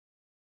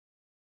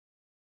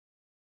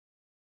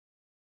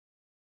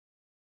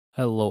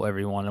Hello,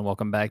 everyone, and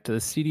welcome back to the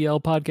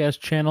CDL podcast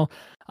channel.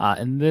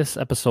 In this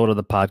episode of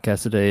the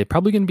podcast today,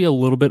 probably going to be a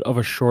little bit of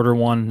a shorter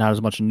one, not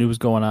as much news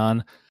going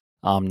on,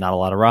 not a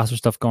lot of roster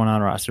stuff going on,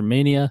 roster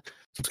mania.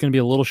 So it's going to be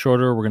a little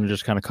shorter. We're going to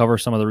just kind of cover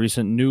some of the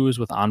recent news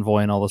with Envoy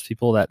and all those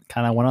people that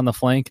kind of went on the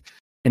flank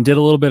and did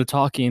a little bit of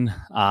talking,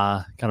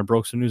 kind of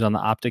broke some news on the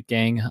Optic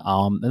Gang.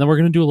 And then we're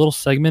going to do a little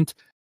segment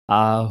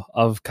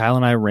of Kyle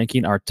and I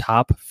ranking our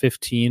top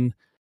 15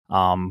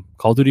 Call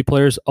of Duty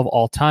players of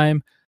all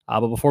time.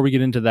 But before we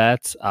get into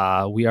that,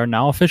 we are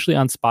now officially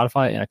on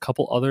Spotify and a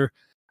couple other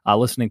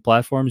listening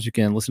platforms. You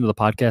can listen to the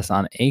podcast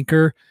on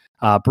Anchor,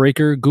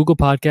 Breaker, Google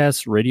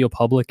Podcasts, Radio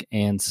Public,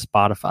 and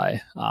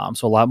Spotify.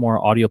 So a lot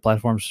more audio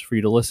platforms for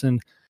you to listen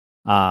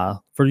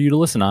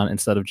on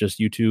instead of just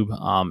YouTube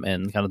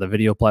and kind of the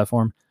video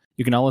platform.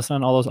 You can now listen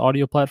on all those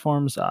audio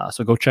platforms.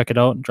 So go check it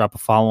out and drop a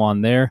follow on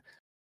there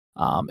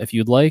if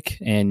you'd like,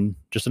 and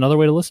just another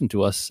way to listen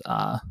to us.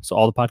 So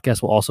all the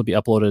podcasts will also be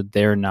uploaded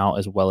there now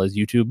as well as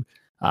YouTube.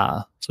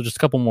 So just a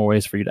couple more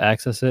ways for you to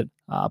access it.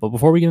 But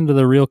before we get into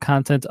the real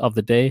content of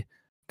the day,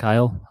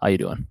 Kyle, how you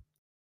doing?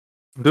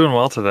 I'm doing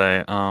well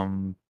today.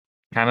 Kind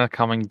of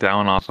coming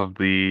down off of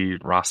the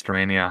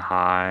Rostermania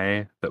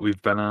high that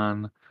we've been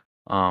on.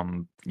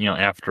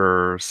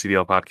 After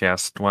CDL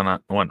podcast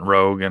went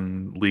rogue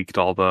and leaked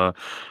all the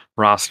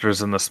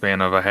rosters in the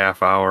span of a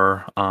half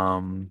hour.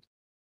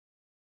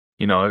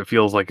 It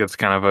feels like it's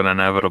kind of an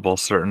inevitable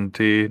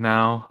certainty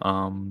now.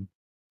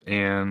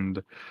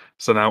 And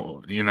so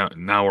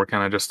now we're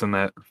kind of just in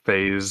that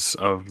phase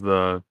of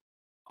the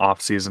off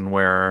season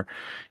where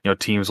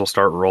teams will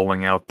start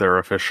rolling out their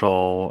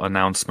official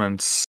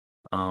announcements,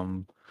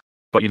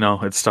 but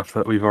it's stuff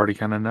that we've already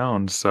kind of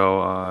known,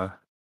 so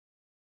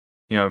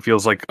it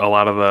feels like a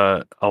lot of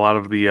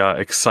the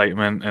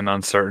excitement and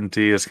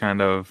uncertainty is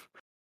kind of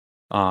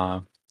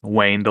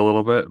waned a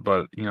little bit,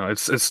 but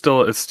it's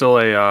still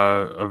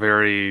a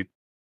very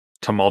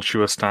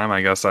tumultuous time.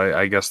 I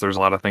guess there's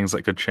a lot of things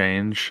that could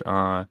change,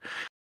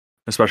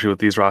 especially with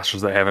these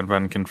rosters that haven't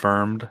been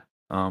confirmed.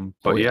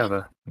 But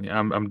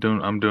I'm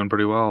doing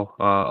pretty well.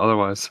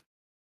 Otherwise,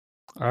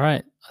 All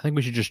right. I think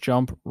we should just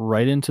jump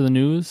right into the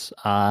news.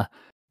 Not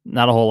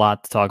a whole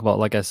lot to talk about,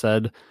 like I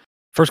said.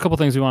 First couple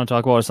things we want to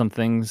talk about are some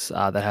things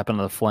that happened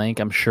on the flank.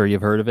 I'm sure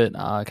you've heard of it.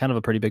 Kind of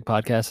a pretty big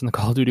podcast in the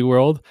Call of Duty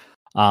world.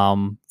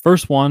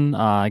 First one,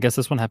 I guess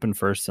this one happened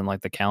first in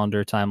like the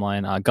calendar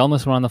timeline.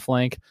 Gunless went on the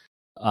flank,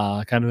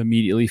 kind of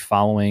immediately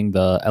following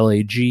the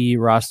LAG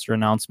roster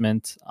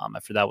announcement.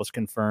 After that was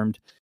confirmed,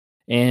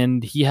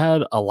 and he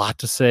had a lot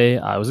to say.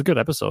 It was a good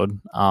episode,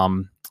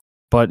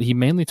 but he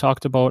mainly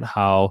talked about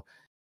how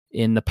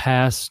in the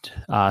past,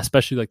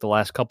 especially like the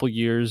last couple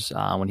years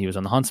when he was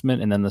on the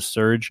Huntsman and then the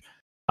Surge,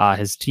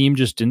 his team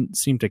just didn't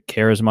seem to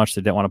care as much.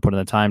 They didn't want to put in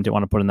the time, didn't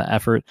want to put in the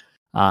effort.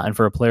 And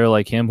for a player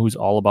like him who's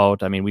all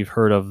about, I mean, we've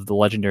heard of the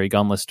legendary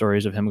gunless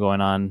stories of him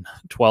going on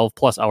 12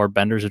 plus hour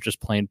benders of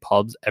just playing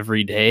pubs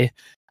every day.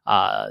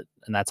 And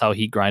that's how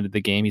he grinded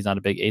the game. He's not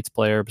a big eights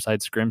player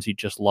besides scrims. He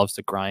just loves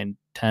to grind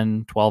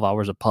 10, 12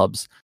 hours of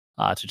pubs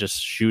to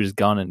just shoot his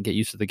gun and get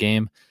used to the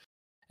game.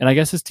 And I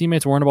guess his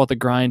teammates weren't about the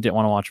grind, didn't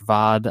want to watch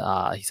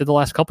VOD. He said the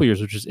last couple years,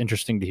 which is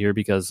interesting to hear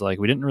because like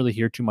we didn't really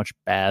hear too much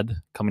bad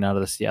coming out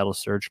of the Seattle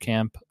Surge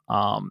camp.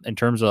 In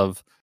terms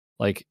of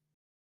like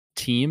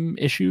team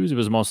issues, it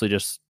was mostly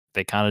just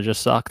they kind of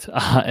just sucked.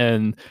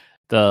 And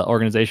the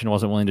organization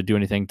wasn't willing to do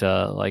anything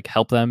to like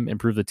help them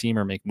improve the team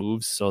or make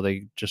moves. So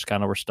they just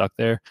kind of were stuck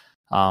there.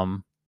 I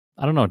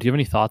don't know. Do you have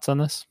any thoughts on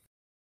this?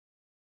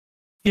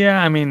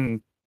 yeah, I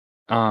mean,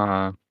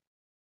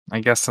 I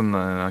guess in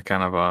the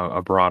kind of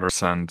a broader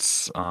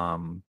sense,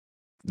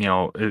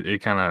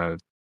 it kind of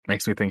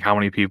makes me think how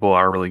many people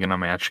are really going to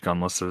match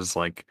Gunless's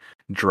like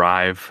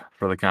drive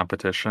for the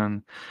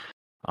competition,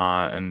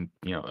 and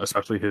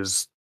especially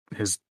his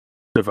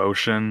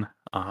devotion.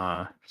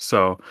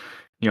 So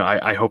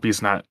I hope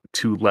he's not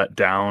too let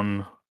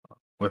down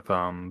with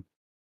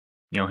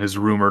his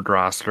rumored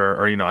roster,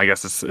 or I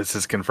guess it's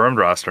his confirmed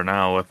roster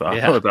now with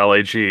Yeah. with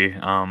LAG.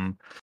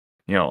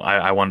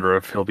 I wonder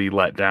if he'll be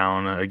let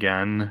down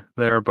again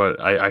there, but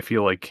I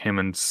feel like him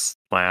and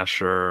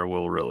Slasher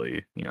will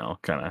really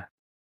kind of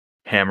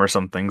hammer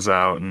some things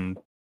out. And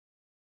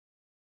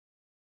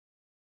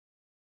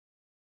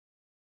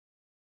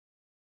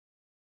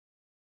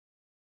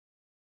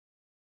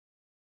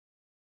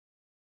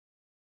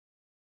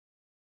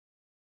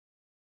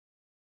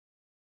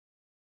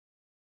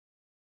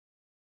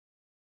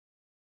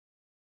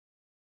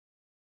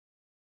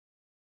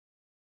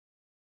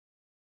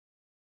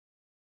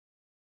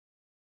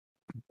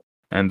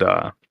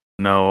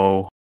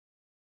no,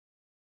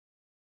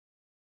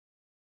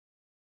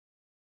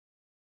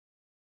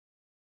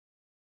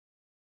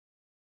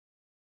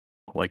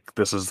 like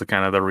this is the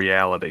kind of the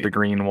reality. The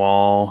green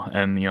wall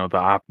and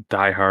the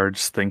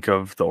diehards think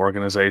of the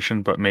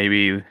organization, but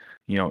maybe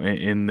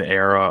in the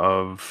era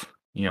of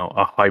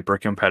a hyper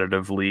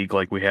competitive league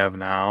like we have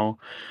now,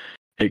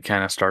 it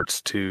kind of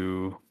starts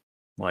to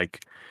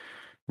like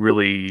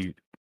really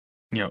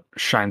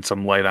shine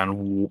some light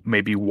on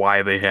maybe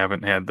why they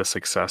haven't had the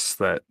success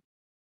that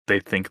they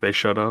think they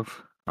should have.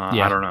 I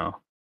Yeah. don't know.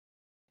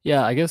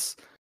 Yeah, I guess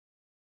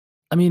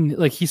I mean,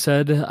 like he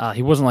said,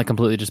 he wasn't like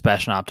completely just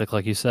bashing Optic,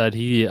 like you said.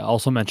 He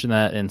also mentioned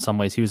that in some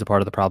ways he was a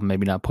part of the problem,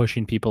 maybe not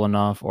pushing people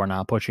enough or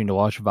not pushing to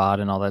watch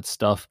VOD and all that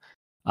stuff.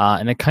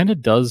 And it kind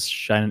of does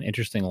shine an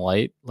interesting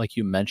light, like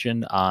you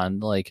mentioned, on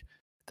like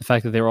the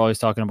fact that they were always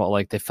talking about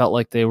like they felt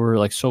like they were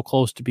like so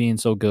close to being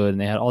so good,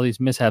 and they had all these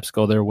mishaps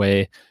go their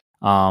way.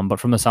 But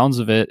from the sounds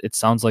of it, it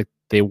sounds like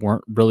they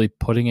weren't really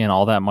putting in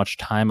all that much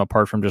time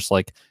apart from just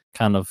like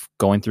kind of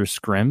going through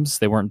scrims.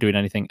 They weren't doing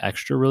anything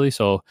extra really,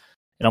 so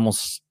it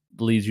almost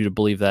leads you to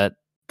believe that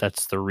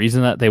that's the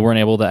reason that they weren't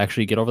able to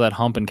actually get over that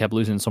hump and kept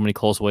losing in so many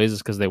close ways is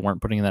because they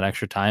weren't putting in that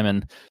extra time.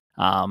 And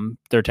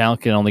their talent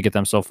can only get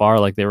them so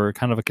far. Like they were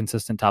kind of a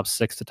consistent top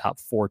 6 to top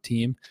 4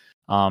 team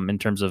in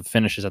terms of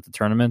finishes at the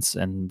tournaments.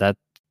 And that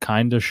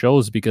kind of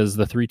shows because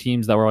the 3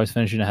 teams that were always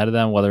finishing ahead of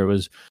them, whether it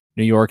was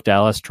New York,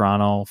 Dallas,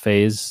 Toronto,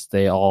 FaZe,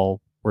 they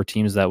all were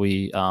teams that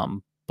we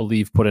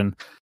believe put in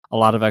a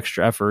lot of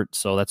extra effort.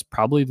 So that's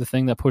probably the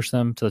thing that pushed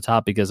them to the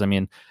top because, I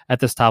mean, at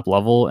this top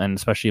level, and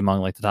especially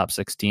among like the top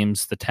 6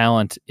 teams, the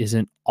talent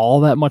isn't all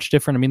that much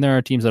different. I mean, there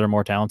are teams that are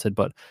more talented,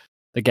 but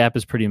the gap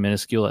is pretty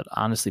minuscule. It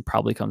honestly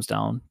probably comes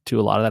down to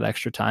a lot of that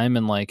extra time.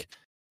 And like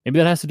maybe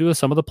that has to do with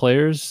some of the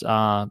players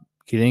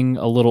getting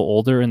a little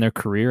older in their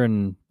career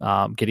and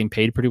getting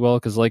paid pretty well.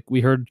 Cause like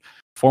we heard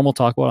Formal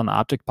talk about on the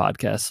Optic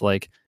podcast,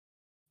 like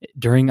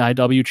during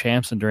IW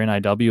champs and during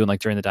IW and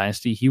like during the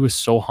dynasty, he was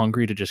so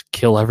hungry to just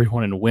kill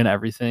everyone and win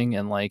everything.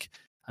 And like,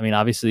 I mean,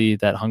 obviously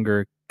that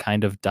hunger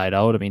kind of died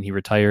out. I mean, he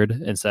retired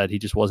and said he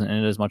just wasn't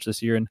in it as much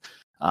this year. And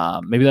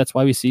maybe that's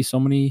why we see so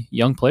many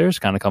young players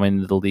kind of coming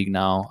into the league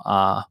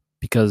now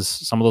because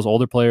some of those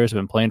older players have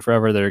been playing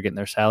forever. They're getting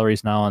their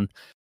salaries now.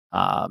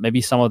 And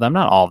maybe some of them,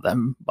 not all of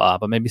them,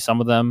 but maybe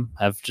some of them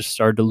have just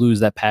started to lose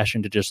that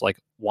passion to just like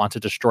want to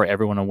destroy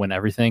everyone and win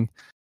everything.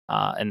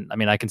 And I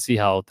mean, I can see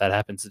how that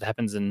happens. It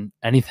happens in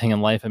anything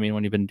in life. I mean,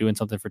 when you've been doing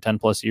something for 10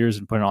 plus years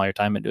and putting all your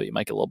time into it, you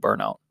might get a little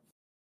burnout.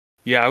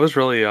 Yeah, I was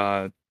really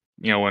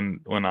when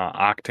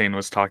Octane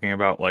was talking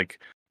about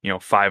like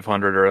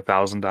 500 or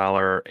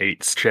 $1,000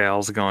 eights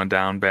chals going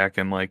down back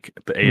in like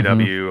the Mm-hmm.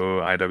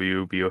 AW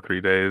IW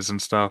BO3 days and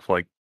stuff,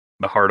 like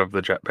the heart of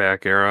the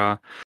jetpack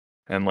era.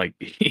 And like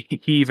he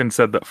even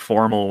said that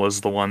Formal was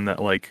the one that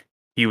like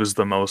he was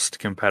the most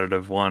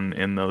competitive one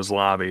in those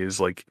lobbies.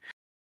 Like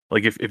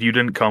if you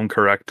didn't come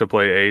correct to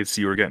play eights,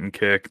 you were getting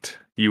kicked.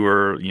 You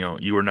were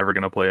never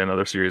gonna play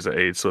another series of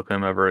eights with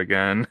him ever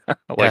again. Yeah,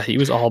 Like he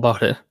was all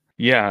about it.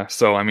 yeah,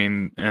 so I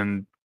mean,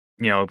 and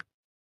you know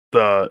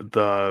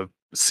the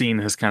scene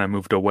has kind of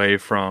moved away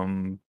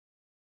from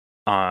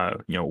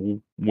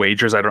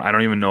wagers. I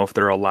don't even know if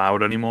they're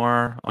allowed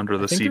anymore under I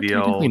the think they're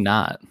technically CDL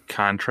not.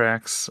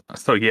 contracts.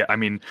 So yeah, I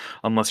mean,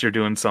 unless you're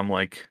doing some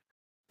like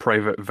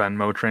private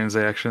Venmo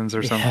transactions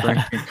or something.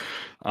 Yeah.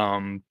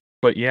 um,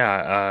 but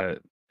yeah,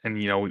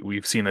 and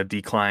we've seen a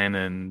decline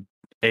in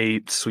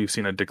eights. We've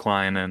seen a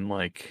decline in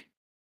like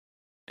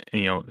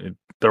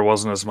there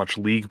wasn't as much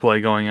league play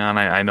going on.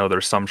 I know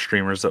there's some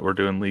streamers that were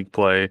doing league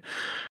play,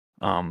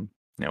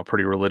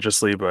 pretty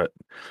religiously, but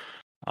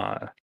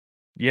uh,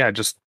 yeah,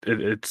 just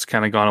it's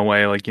kind of gone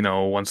away. Like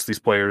once these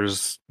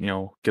players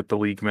get the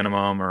league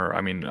minimum, or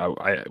I mean,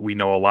 we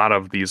know a lot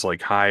of these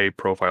like high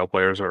profile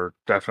players are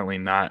definitely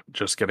not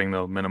just getting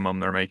the minimum.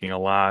 They're making a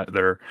lot.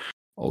 They're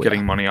Oh, yeah.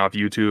 getting money off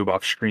YouTube,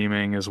 off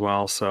streaming as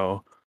well.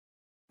 So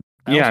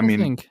I yeah, I also mean,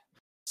 think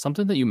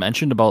something that you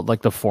mentioned about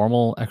like the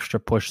formal extra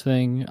push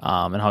thing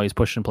and how he's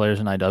pushing players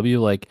in IW,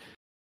 like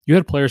you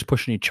had players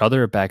pushing each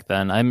other back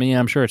then. I mean,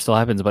 I'm sure it still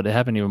happens, but it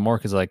happened even more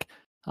because like,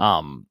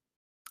 um,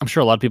 I'm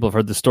sure a lot of people have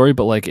heard the story,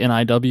 but like in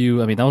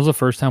IW, I mean, that was the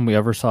first time we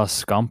ever saw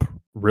Scump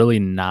really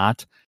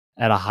not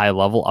at a high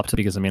level up to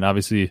because I mean,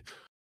 obviously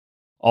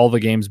all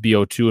the games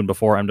BO2 and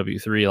before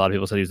MW3, a lot of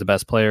people said he was the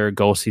best player.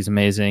 Ghost, he's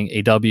amazing.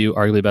 AW,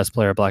 arguably best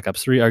player. Black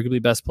Ops 3,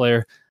 arguably best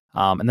player.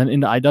 And then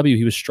into IW,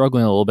 he was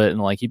struggling a little bit, and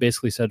like he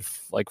basically said,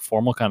 like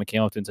Formal kind of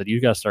came up to him and said, "You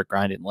got to start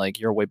grinding. Like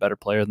you're a way better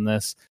player than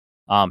this."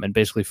 And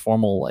basically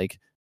Formal like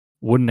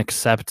wouldn't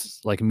accept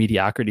like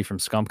mediocrity from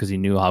Scump because he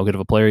knew how good of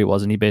a player he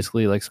was, and he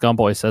basically like Scump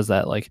always says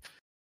that like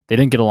they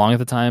didn't get along at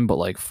the time, but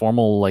like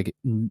Formal like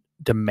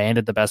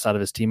demanded the best out of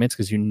his teammates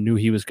because you knew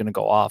he was going to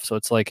go off. So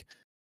it's like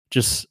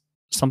just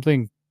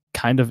something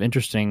kind of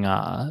interesting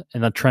and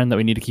a trend that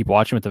we need to keep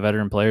watching with the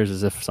veteran players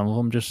is if some of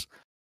them just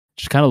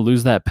kind of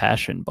lose that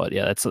passion. But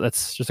yeah,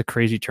 that's just a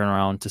crazy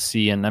turnaround to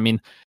see. And I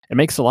mean, it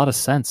makes a lot of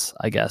sense,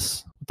 I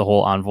guess, with the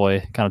whole Envoy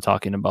kind of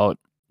talking about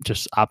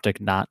just Optic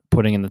not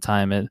putting in the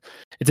time.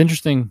 It's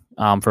interesting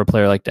for a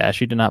player like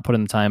Dashy to not put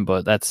in the time,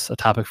 but that's a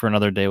topic for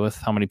another day with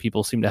how many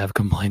people seem to have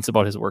complaints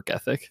about his work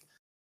ethic.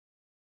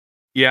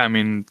 yeah, I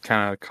mean,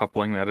 kind of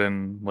coupling that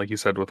in, like you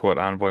said, with what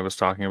Envoy was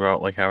talking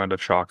about, like having to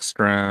chalk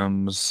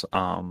scrims.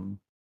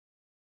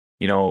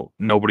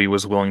 Nobody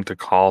was willing to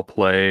call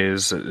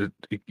plays. It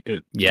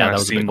Yeah, kind that of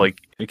was a seemed big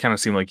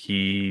one. like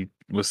he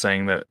was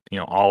saying that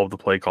all of the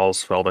play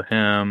calls fell to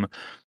him.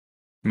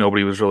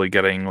 Nobody was really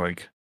getting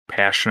like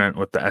passionate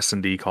with the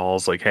S&D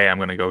calls, like, hey, I'm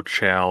gonna go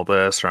chal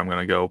this, or I'm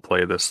gonna go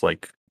play this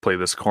like play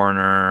this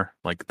corner.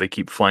 Like they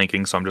keep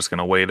flanking, so I'm just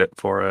gonna wait it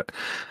for it.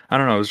 I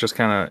don't know. It was just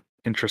kind of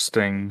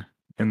interesting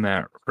in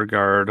that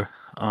regard.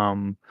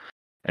 And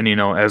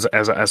as a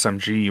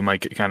SMG, you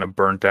might get kind of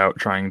burnt out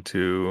trying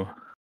to,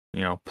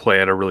 play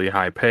at a really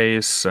high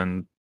pace,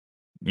 and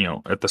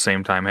at the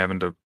same time having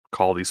to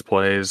call these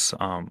plays.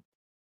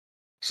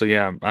 So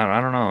yeah,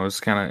 I don't know. It's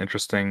kind of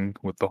interesting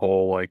with the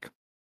whole like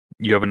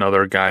you have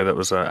another guy that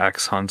was a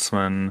ex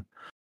huntsman,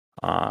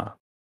 uh,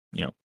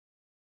 you know,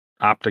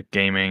 Optic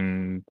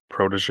Gaming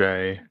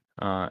protege,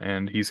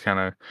 and he's kind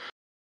of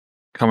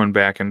coming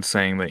back and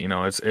saying that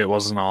it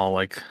wasn't all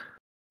like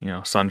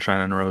sunshine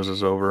and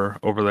roses over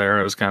there.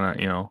 It was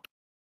kind of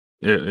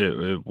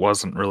it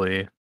wasn't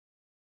really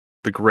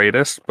the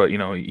greatest, but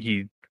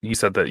he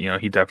said that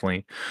he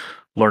definitely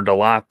learned a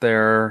lot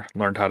there,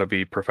 learned how to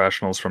be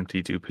professionals from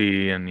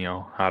T2P, and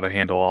how to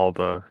handle all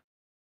the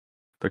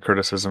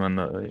criticism and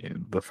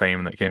the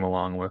fame that came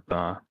along with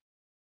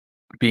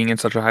being in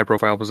such a high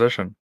profile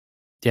position.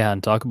 Yeah,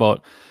 and talk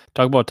about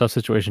a tough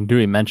situation.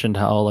 Dewey mentioned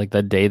how like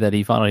the day that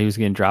he found out he was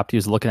getting dropped, he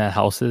was looking at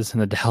houses in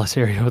the Dallas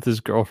area with his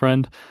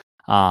girlfriend.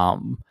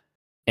 Um,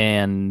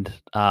 And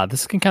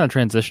this can kind of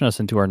transition us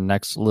into our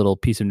next little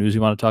piece of news we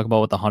want to talk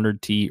about with the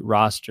 100T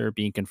roster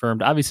being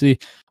confirmed. Obviously,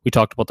 we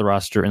talked about the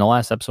roster in the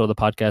last episode of the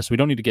podcast. We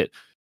don't need to get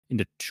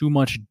into too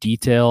much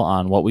detail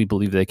on what we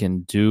believe they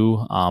can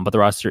do, but the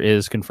roster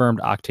is confirmed.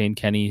 Octane,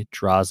 Kenny,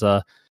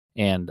 Draza,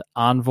 and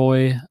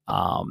Envoy.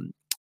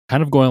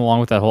 Kind of going along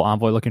with that whole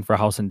Envoy looking for a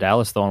house in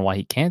Dallas, though, and why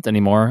he can't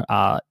anymore,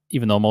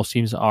 even though most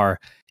teams are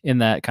in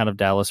that kind of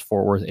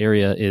Dallas-Fort Worth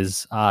area,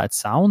 is it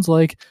sounds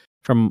like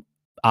from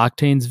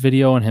Octane's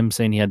video and him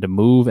saying he had to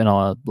move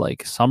and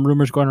like some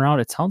rumors going around,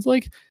 it sounds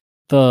like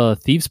the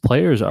Thieves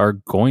players are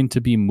going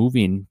to be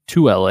moving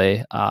to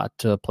LA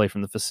to play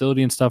from the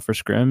facility and stuff for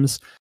scrims.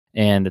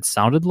 And it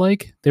sounded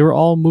like they were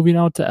all moving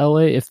out to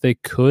LA if they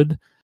could,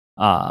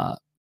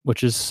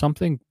 which is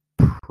something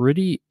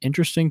pretty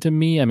interesting to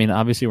me. I mean,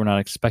 obviously, we're not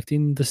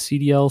expecting the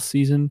CDL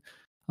season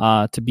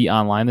to be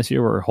online this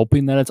year. We're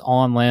hoping that it's all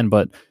on land,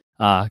 but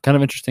kind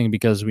of interesting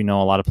because we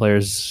know a lot of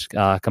players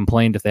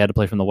complained if they had to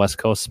play from the West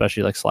Coast,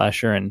 especially like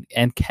Slasher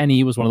and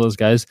Kenny was one of those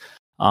guys.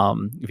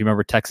 If you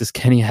remember Texas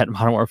Kenny at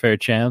Modern Warfare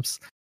Champs,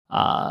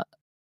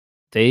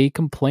 they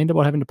complained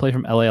about having to play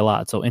from LA a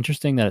lot. So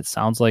interesting that it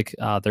sounds like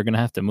they're going to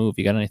have to move.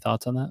 You got any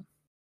thoughts on that?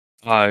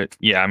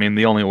 Yeah, I mean,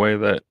 the only way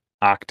that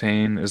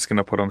Octane is going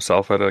to put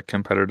himself at a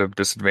competitive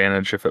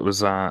disadvantage if it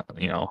was, for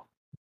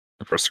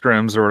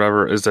scrims or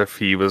whatever, is if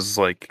he was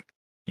like,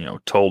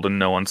 told in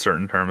no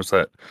uncertain terms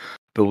that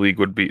the league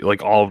would be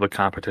like all of the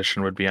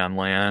competition would be on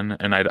LAN,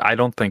 and I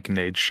don't think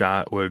Nade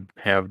Shot would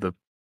have the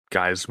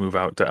guys move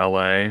out to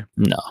LA.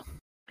 No.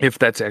 If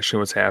that's actually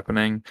what's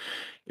happening,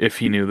 if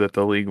he knew that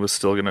the league was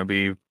still going to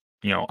be,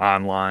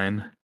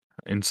 online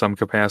in some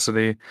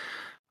capacity,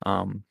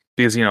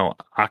 because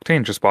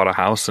Octane just bought a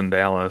house in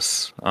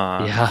Dallas.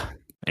 Yeah.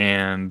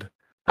 And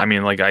I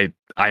mean, like I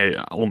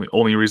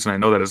only reason I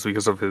know that is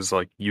because of his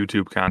like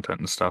YouTube content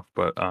and stuff.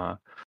 But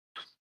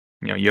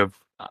you have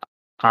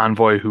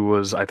Envoy, who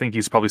was, I think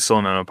he's probably still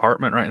in an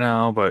apartment right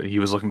now, but he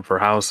was looking for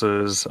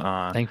houses.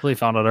 Thankfully,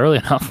 found out early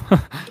enough.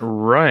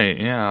 Right?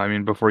 Yeah. I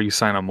mean, before you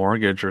sign a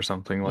mortgage or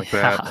something like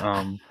that.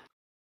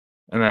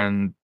 And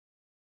then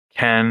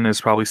Ken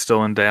is probably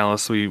still in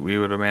Dallas. We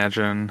would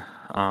imagine.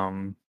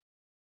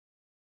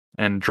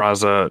 And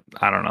Draza,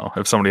 I don't know.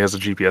 If somebody has a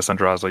GPS on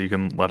Draza, you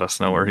can let us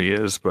know where he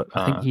is. But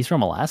I think he's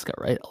from Alaska,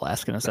 right?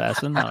 Alaskan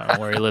assassin. I don't know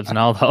where he lives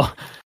now, though.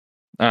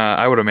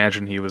 I would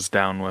imagine he was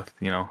down with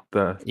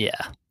the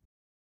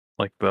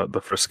like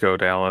the Frisco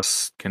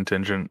Dallas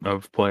contingent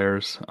of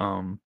players.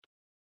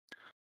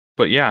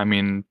 But yeah, I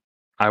mean,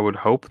 I would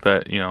hope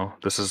that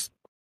this is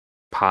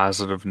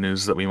positive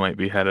news that we might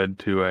be headed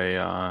to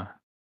a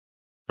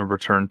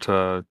return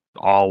to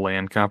all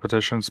LAN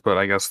competitions. But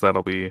I guess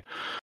that'll be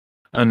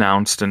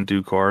announced in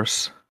due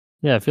course.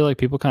 Yeah, I feel like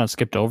people kind of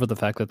skipped over the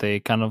fact that they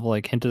kind of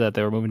like hinted that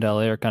they were moving to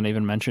LA or kind of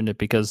even mentioned it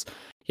because,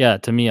 yeah,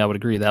 to me, I would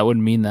agree. That would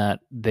mean that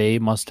they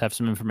must have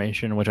some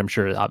information, which I'm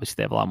sure obviously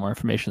they have a lot more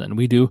information than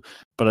we do,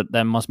 but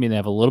that must mean they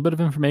have a little bit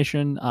of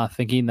information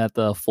thinking that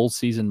the full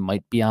season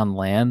might be on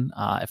LAN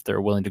if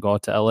they're willing to go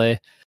out to LA.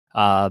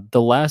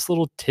 The last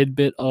little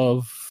tidbit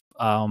of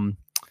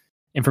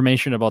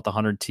information about the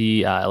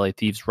 100T LA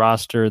Thieves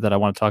roster that I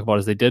want to talk about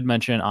is they did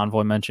mention,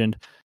 Envoy mentioned,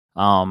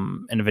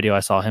 in a video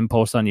I saw him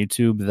post on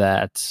YouTube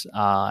that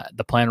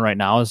the plan right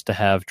now is to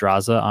have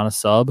Draza on a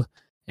sub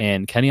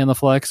and Kenny on the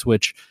flex,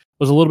 which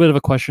was a little bit of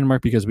a question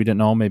mark because we didn't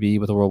know maybe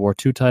with a World War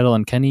II title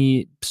and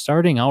Kenny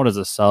starting out as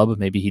a sub,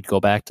 maybe he'd go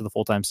back to the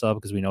full-time sub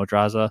because we know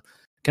Draza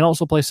can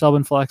also play sub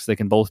and flex. They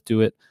can both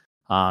do it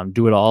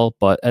all.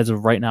 But as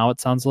of right now, it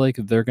sounds like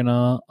they're going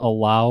to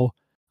allow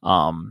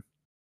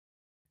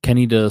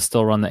Kenny to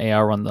still run the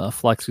AR, run the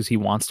flex because he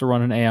wants to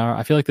run an AR.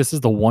 I feel like this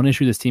is the one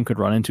issue this team could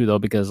run into, though,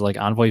 because like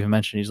Envoy even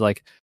mentioned, he's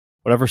like,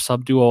 whatever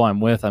sub duo I'm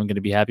with, I'm going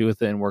to be happy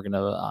with it, and we're going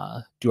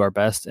to do our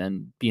best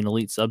and be an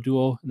elite sub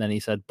duo. And then he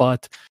said,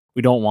 but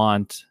we don't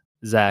want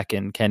Zach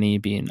and Kenny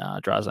being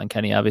Draza and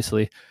Kenny,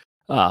 obviously.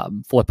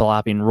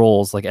 flip-flopping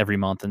roles like every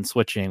month and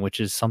switching, which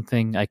is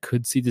something I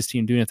could see this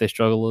team doing if they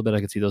struggle a little bit.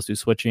 I could see those two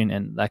switching,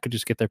 and that could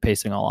just get their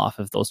pacing all off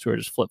if those two are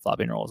just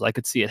flip-flopping roles. I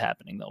could see it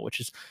happening though, which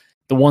is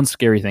the one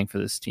scary thing for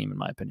this team, in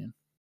my opinion.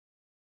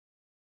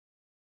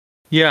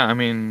 Yeah, I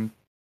mean,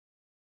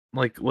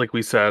 like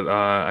we said,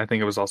 I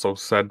think it was also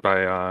said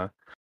by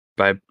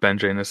Ben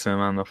Jameson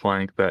on the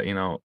flank that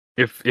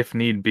if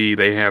need be,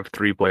 they have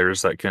three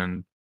players that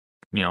can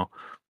you know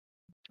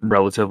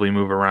relatively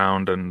move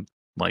around, and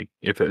like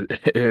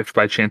if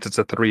by chance it's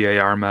a 3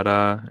 AR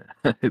meta,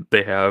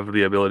 they have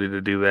the ability to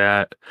do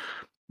that.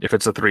 If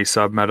it's a 3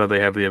 sub meta, they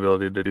have the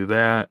ability to do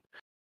that.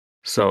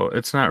 So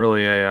it's not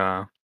really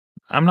a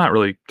I'm not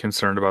really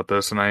concerned about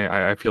this, and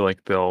I feel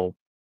like they'll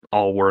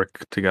all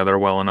work together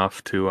well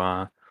enough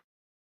to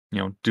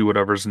do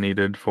whatever's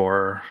needed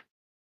for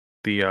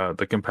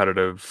the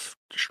competitive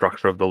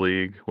structure of the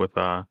league with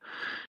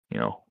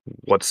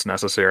what's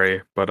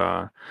necessary.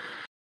 But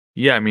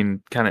yeah, I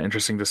mean, kind of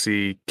interesting to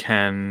see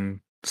Ken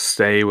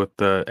stay with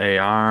the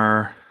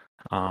AR,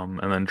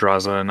 and then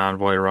Draza and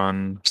Envoy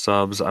run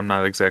subs. I'm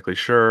not exactly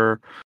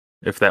sure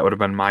if that would have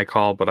been my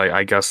call, but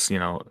I guess,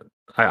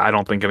 I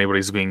don't think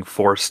anybody's being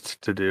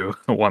forced to do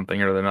one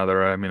thing or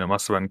another. I mean, it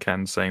must have been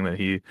Ken saying that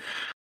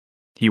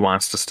he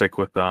wants to stick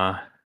with the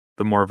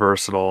more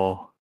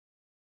versatile,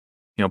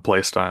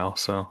 play style.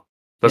 So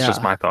that's just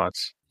Yeah, my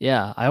thoughts.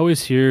 yeah. I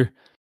always hear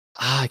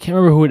I can't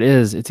remember who it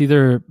is. It's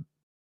either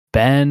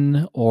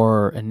Ben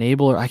or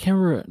Enabler. I can't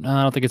remember. No,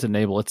 I don't think it's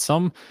Enable. It's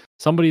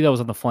somebody that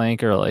was on the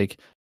flank or like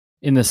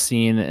in the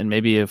scene. And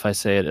maybe if I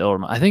say it,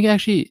 I think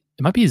actually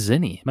it might be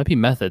Zinni. It might be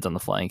Methods on the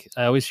flank.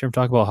 I always hear him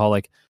talk about how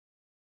like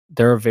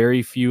there are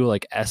very few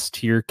like S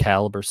tier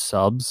caliber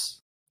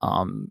subs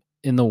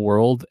in the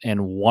world,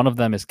 and one of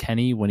them is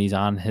Kenny when he's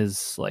on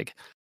his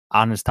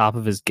top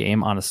of his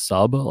game on a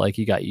sub. Like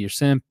you got your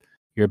Simp,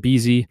 your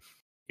Beezy,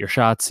 your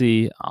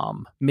Shotzi,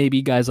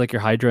 maybe guys like your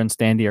Hydra and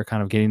Standy are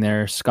kind of getting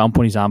there. Scump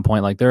when he's on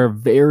point. Like there are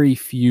very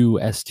few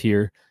S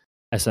tier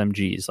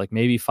SMGs, like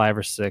maybe 5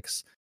 or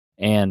 6.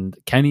 And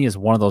Kenny is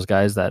one of those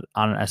guys that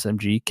on an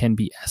SMG can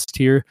be S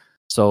tier.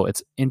 So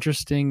it's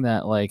interesting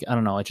that, like, I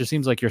don't know, it just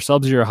seems like your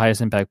subs are your highest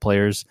impact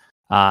players.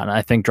 And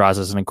I think Draza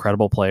is an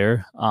incredible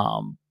player.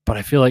 But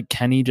I feel like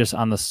Kenny just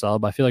on the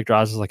sub, I feel like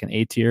Draza is like an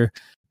A tier.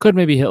 Could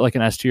maybe hit like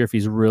an S tier if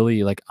he's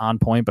really like on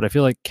point, but I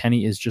feel like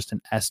Kenny is just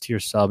an S tier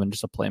sub and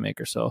just a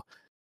playmaker. So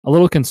a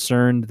little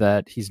concerned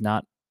that he's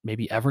not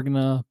maybe ever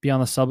gonna be on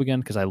the sub again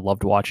because I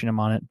loved watching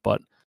him on it.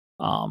 But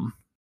um,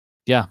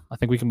 yeah, I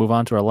think we can move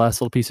on to our last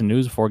little piece of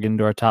news before getting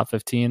to our top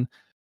 15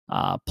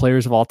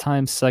 players of all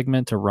time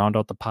segment to round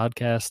out the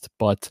podcast.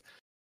 But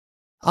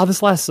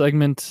this last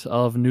segment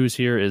of news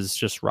here is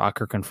just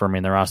Rocker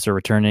confirming the roster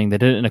returning. They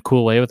did it in a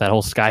cool way with that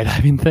whole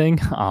skydiving thing.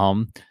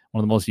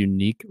 One of the most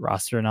unique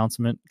roster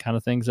announcement kind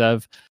of things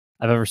I've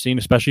ever seen,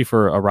 especially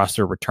for a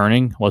roster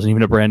returning. It wasn't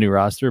even a brand new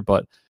roster,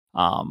 but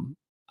I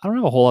don't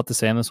have a whole lot to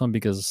say on this one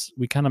because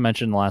we kind of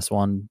mentioned in the last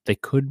one they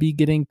could be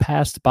getting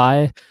passed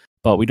by,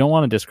 but we don't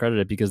want to discredit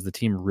it because the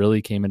team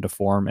really came into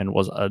form and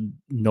was a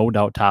no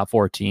doubt top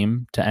 4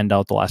 team to end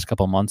out the last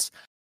couple months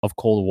of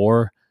Cold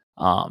War.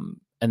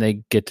 And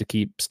they get to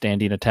keep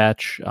standing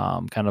attached,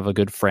 kind of a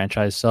good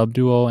franchise sub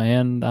duo.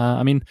 And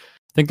I mean,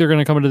 I think they're going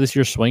to come into this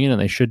year swinging, and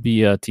they should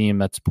be a team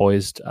that's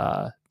poised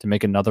to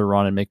make another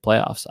run and make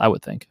playoffs, I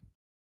would think.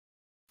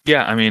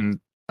 Yeah, I mean,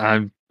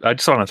 I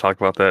just want to talk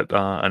about that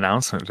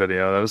announcement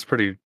video. That was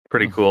pretty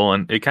cool,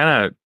 and it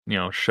kind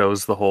of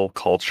shows the whole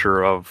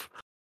culture of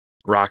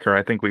Rocker.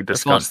 I think we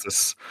discussed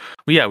this.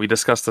 Well, yeah, we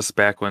discussed this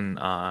back when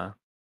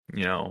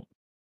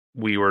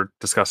we were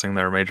discussing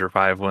their Major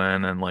 5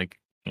 win and like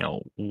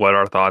what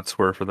our thoughts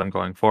were for them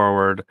going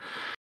forward.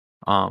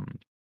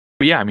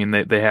 But yeah, I mean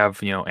they have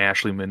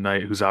Ashley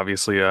Midnight, who's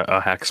obviously a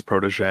Hex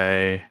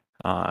protege.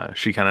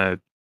 She kind of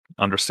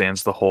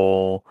understands the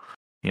whole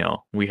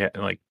we had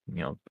like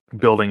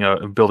building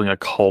a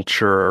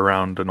culture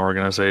around an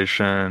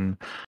organization.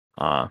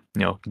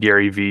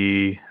 Gary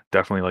V,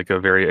 definitely like a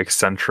very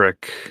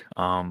eccentric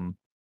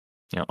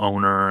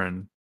owner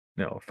and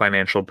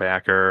financial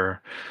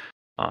backer.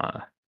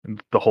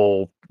 The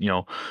whole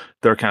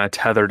they're kind of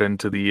tethered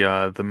into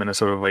the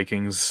Minnesota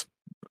Vikings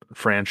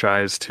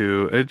franchise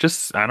too. It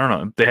just, I don't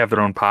know, they have their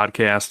own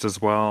podcast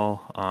as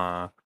well.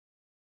 I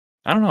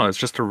don't know, it's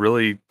just a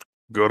really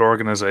good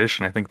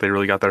organization. I think they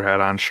really got their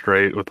head on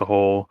straight with the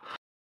whole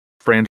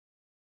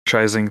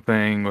franchising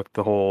thing, with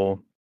the whole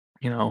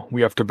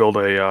we have to build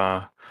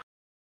a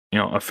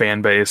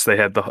fan base. They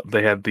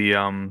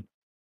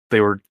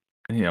were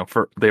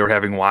they were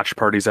having watch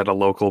parties at a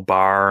local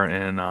bar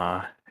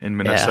in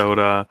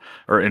Minnesota,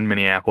 or in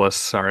Minneapolis,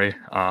 sorry.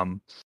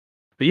 But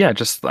yeah,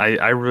 just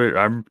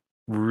I'm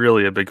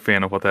really a big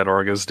fan of what that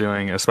org is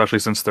doing, especially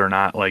since they're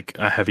not like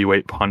a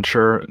heavyweight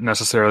puncher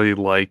necessarily,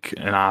 like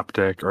an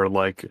Optic or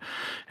like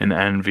an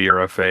Envy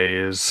or a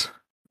FaZe.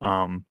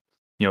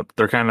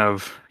 They're kind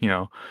of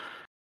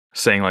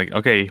saying like,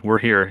 okay, we're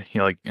here.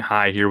 Like,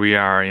 hi, here we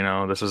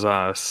are. This is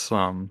us.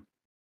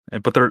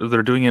 But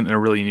they're doing it in a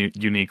really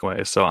unique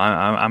way. So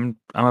I'm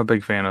a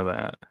big fan of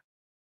that.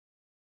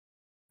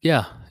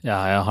 Yeah, yeah,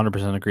 I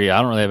 100% agree.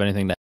 I don't really have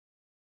anything to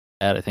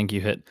add. I think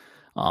you hit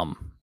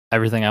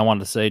everything I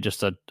wanted to say.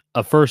 Just a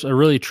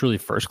really truly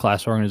first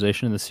class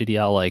organization in the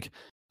CDL. Like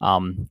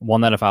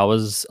one that if I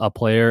was a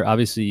player,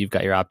 obviously you've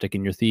got your Optic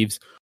and your Thieves.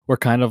 We're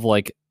kind of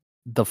like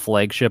the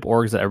flagship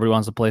orgs that everybody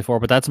wants to play for,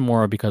 but that's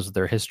more because of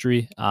their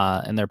history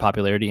and their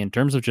popularity. In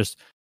terms of just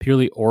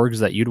purely orgs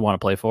that you'd want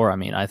to play for, I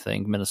mean, I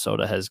think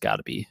Minnesota has got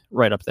to be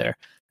right up there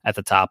at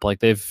the top.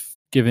 Like they've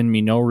given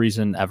me no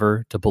reason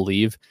ever to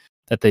believe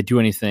that they do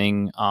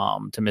anything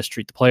to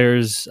mistreat the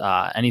players,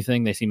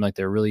 anything. They seem like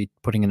they're really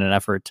putting in an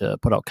effort to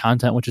put out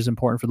content, which is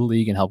important for the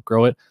league and help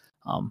grow it.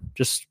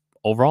 Just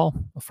overall,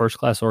 a first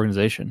class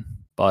organization.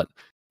 But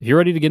if you're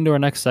ready to get into our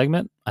next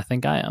segment, I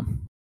think I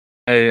am.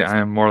 Hey, I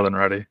am more than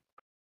ready.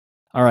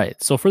 All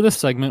right. So for this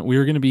segment, we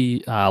are going to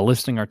be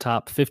listing our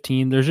top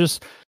 15. There's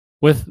just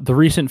with the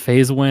recent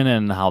phase win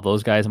and how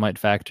those guys might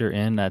factor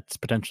in, that's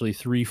potentially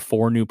 3,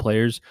 4 new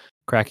players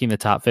cracking the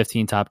top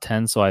 15, top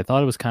 10. So I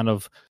thought it was kind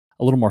of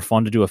a little more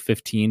fun to do a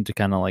 15 to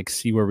kind of like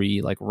see where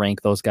we like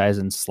rank those guys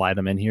and slide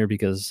them in here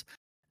because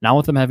now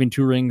with them having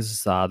 2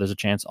 rings, there's a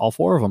chance all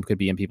 4 of them could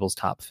be in people's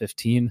top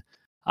 15.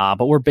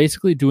 But we're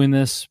basically doing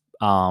this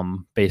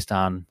based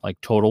on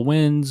like total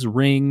wins,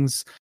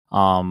 rings,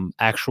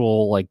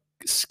 actual like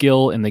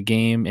skill in the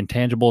game,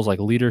 intangibles like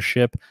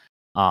leadership,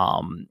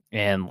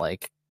 and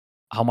like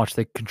how much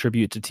they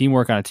contribute to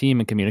teamwork on a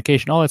team and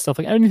communication, all that stuff,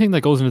 like anything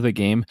that goes into the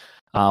game.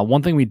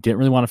 One thing we didn't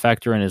really want to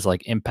factor in is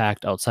like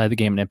impact outside the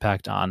game and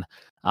impact on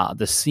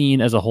the scene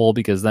as a whole,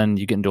 because then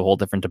you get into a whole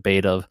different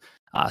debate of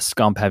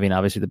Scump having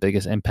obviously the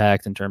biggest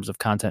impact in terms of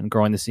content and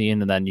growing the scene.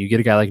 And then you get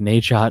a guy like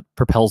Nadeshot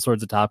propels towards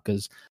the top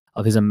because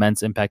of his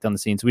immense impact on the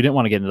scene. So we didn't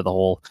want to get into the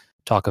whole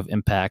talk of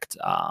impact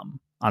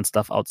on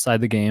stuff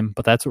outside the game,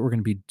 but that's what we're going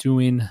to be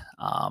doing.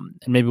 And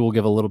maybe we'll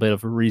give a little bit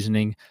of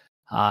reasoning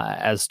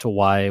as to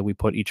why we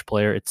put each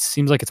player. It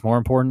seems like it's more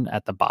important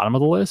at the bottom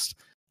of the list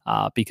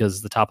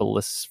because the top of the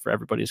list for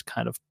everybody is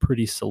kind of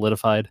pretty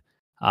solidified.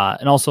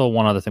 And also,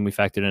 one other thing we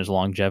factored in is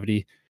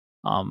longevity.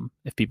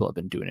 If people have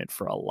been doing it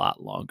for a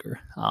lot longer.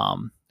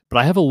 But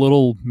I have a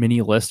little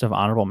mini list of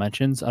honorable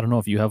mentions. I don't know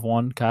if you have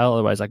one, Kyle.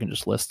 Otherwise, I can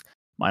just list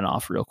mine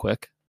off real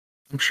quick.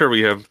 I'm sure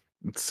we have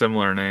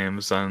similar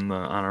names on the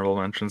honorable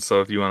mentions, so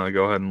if you want to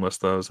go ahead and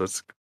list those,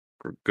 that's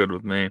good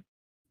with me.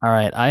 All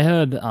right. I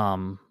had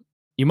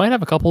you might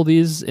have a couple of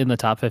these in the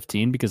top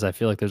 15 because I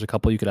feel like there's a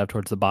couple you could have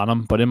towards the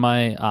bottom. But in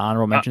my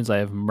honorable mentions, I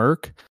have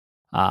Merc,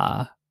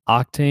 uh,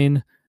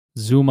 Octane,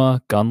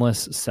 Zuma,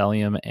 Gunless,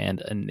 Celium,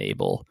 and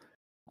Enable.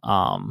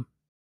 Um,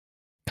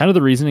 Kind of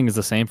the reasoning is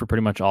the same for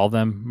pretty much all of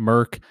them.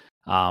 Merc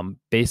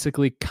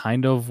basically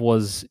kind of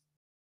was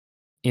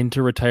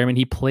into retirement.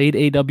 He played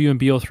AW and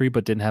BO3,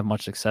 but didn't have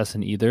much success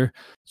in either.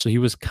 So he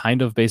was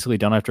kind of basically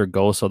done after a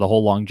go. So the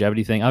whole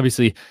longevity thing,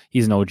 obviously,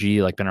 he's an OG,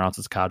 like been around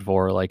since COD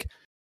 4, like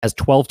has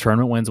 12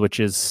 tournament wins, which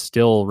is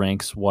still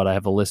ranks what I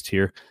have a list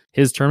here.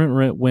 His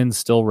tournament wins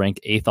still rank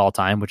 8th all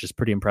time, which is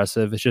pretty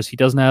impressive. It's just he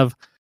doesn't have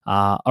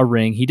a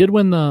ring. He did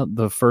win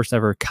the first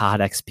ever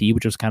COD XP,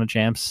 which was kind of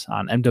champs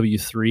on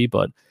MW3,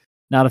 but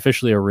not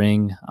officially a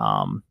ring.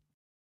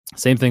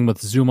 Same thing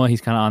with Zuma.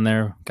 He's kind of on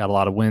there. Got a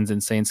lot of wins,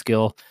 insane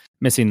skill.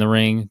 Missing the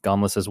ring,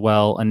 Gunless as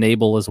well,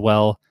 Enable as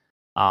well,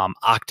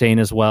 Octane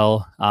as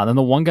well. Then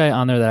the one guy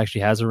on there that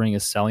actually has a ring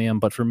is Celium.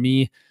 But for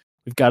me,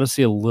 we've got to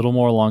see a little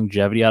more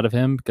longevity out of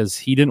him because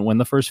he didn't win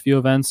the first few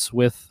events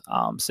with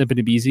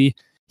Symphony BZ.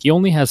 He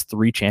only has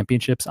 3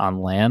 championships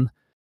on LAN.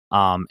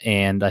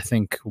 And I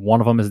think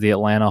one of them is the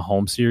Atlanta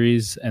home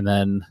series. And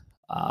then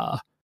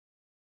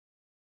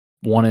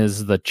one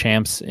is the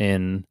champs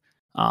in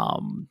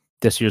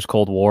this year's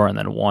Cold War, and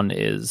then one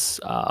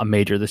is a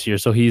major this year.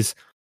 So he's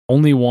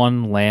only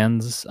won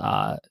lands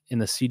in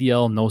the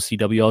CDL, no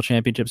CWL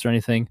championships or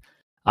anything,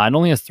 and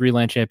only has 3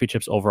 LAN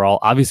championships overall.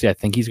 Obviously, I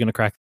think he's going to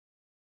crack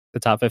the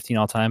top 15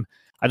 all time.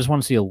 I just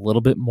want to see a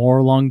little bit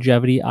more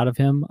longevity out of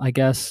him, I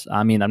guess.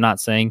 I mean, I'm not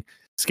saying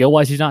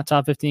skill-wise he's not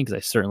top 15 because I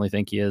certainly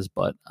think he is,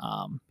 but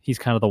he's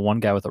kind of the one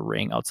guy with a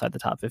ring outside the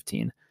top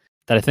 15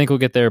 that I think will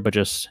get there, but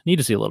just need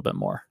to see a little bit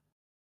more.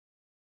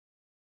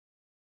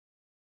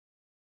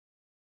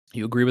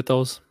 You agree with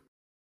those?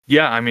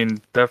 Yeah, I mean,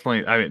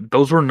 definitely. I mean,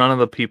 those were none of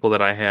the people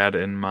that I had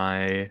in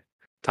my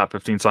top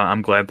 15, so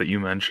I'm glad that you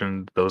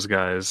mentioned those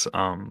guys.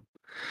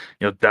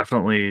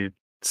 Definitely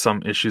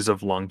some issues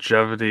of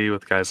longevity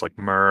with guys like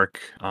Merc.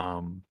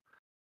 I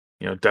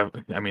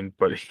mean,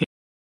 but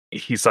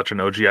he's such an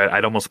OG.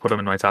 I'd almost put him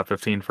in my top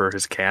 15 for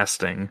his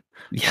casting.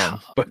 Yeah.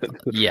 But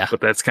Yeah. but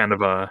that's kind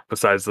of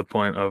besides the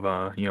point of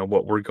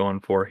what we're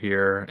going for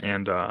here.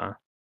 And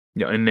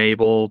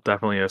Enable,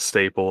 definitely a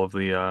staple of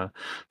the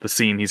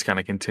scene. He's kind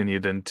of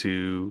continued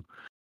into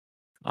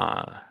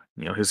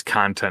his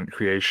content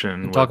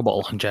creation Talk with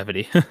about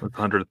longevity.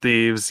 100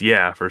 Thieves.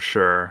 Yeah, for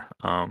sure.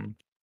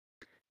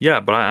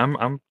 Yeah, but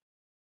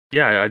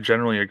I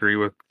generally agree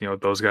with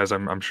those guys.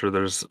 I'm sure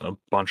there's a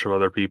bunch of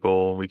other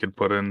people we could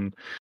put in.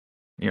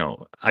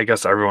 I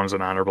guess everyone's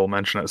an honorable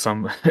mention at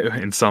some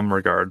in some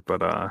regard,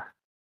 but I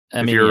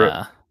if mean, you're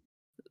yeah.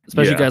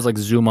 especially Yeah. guys like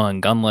Zuma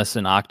and Gunless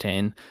and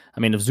Octane. I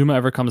mean, if Zuma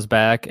ever comes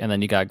back and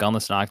then you got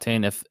Gunless and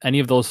Octane, if any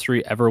of those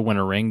three ever win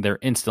a ring, they're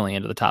instantly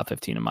into the top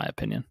 15, in my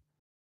opinion.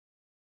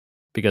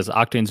 Because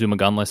Octane, Zuma,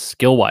 Gunless,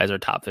 skill wise, are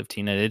top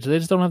 15, and they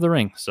just don't have the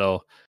ring.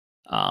 So,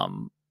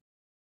 and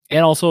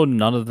also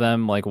none of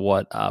them like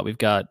what we've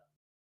got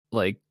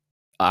like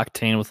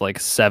Octane with like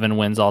 7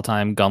 wins all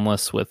time,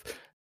 Gunless with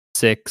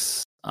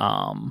 6.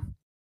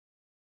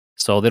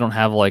 So they don't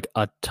have like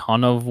a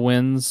ton of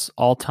wins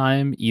all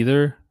time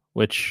either,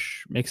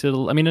 which makes it.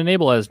 I mean,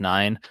 Enable has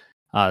 9.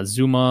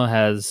 Zuma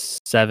has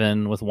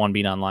 7 with 1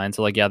 being online.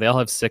 So like, yeah, they all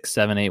have 6,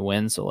 7, 8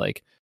 wins. So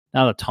like,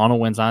 not a ton of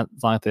wins. Not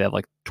it's not like they have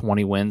like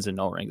 20 wins and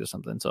no rings or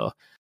something. So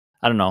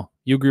I don't know.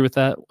 You agree with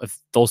that? If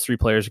those 3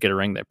 players get a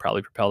ring, they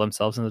probably propel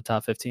themselves in the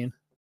top 15.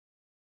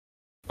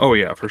 Oh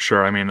yeah, for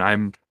sure. I mean,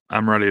 I'm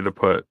ready to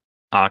put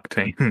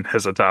Octane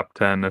as a top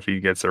 10 if he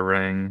gets a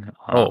ring.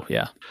 Oh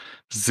yeah,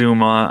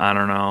 Zuma, I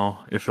don't know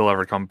if he'll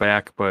ever come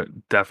back, but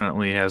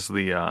definitely has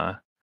the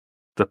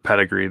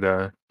pedigree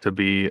to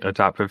be a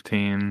top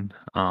 15.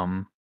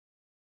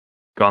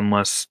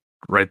 Gunless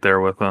right there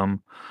with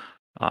him.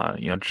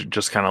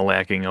 Just kind of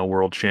lacking a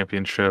world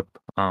championship.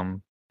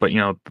 But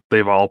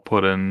they've all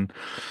put in,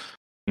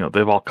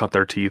 they've all cut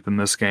their teeth in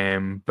this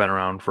game, been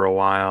around for a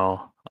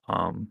while.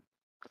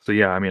 So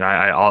yeah, I mean,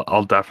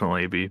 I'll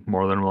definitely be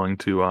more than willing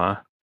to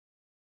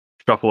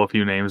shuffle a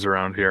few names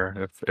around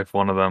here if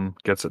one of them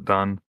gets it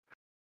done.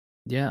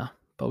 yeah.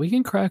 But we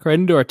can crack right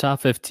into our top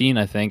 15,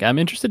 I think. I'm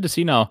interested to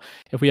see now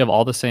if we have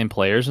all the same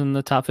players in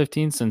the top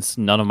 15, since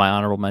none of my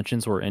honorable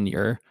mentions were in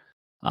your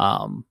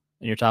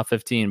top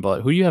 15.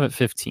 But who do you have at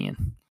 15?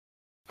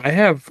 I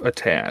have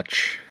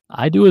Attach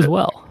I do as at,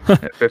 well.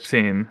 at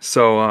 15.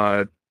 So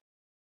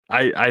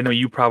I know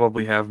you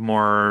probably have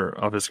more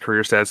of his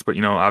career stats, but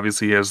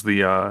obviously he has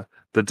the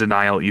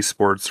Denial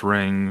Esports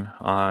ring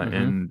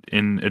Mm-hmm.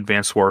 in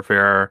Advanced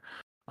Warfare.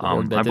 The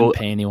org that I, didn't bel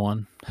pay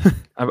anyone.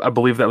 I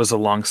believe that was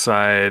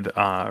alongside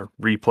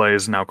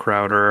Replays, now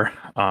Crowder.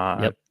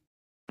 Yep.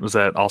 Was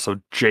that also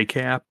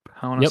JCap,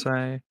 I want to Yep.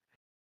 say?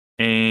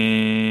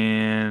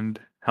 And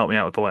help me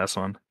out with the last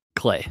one.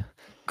 Clay,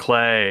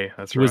 Clay,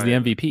 that's who was the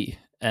right. MVP.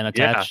 And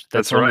Yeah, Attach, that's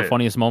that's one of the right.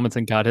 funniest moments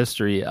in COD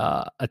history.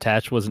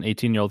 Attach was an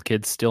 18-year-old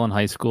kid still in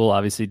high school,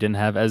 obviously didn't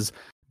have as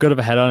good of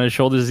a head on his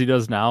shoulders as he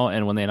does now.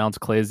 And when they announced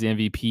Clay as the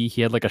MVP,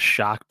 he had like a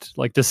shocked,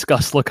 like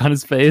disgust look on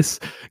his face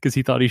because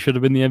he thought he should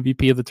have been the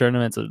MVP of the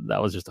tournament. So that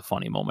was just a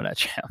funny moment at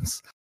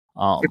Champs.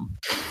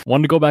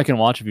 One to go back and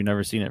watch if you've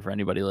never seen it for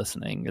anybody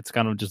listening. It's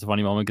kind of just a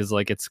funny moment because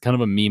like it's kind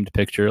of a memed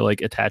picture.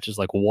 Like Attaches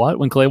like what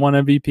when Clay won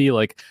MVP?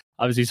 Like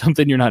obviously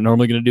something you're not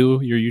normally going to do.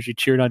 You're usually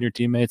cheering on your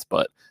teammates,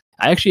 but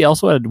I actually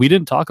also had we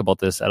didn't talk about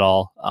this at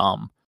all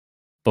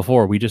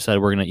before. We just said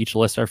we're going to each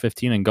list our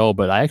 15 and go,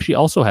 but I actually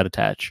also had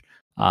Attach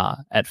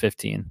at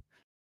 15.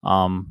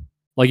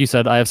 Like you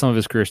said, I have some of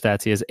his career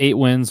stats. He has 8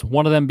 wins,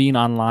 one of them being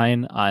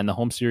online in the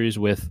home series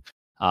with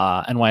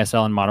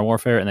NYSL and Modern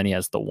Warfare, and then he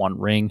has the 1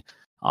 ring.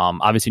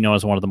 Obviously known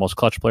as one of the most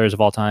clutch players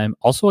of all time.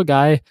 Also a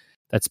guy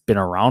that's been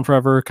around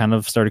forever, kind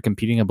of started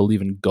competing, I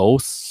believe, in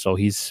Ghosts. So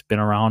he's been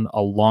around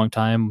a long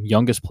time.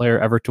 Youngest player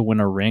ever to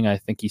win a ring. I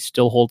think he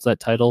still holds that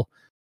title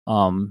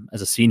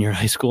as a senior in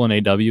high school in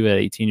AW at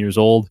 18 years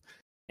old.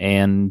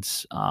 And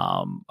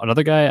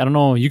another guy, I don't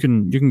know, you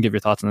can give your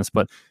thoughts on this,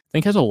 but I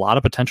think has a lot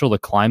of potential to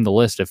climb the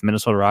list if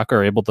Minnesota Rock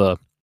are able to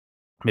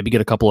maybe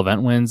get a couple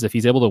event wins. If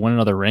he's able to win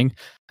another ring,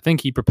 I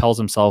think he propels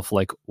himself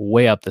like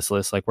way up this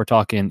list. Like we're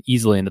talking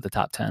easily into the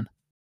top 10.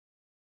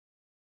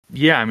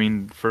 Yeah, I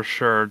mean, for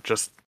sure.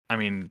 Just, I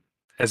mean,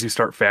 as you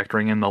start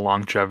factoring in the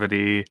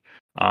longevity,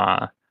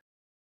 uh,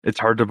 it's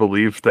hard to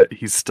believe that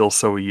he's still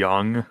so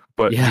young,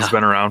 but he's Yeah.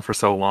 been around for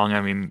so long.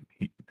 I mean,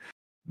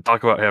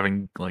 talk about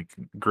having like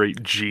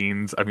great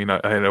genes. I mean,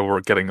 I know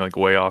we're getting like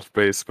way off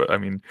base, but I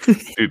mean,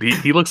 dude,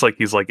 he looks like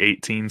he's like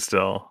 18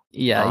 still.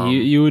 Yeah,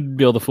 you would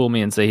be able to fool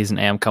me and say he's an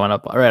AM coming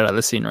up right out of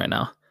the scene right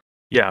now.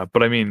 Yeah,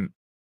 but I mean,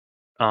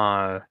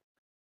 uh,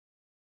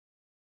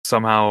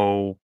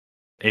 somehow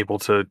able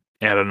to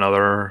add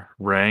another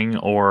ring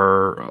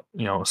or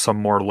some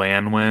more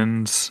LAN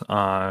wins,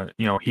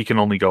 he can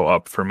only go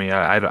up for me.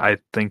 I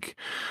think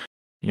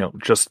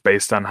just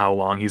based on how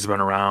long he's been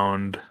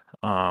around,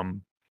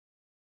 kind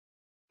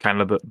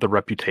of the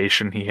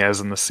reputation he has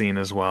in the scene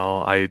as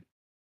well.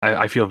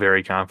 I feel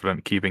very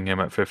confident keeping him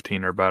at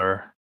 15 or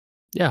better.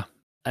 Yeah,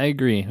 I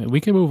agree. We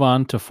can move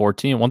on to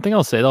 14. One thing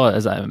I'll say though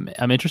is I'm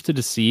interested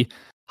to see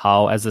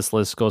how as this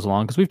list goes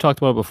along because we've talked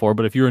about it before.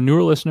 But if you're a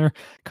newer listener,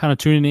 kind of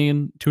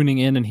tuning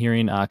in and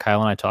hearing Kyle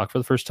and I talk for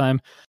the first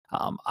time,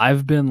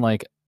 I've been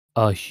like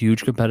a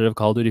huge competitive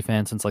Call of Duty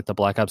fan since like the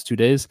Black Ops 2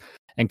 days,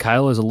 and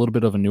Kyle is a little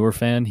bit of a newer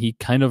fan. He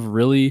kind of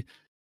really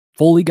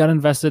fully got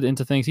invested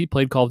into things. He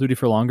played Call of Duty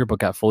for longer, but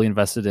got fully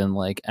invested in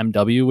like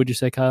MW. Would you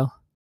say, Kyle?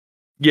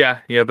 Yeah,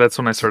 that's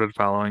when I started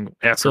following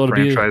after So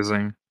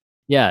franchising.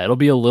 it'll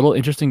be a little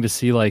interesting to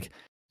see like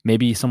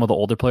maybe some of the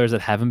older players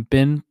that haven't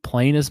been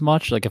playing as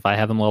much. Like if I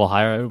have them a little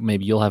higher,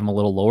 maybe you'll have them a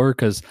little lower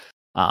because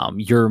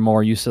you're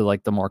more used to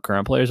like the more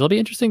current players. It'll be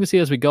interesting to see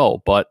as we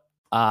go. But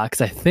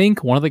Because I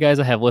think one of the guys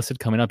I have listed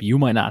coming up, you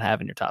might not have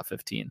in your top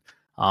 15.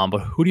 But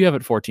who do you have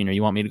at 14, or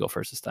you want me to go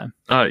first this time?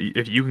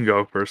 If you can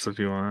go first if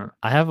you want.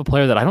 I have a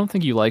player that I don't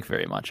think you like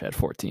very much at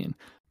 14,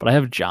 but I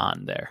have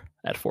John there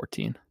at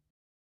 14.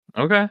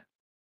 Okay.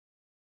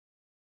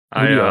 Who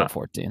I do you have uh at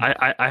 14?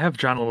 I have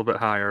John a little bit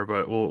higher,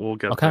 but we'll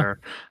get Okay. there.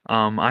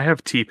 I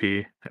have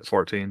TP at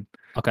 14.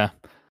 Okay.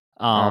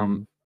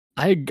 Um,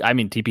 Um, I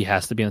mean TP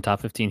has to be in the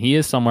top 15. He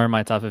is somewhere in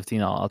my top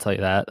 15. I'll tell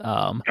you that.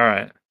 all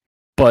right.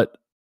 But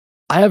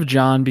I have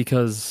John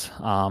because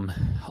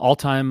all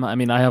time. I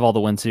mean, I have all the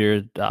wins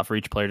here for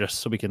each player, just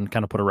so we can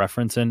kind of put a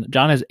reference in.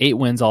 John has 8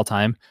 wins all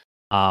time,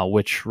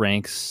 which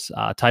ranks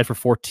tied for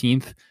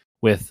 14th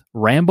with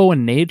Rambo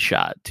and Nade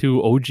Shot,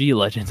 2 OG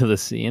legends of the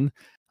scene,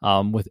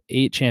 with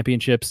 8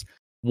 championships,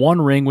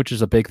 1 ring, which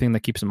is a big thing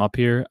that keeps him up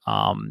here.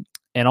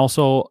 And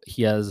also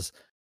he has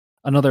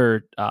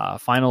another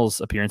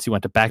finals appearance. He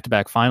went to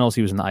back-to-back finals.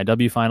 He was in the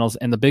IW finals,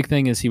 and the big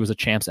thing is he was a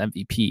champs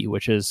MVP,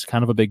 which is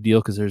kind of a big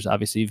deal because there's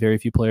obviously very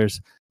few players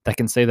that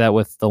can say that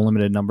with the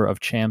limited number of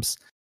champs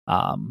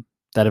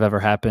that have ever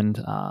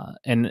happened.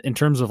 And in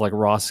terms of like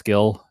raw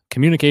skill,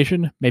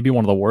 communication, maybe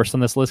one of the worst on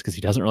this list because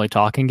he doesn't really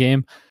talk in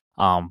game.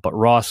 But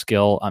raw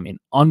skill, I mean,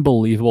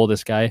 unbelievable.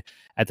 This guy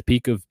at the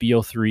peak of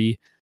BO3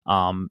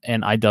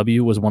 and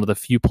IW was one of the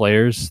few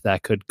players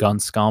that could gun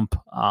scump.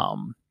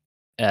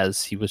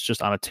 As he was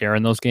just on a tear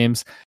in those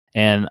games.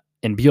 And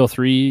in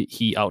BO3,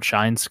 he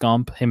outshined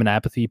Scump. Him and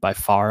Apathy by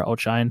far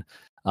outshine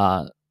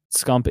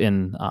Scump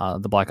in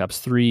the Black Ops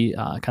 3.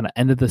 Kind of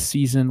ended the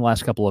season,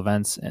 last couple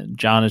events. And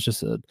John is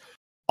just an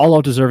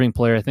all-out deserving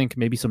player. I think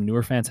maybe some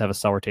newer fans have a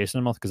sour taste in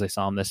their mouth because they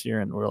saw him this year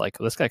and were like,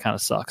 this guy kind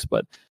of sucks.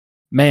 But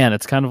man,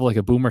 it's kind of like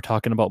a boomer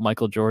talking about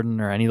Michael Jordan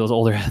or any of those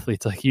older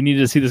athletes. Like, you need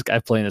to see this guy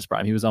play in his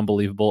prime. He was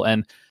unbelievable.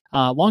 And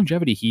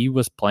longevity, he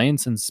was playing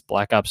since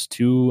Black Ops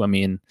 2. I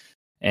mean,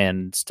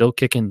 and still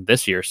kicking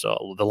this year.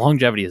 So the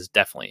longevity is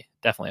definitely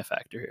a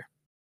factor here.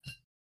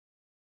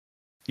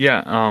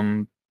 Yeah,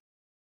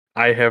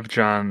 I have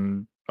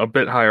John a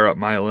bit higher up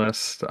my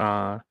list.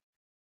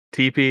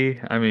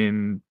 TP, I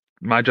mean,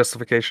 my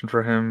justification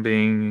for him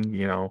being,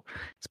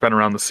 he's been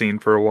around the scene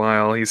for a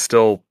while. He's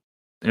still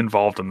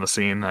involved in the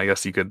scene, I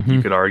guess you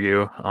could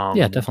argue.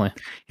 Yeah, definitely.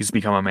 He's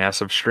become a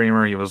massive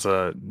streamer. He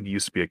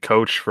used to be a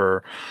coach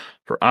for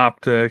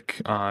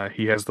Optic.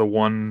 He has the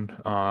one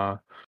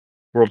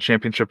World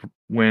Championship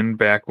win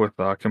back with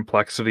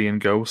Complexity and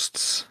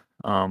Ghosts.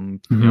 Part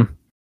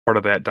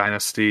of that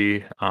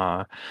dynasty.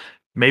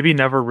 Maybe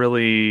never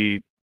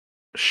really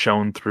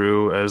shown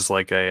through as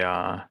like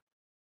a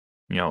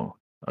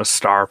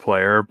star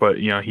player, but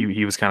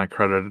he was kind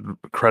of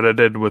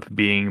credited with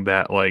being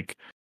that like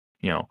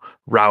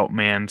route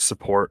man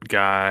support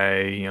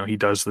guy. He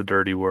does the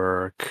dirty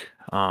work.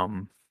 I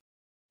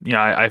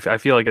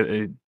feel like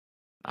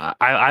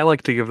I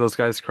like to give those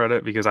guys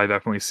credit because I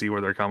definitely see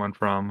where they're coming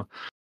from,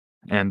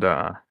 and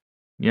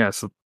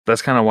so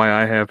that's kind of why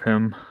I have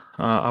him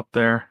up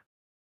there.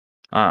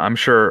 I'm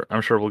sure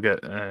we'll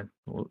get a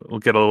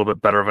little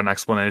bit better of an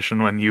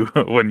explanation when you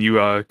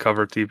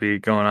cover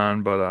TP going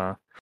on, but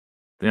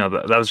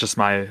that was just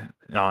my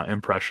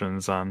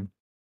impressions on.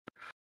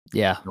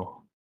 Yeah.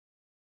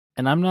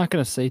 And I'm not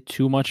going to say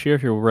too much here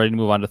if you're ready to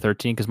move on to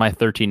 13 because my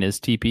 13 is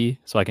TP,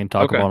 so I can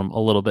talk about him a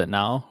little bit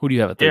now. Who do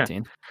you have at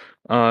 13?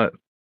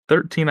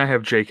 13 I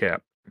have JCap.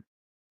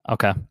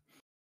 Okay.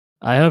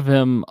 I have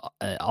him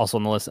also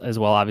on the list as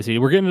well. Obviously,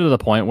 we're getting to the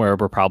point where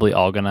we're probably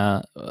all going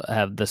to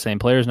have the same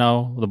players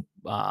now.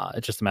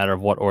 It's just a matter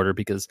of what order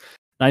because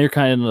now you're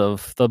kind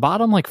of the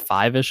bottom like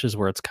 5-ish is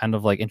where it's kind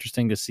of like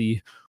interesting to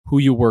see who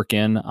you work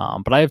in.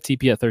 But I have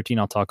TP at 13.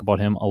 I'll talk about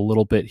him a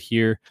little bit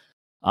here.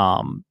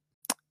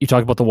 You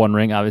talk about the One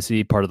Ring,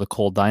 obviously part of the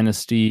Cole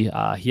Dynasty.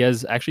 He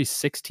has actually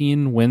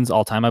 16 wins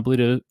all time, I believe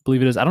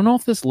it is. I don't know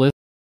if this list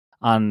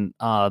on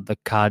the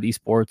COD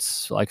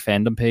Esports like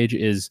fandom page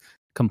is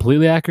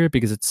completely accurate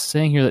because it's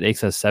saying here that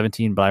Aches has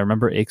 17, but I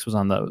remember Aches was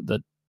on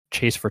the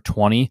chase for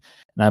 20,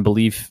 and I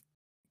believe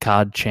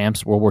COD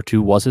Champs World War II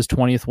was his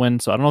 20th win.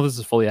 So I don't know if this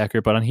is fully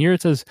accurate, but on here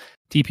it says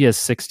TP has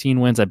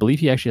 16 wins. I believe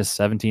he actually has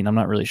 17. I'm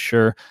not really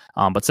sure,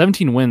 but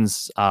 17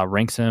 wins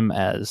ranks him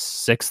as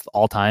 6th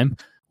all time,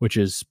 which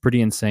is pretty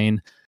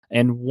insane.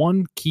 And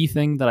one key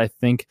thing that I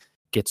think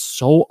gets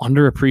so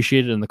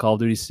underappreciated in the Call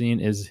of Duty scene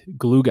is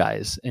glue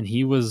guys. And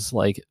he was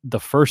like the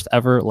first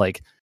ever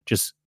like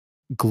just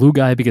glue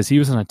guy because he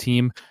was on a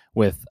team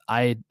with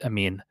I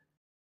mean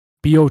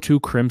BO2,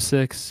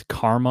 Crim6,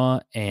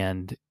 Karma,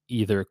 and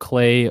either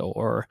Clay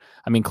or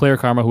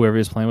Karma, whoever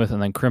he's playing with,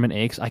 and then Crim and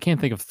Aches. I can't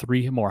think of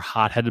 3 more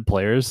hot-headed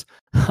players.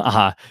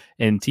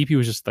 And TP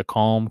was just the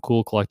calm,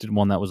 cool, collected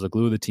one that was the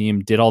glue of the team,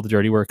 did all the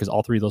dirty work because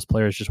all 3 of those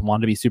players just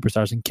wanted to be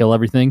superstars and kill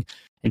everything.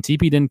 And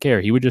TP didn't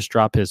care. He would just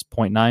drop his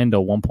 0.9 to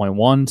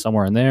 1.1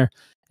 somewhere in there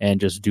and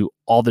just do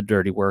all the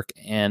dirty work.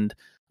 And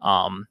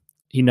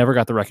he never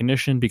got the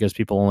recognition because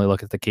people only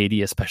look at the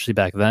KD, especially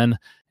back then.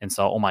 And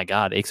so, oh my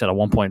God, Aches had a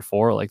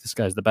 1.4. Like, this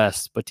guy's the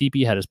best. But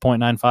TP had his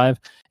 0.95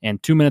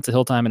 and 2 minutes of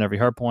hill time in every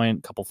hard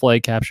point, couple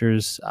flag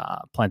captures,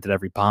 planted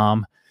every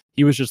bomb.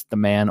 he was just the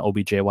man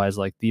OBJ wise,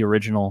 like the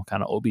original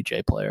kind of OBJ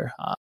player.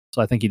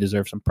 So I think he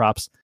deserves some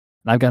props.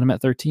 And I've got him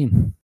at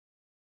 13.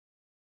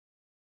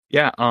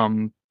 Yeah,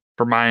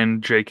 for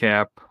mine,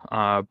 JCap,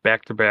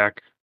 back to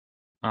back,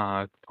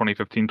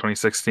 2015,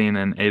 2016,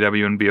 and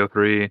AW and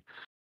BO3,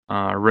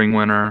 ring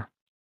winner.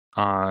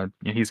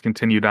 He's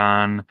continued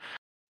on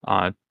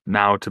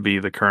now to be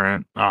the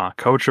current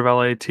coach of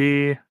LAT.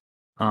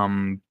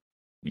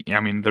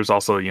 I mean, there's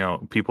also,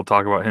 people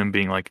talk about him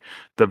being like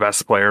the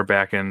best player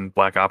back in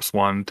Black Ops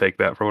 1. Take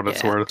that for what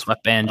it's Yeah, worth.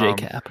 sweatband Um,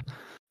 JCap.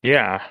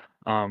 yeah.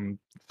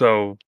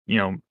 So,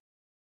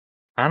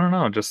 I don't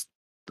know. Just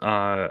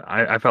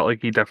I felt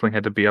like he definitely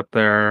had to be up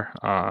there.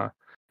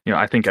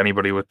 I think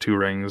anybody with 2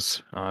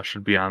 rings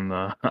should be on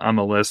the on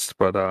the list.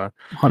 But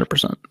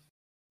 100%.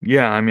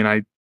 yeah, I mean,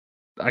 I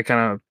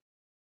kind of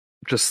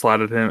just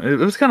slotted him. It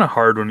was kind of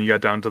hard when you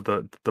got down to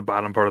the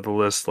bottom part of the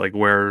list, like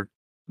where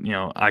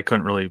I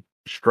couldn't really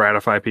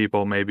stratify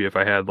people. Maybe if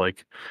I had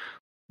like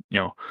you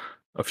know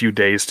a few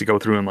days to go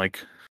through and like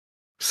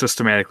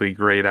systematically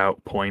grade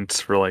out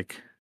points for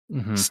like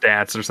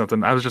stats or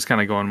something. I was just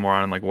kind of going more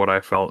on like what I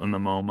felt in the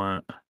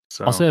moment.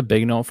 I'll So say a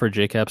big note for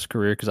JCap's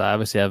career, because I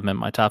obviously have him in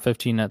my top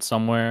 15 net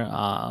somewhere,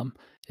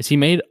 is he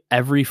made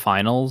every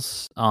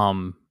finals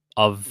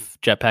of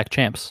Jetpack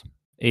Champs.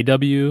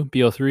 AW,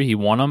 BO3, he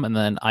won them, and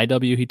then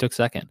IW, he took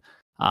second.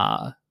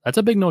 That's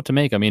a big note to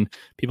make. I mean,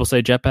 people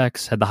say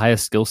Jetpacks had the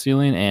highest skill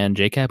ceiling, and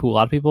JCap, who a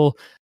lot of people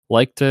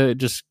like to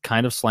just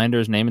kind of slander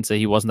his name and say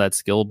he wasn't that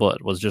skilled,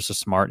 but was just a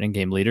smart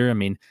in-game leader. I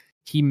mean,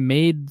 he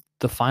made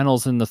the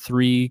finals in the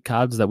 3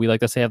 CODs that we like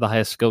to say have the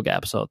highest skill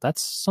gap, so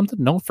that's something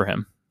to note for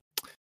him.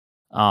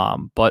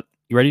 But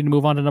you ready to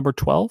move on to number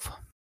 12?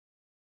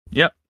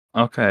 yep.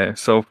 Okay,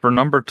 so for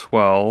number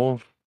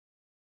 12,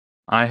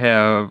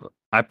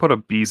 I put a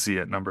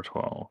BZ at number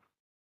 12.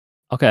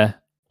 Okay.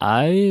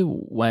 I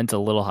went a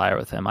little higher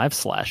with him. I have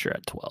Slasher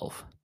at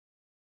 12.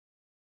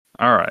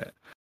 All right.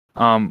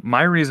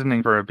 My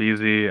reasoning for a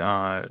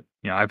BZ,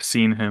 I've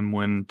seen him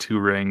win 2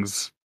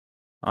 rings.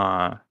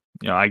 I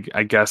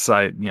guess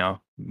I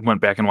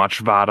went back and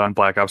watched VOD on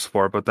Black Ops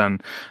 4, but then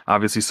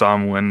obviously saw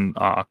him win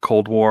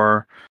Cold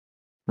War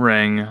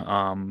ring.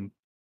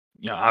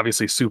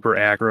 Obviously super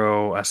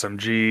aggro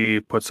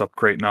SMG, puts up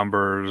great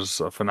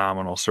numbers, a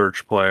phenomenal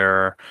search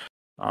player,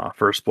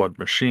 first blood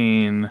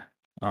machine.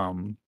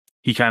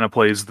 He kind of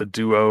plays the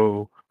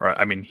duo, or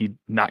I mean, he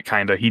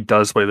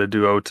does play the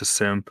duo to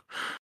Simp,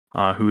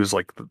 who's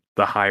like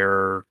the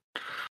higher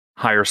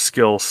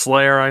skill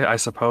slayer, I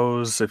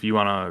suppose, if you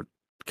want to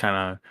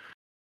kind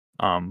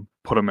of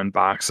put him in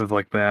boxes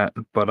like that.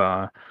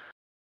 But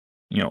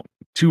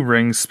 2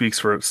 rings speaks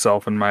for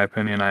itself, in my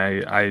opinion.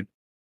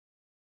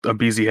 A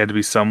BZ had to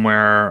be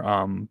somewhere.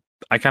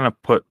 I kind of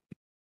put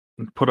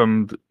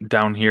him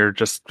down here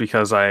just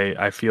because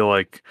I feel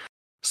like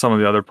some of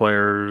the other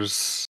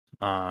players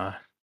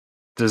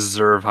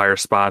deserve higher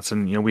spots,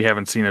 and we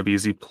haven't seen a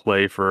BZ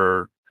play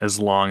for as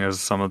long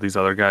as some of these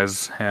other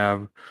guys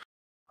have.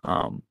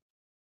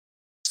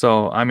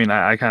 So I mean,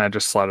 I kind of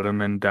just slotted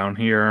him in down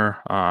here.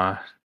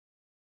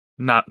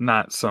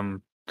 Not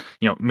some,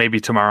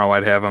 maybe tomorrow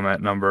I'd have him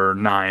at number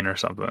 9 or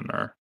something,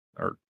 or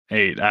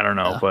 8. I don't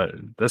know, Yeah. but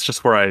that's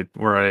just where I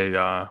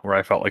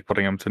felt like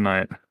putting him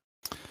tonight.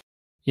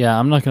 Yeah,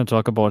 I'm not going to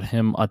talk about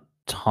him a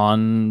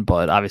ton,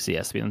 but obviously he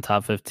has to be in the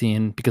top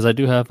 15 because I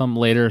do have him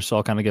later, so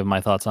I'll kind of give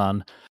my thoughts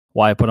on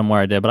why I put him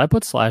where I did. But I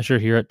put Slasher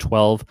here at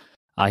 12.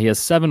 He has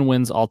 7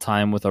 wins all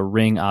time with a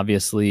ring,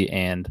 obviously,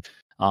 and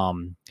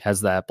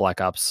has that Black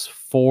Ops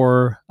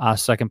 4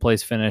 second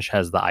place finish,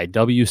 has the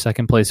IW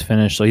second place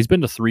finish. So he's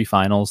been to 3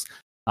 finals,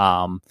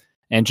 and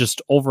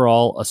just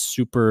overall a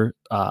super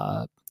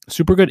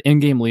good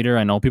in-game leader.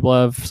 I know people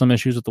have some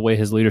issues with the way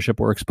his leadership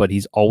works, but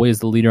he's always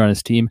the leader on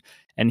his team,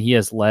 and he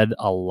has led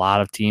a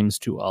lot of teams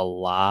to a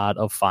lot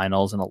of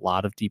finals and a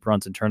lot of deep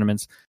runs in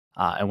tournaments.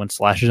 And when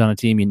Slash is on a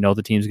team, you know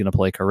the team's going to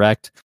play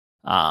correct.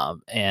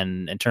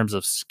 And in terms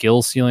of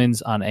skill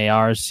ceilings on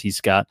ARs,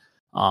 he's got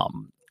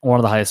one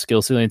of the highest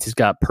skill ceilings. He's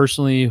got,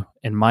 personally,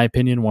 in my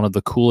opinion, one of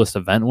the coolest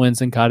event wins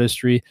in COD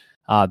history.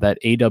 That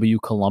AW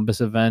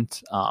Columbus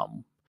event,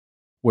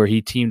 where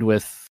he teamed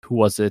with, who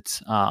was it?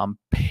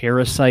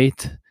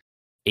 Parasite,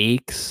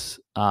 Aches,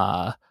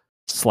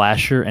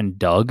 Slasher, and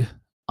Doug.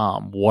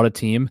 What a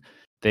team.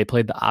 They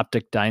played the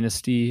Optic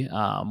Dynasty.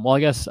 Well, I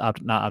guess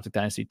not Optic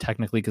Dynasty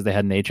technically, because they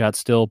had an H-Shot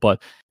still,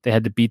 but they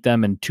had to beat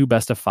them in 2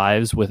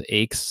 best-of-5s with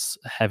Aches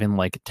having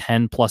like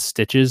 10 plus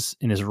stitches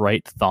in his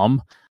right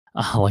thumb.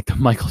 Like the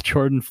Michael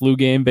Jordan flu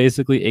game,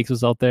 basically. Aches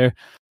was out there.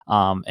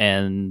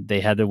 And they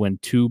had to win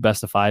 2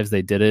 best-of-5s.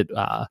 They did it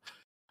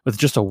with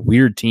just a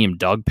weird team: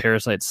 Doug,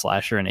 Parasite,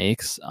 Slasher, and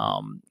Aches.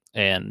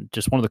 And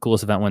just one of the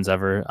coolest event wins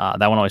ever.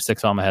 That one always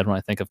sticks out in my head when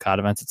I think of COD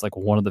events. It's like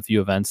one of the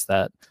few events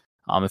that,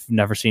 if you've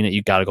never seen it,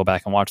 you got to go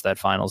back and watch that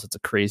finals. It's a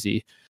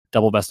crazy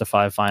double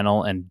best-of-5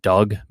 final, and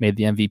Doug made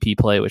the MVP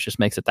play, which just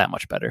makes it that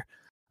much better.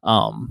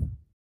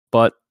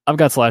 But I've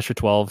got Slasher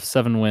 12,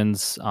 7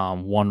 wins,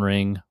 1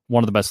 ring,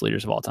 one of the best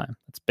leaders of all time.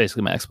 That's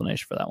basically my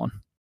explanation for that one.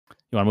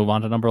 You want to move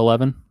on to number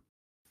 11?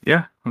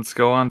 Yeah, let's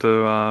go on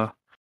to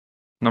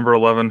Number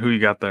 11, who you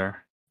got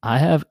there? I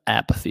have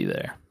apathy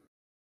there.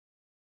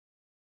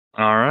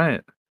 All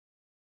right.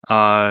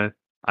 Uh,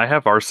 I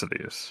have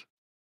Arcides.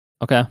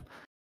 Okay.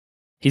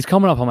 He's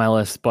coming up on my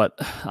list, but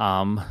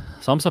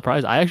so I'm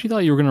surprised. I actually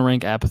thought you were going to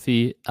rank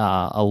apathy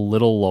a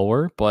little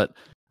lower, but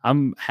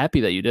I'm happy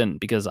that you didn't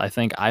because I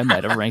think I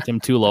might have ranked him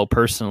too low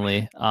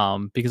personally.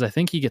 Because I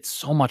think he gets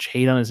so much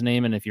hate on his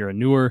name, and if you're a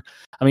newer,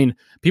 I mean,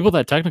 people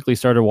that technically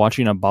started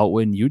watching about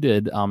when you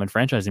did in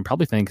franchising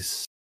probably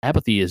thinks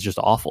apathy is just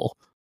awful.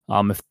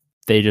 If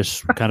they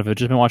just kind of have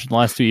just been watching the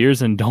last 2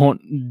 years and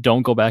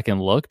don't go back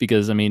and look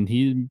because I mean,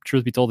 he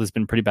truth be told has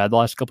been pretty bad the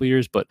last couple of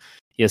years, but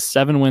he has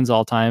 7 wins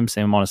all time,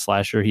 same amount as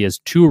Slasher. He has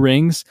 2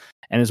 rings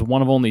and is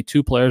one of only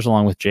 2 players,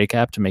 along with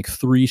JCap, to make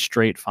 3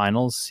 straight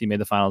finals. He made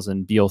the finals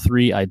in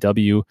BO3,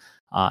 IW,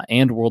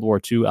 and World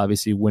War II,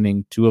 obviously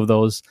winning 2 of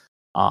those.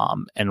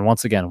 And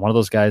once again, one of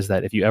those guys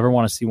that if you ever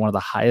want to see one of the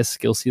highest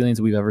skill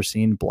ceilings we've ever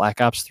seen, Black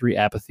Ops 3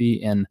 Apathy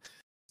in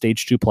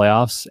Stage 2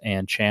 playoffs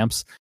and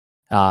champs.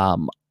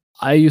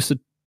 I used to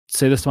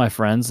say this to my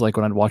friends, like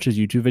when I'd watch his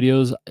YouTube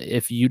videos,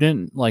 if you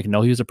didn't like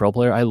know he was a pro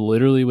player, I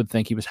literally would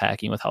think he was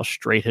hacking with how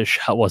straight his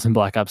shot was in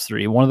Black Ops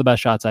 3. One of the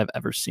best shots I've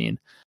ever seen.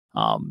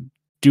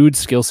 Dude's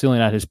skill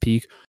ceiling at his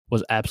peak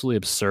was absolutely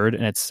absurd,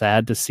 and it's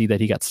sad to see that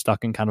he got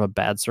stuck in kind of a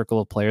bad circle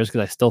of players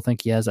because I still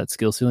think he has that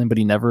skill ceiling, but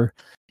he never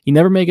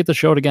may get to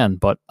show it again.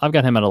 But I've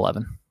got him at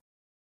 11.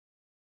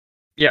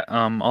 Yeah,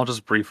 I'll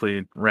just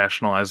briefly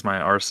rationalize my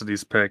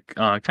Arcides pick.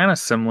 Kind of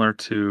similar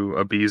to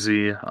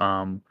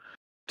Abizi.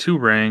 2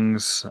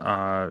 rings.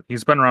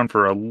 He's been around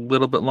for a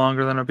little bit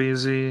longer than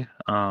Abizi.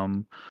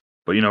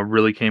 But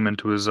really came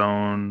into his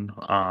own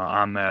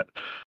on that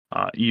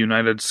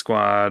United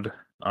squad.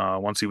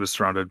 Once he was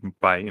surrounded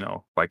by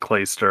by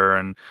Clayster,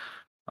 and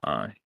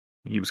uh,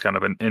 he was kind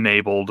of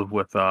enabled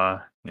with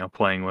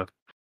playing with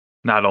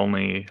not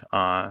only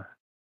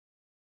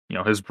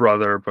his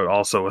brother, but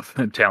also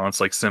with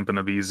talents like Simp and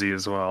Abizi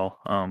as well.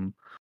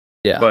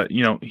 Yeah. But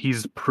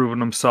he's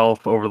proven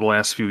himself over the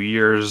last few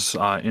years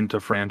into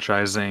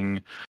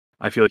franchising.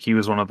 I feel like he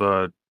was one of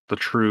the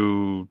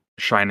true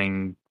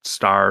shining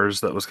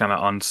stars that was kind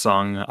of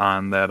unsung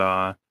on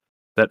that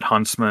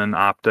Huntsman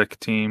Optic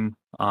team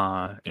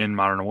in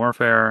Modern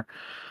Warfare.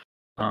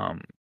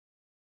 Um,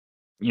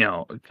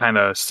 kind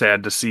of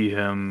sad to see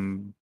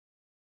him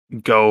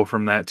go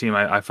from that team.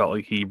 I felt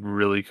like he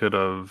really could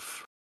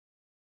have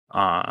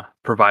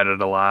provided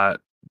a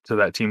lot to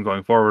that team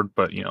going forward,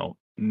 but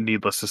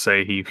needless to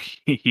say,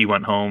 he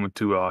went home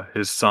to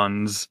his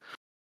sons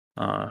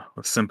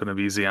with Simp and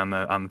Abizi on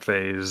the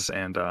phase,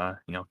 and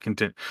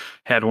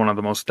had one of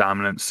the most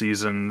dominant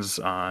seasons.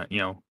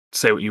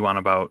 Say what you want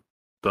about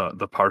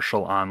the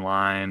partial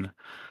online.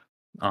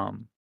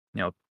 Um,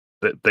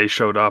 that they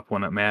showed up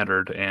when it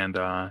mattered, and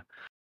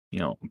you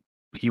know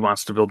he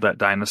wants to build that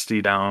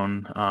dynasty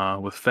down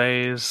with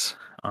phase.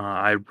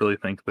 I really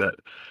think that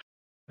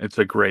it's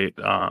a great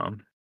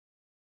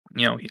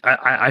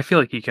I feel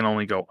like he can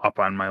only go up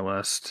on my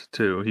list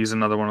too. He's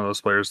another one of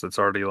those players that's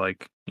already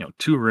like,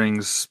 2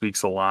 rings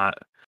speaks a lot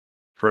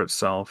for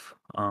itself.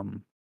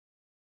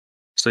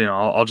 So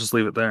I'll just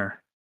leave it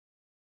there.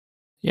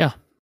 Yeah.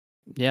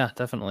 Yeah,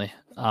 definitely.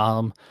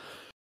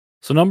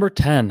 So number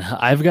 10,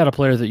 I've got a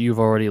player that you've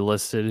already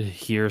listed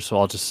here, so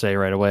I'll just say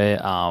right away.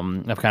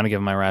 I've kind of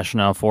given my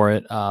rationale for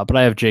it, but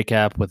I have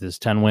JCap with his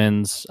 10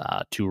 wins,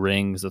 2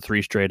 rings, the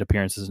 3 straight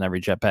appearances in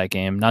every jetpack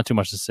game. Not too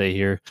much to say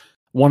here.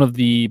 One of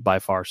the by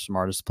far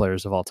smartest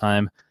players of all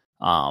time,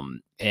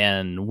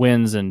 and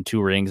wins and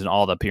 2 rings and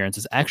all the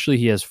appearances. Actually,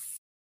 he has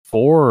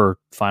 4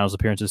 finals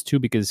appearances too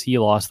because he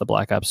lost the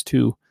Black Ops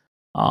 2,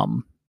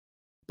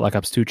 Black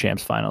Ops 2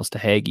 champs finals to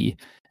Haggy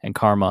and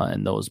Karma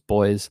and those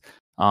boys.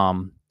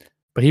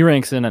 But he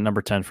ranks in at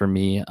number 10 for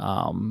me.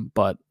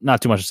 But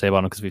not too much to say about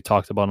him because we've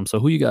talked about him. So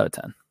who you got at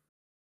 10?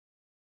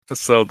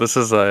 So this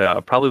is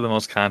probably the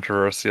most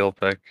controversial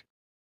pick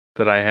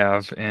that I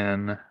have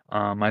in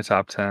my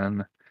top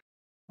 10.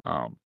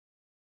 Um,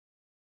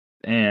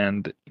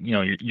 and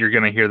you're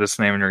gonna hear this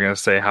name and you're gonna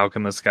say, how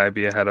can this guy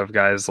be ahead of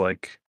guys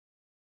like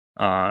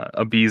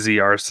Abizi,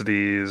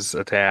 Arcides,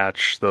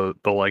 Attach, the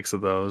likes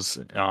of those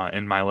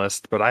in my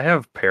list? But I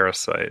have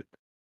Parasite,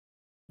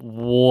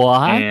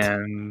 What?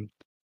 and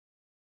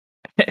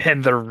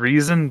and the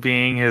reason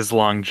being his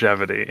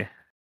longevity.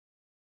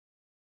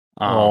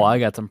 Oh, I Um,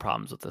 got some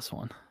problems with this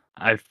one.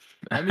 I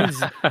That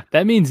means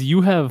that means you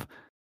have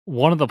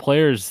one of the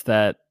players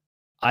that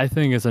I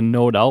think is a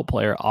no doubt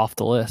player off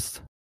the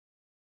list.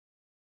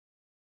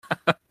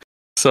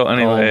 so Oh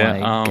anyway,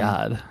 my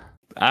god.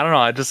 I don't know.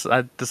 I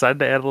decided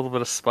to add a little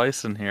bit of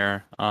spice in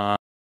here. I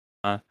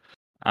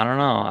don't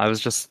know. I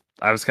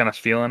was kind of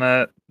feeling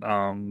it.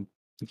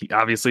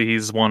 Obviously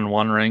he's won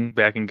 1 ring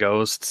back in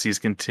Ghosts. He's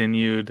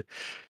continued.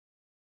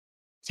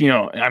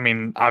 I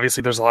mean,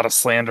 obviously there's a lot of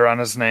slander on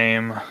his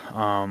name.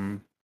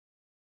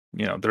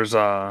 There's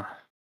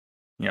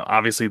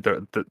obviously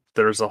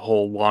there's a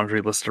whole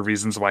laundry list of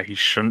reasons why he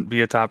shouldn't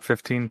be a top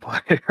 15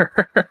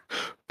 player.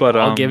 But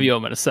I'll give you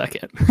him in a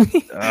second.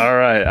 all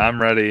right,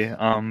 I'm ready.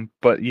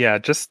 But yeah,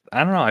 just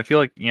I don't know. I feel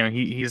like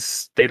he's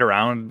stayed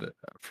around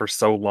for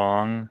so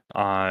long.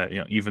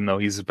 Even though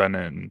he's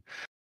been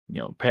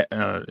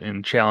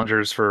in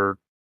challengers for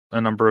a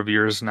number of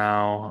years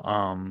now.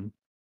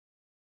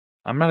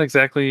 I'm not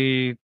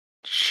exactly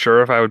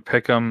sure if I would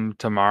pick him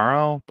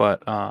tomorrow,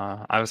 but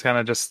I was kind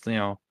of just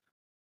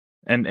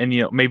and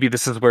maybe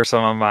this is where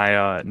some of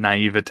my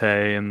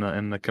naivete in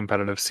the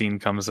competitive scene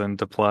comes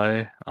into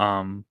play.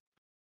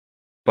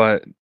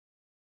 But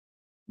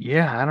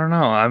yeah, I don't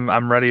know.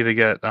 I'm ready to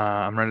get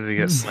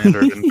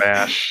slandered and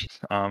bashed.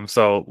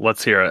 So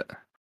let's hear it.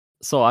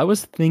 So I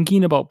was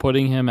thinking about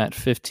putting him at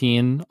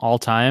 15 all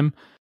time,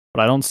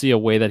 but I don't see a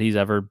way that he's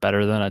ever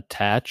better than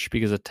Attach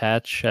because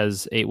Attach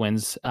has 8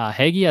 wins.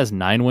 Hagee has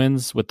 9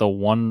 wins with the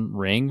one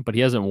ring, but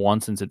he hasn't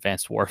won since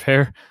Advanced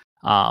Warfare.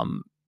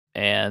 Um,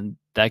 and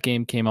that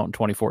game came out in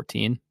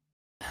 2014.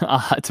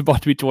 It's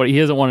about to be 20. He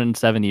hasn't won in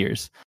 7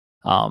 years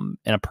in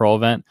a pro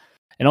event.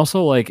 And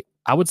also, like,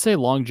 I would say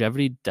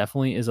longevity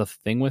definitely is a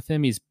thing with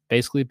him. He's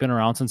basically been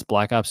around since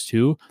Black Ops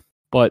 2,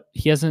 but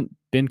he hasn't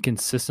been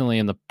consistently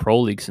in the pro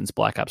league since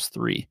Black Ops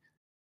 3.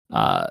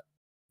 Uh,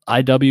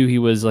 IW, he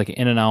was like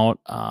in and out.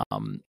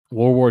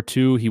 World War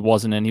II, he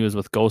wasn't in. He was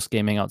with Ghost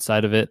Gaming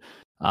outside of it.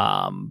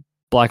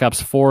 Black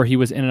Ops 4, he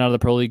was in and out of the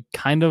pro league.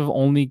 Kind of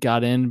only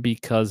got in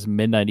because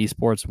Midnight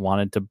Esports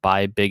wanted to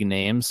buy big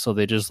names, so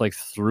they just like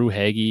threw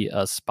Hagee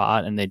a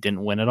spot and they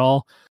didn't win it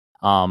all.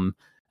 And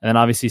then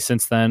obviously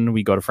since then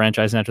we go to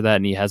franchising after that,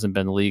 and he hasn't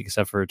been in the league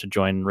except for to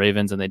join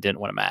Ravens, and they didn't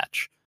win a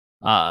match.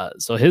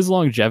 So his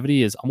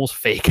longevity is almost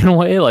fake in a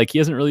way. Like he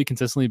hasn't really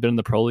consistently been in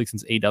the pro league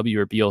since AW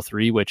or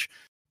BO3, which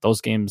those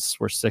games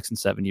were 6 and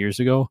 7 years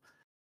ago.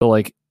 So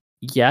like,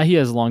 yeah, he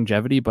has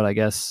longevity, but I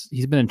guess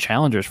he's been in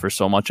challengers for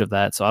so much of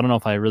that. So I don't know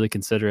if I really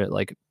consider it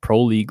like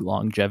pro league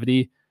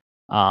longevity.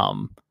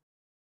 Um,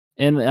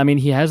 and I mean,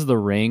 he has the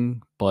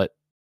ring, but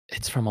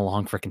it's from a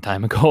long freaking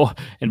time ago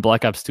in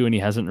Black Ops 2, and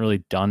he hasn't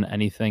really done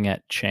anything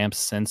at champs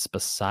since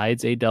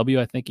besides AW.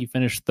 I think he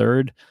finished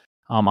third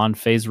on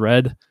Phase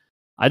Red.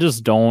 I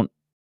just don't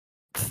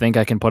think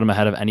I can put him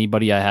ahead of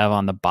anybody I have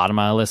on the bottom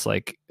of my list.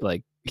 Like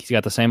he's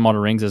got the same amount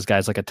of rings as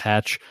guys like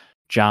Attach,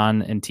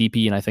 John, and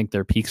TP, and I think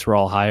their peaks were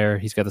all higher.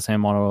 He's got the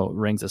same amount of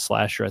rings as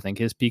Slasher. I think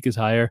his peak is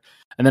higher.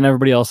 And then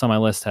everybody else on my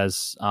list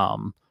has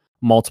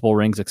multiple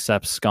rings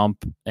except Scump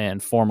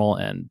and Formal,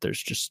 and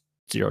there's just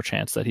zero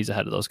chance that he's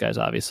ahead of those guys,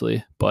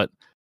 obviously. But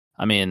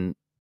I mean,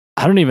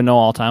 I don't even know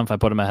all time if I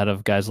put him ahead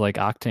of guys like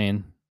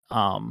Octane,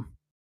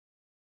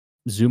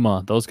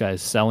 Zuma, those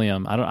guys,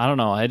 Celium. I don't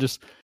know. I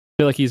just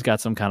feel like he's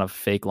got some kind of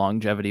fake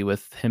longevity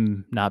with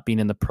him not being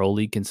in the pro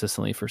league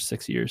consistently for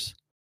 6 years.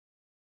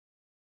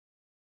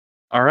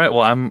 All right.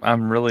 Well,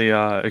 I'm really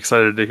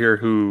excited to hear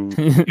who,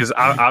 because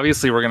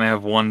obviously we're gonna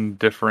have one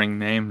differing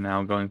name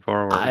now going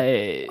forward.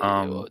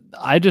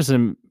 I just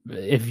am.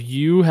 If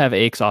you have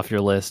aches off your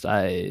list,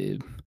 I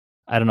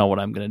don't know what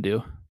I'm gonna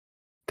do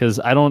because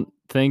I don't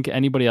think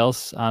anybody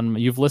else on.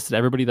 You've listed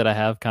everybody that I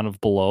have kind of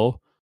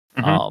below.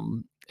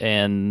 Mhm.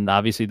 And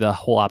obviously the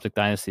whole Optic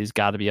Dynasty's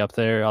got to be up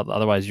there.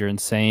 Otherwise, you're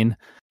insane.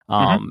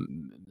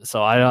 Mhm.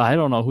 So I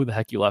don't know who the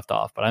heck you left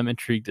off, but I'm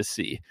intrigued to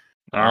see.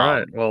 All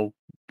right. Well,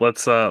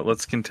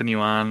 let's continue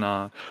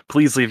on.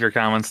 Please leave your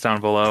comments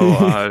down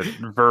below.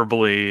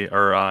 Verbally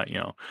or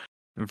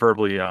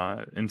verbally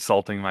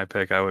insulting my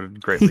pick. I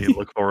would greatly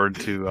look forward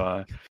to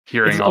It's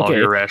hearing all of okay.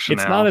 your It's not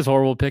rationale. as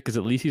horrible pick because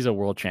at least he's a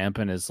world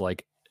champion. Is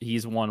like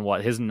he's won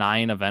what his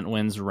 9 event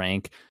wins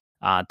rank,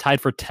 tied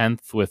for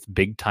 10th with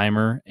Big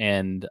Timer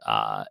and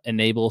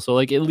Enable. So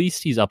like at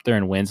least he's up there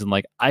and wins. And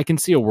like I can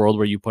see a world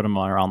where you put him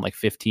around like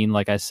 15,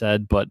 like I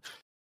said, but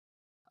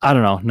I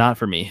don't know, not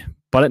for me.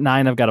 But at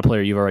 9, I've got a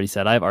player you've already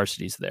said. I have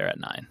Arcides there at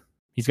 9.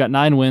 He's got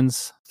 9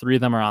 wins, 3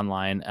 of them are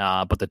online,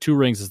 but the 2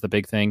 rings is the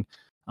big thing.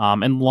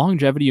 And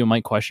longevity you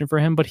might question for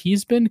him, but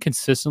he's been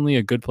consistently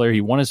a good player. He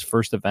won his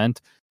first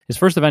event. His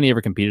first event he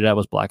ever competed at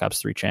was Black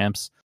Ops 3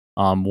 Champs.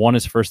 Won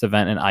his first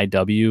event in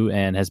IW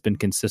and has been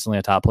consistently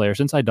a top player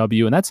since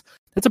IW, and that's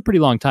a pretty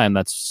long time.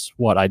 That's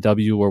what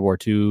IW, World War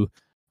II,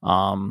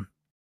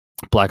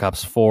 Black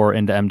Ops 4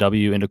 into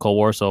MW into Cold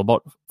War. So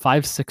about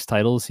 5-6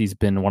 titles he's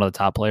been one of the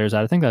top players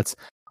at. I think that's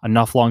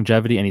enough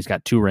longevity, and he's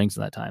got 2 rings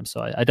in that time.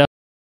 So I definitely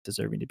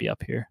deserving to be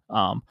up here.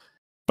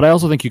 But I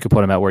also think you could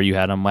put him at where you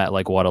had him at,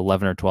 like what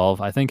 11 or 12.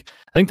 I think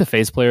the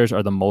phase players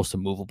are the most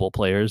immovable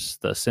players,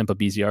 the Simpa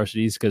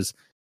BZRCDs, because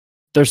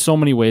there's so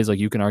many ways like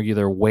you can argue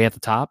they're way at the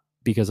top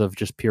because of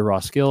just pure raw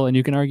skill, and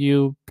you can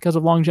argue because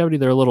of longevity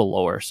they're a little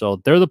lower.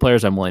 So they're the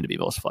players I'm willing to be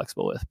most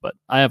flexible with. But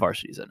I have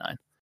RCDs at 9.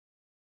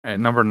 At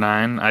number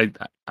 9,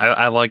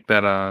 I like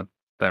that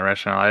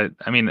rationale.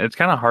 I mean, it's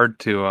kind of hard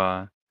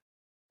to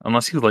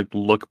unless you like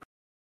look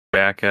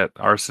back at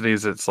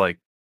Arcides. It's like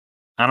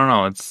I don't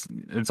know. It's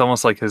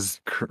almost like his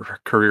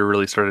career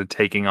really started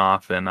taking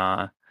off in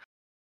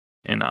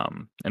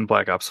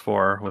Black Ops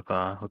 4 with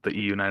the E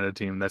United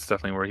team. That's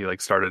definitely where he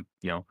like started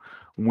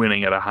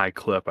winning at a high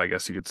clip, I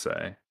guess you could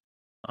say.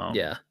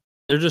 Yeah.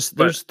 They're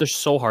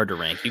so hard to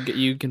rank.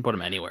 You can put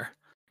them anywhere.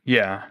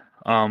 Yeah.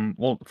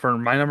 Well, for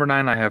my number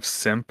 9, I have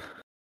Simp.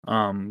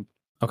 Um,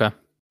 Okay.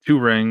 2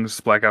 rings,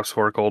 Black Ops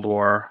 4 Cold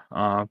War,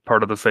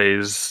 part of the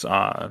phase,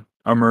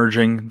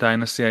 emerging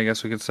dynasty, I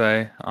guess we could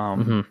say.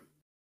 Mhm.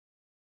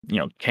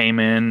 Came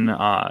in,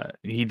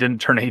 he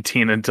didn't turn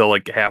 18 until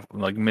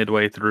like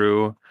midway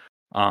through,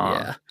 uh,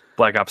 Yeah.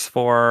 Black Ops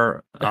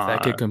 4. If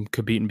that kid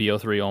could beat in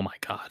BO3, oh my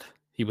god.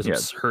 He was Yeah,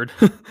 absurd.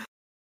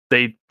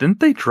 they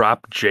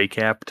drop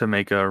JCap to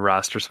make a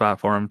roster spot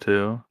for him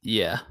too.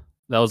 Yeah.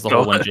 That was the So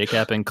whole when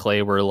JCap and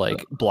Clay were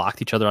like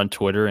blocked each other on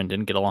Twitter and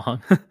didn't get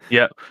along.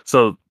 yeah,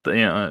 so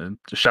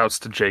shouts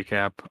to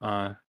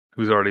JCap,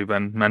 who's already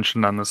been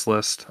mentioned on this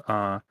list.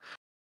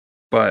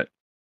 But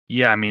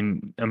yeah, I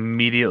mean,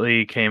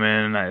 immediately came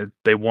in.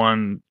 They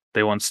won.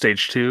 They won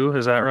stage 2.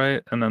 Is that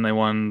right? And then they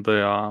won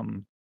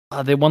the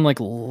They won like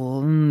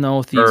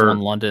no, Thieves won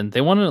or London.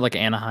 They won it like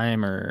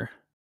Anaheim or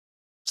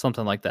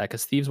something like that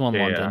because Thieves won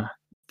yeah. London.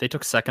 They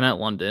took second at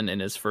London in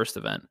his first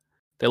event.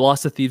 They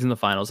lost to Thieves in the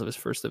finals of his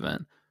first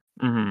event,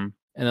 Hmm.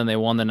 and then they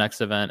won the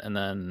next event, and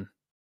then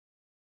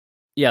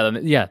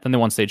then they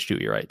won stage 2.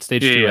 You're right, Yeah,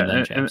 stage 2, yeah, and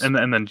then champs. and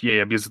then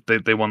yeah, because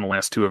they won the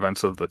last 2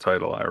 events of the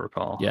title, I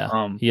recall.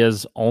 Yeah, he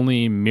has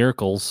only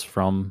miracles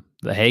from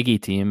the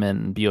Hagee team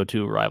and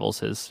BO2 rivals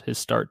his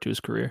start to his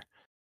career.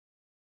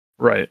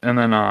 Right, and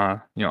then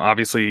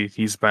obviously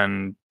he's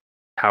been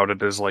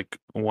touted as like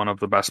one of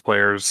the best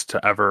players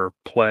to ever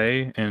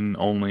play in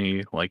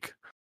only like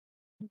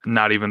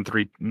not even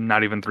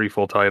three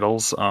full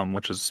titles,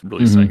 which is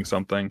really saying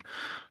something.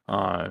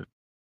 Uh,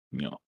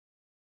 you know,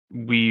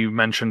 we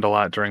mentioned a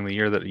lot during the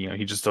year that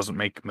he just doesn't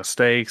make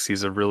mistakes.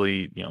 He's a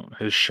really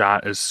his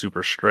shot is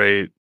super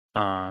straight.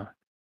 Uh,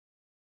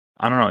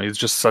 I don't know. He's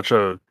just such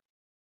a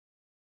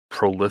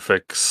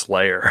prolific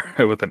slayer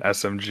with an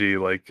SMG.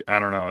 Like I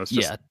don't know. It's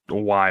just Yeah,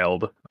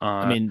 wild.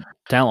 I mean,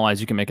 talent wise,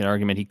 you can make an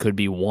argument he could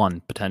be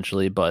one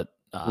potentially, but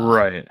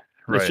Right,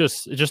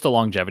 it's right. just a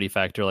longevity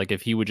factor. Like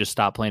if he would just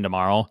stop playing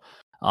tomorrow,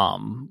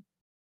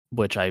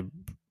 which I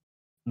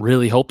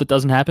really hope that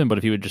doesn't happen, but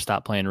if he would just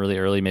stop playing really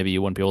early, maybe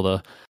you wouldn't be able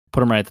to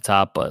put him right at the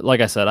top. But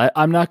like I said,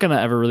 I'm not gonna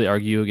ever really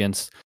argue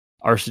against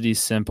Arcity,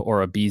 Simp,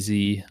 or a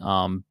BZ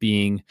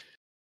being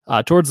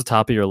towards the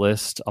top of your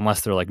list,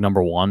 unless they're like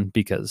number one,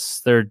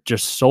 because they're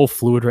just so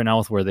fluid right now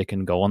with where they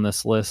can go on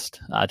this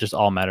list. It just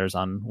all matters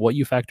on what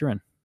you factor in.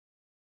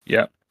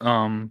 Yeah.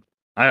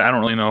 I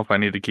don't really know if I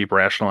need to keep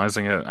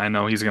rationalizing it. I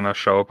know he's gonna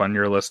show up on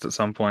your list at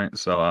some point,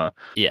 so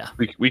Yeah.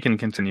 we can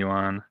continue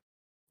on.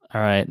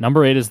 All right.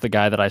 Number 8 is the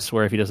guy that I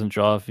swear if he doesn't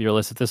draw off your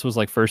list, if this was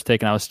like first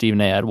taken out with Stephen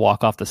A, I'd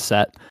walk off the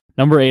set.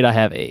 Number 8, I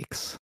have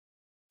Aches.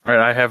 All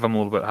right, I have him a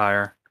little bit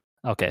higher.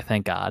 Okay,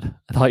 thank God.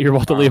 I thought you were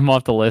about to leave him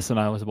off the list and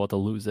I was about to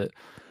lose it.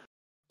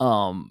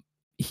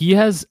 He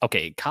has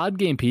COD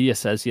Gamepedia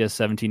says he has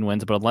 17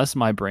 wins, but unless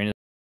my brain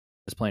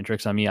is playing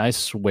tricks on me, I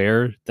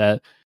swear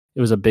that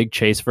it was a big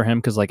chase for him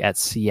because like at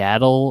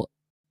Seattle,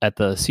 at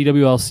the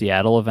CWL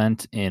Seattle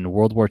event in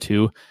World War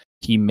II,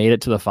 he made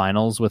it to the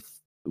finals with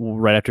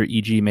right after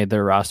EG made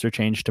their roster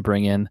change to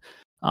bring in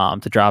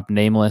to drop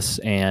Nameless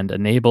and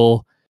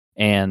Enable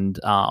and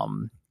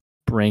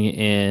bring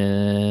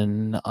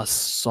in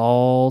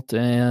Assault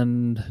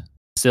and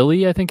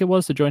Silly, I think it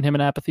was, to join him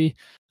in Apathy.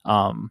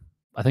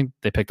 I think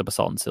they picked up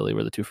Assault and Silly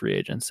were the 2 free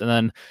agents. And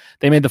then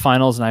they made the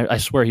finals, and I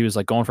swear he was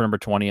like going for number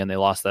 20, and they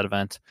lost that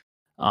event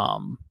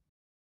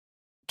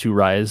to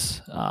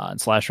Rise and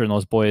Slasher and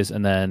those boys.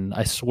 And then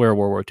I swear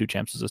World War II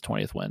Champs was his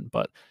 20th win.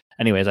 But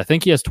anyways, I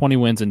think he has 20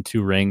 wins and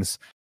 2 rings.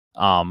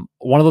 One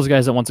of those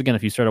guys that, once again,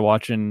 if you started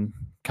watching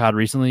COD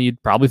recently,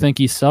 you'd probably think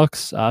he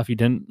sucks if you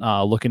didn't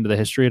look into the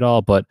history at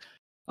all. But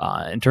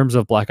in terms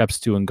of Black Ops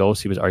 2 and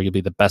Ghost, he was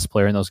arguably the best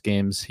player in those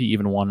games. He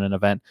even won an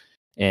event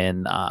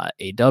in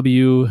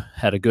AW,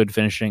 had a good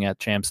finishing at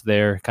champs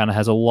there, kind of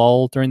has a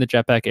lull during the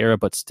jetpack era,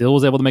 but still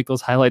was able to make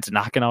those highlights,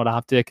 knocking out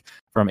Optic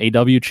from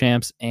AW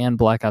champs and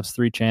Black Ops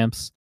 3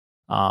 champs.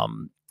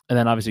 And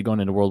then obviously going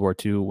into World War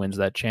II, wins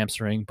that champs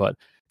ring. But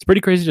it's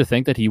pretty crazy to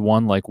think that he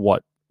won like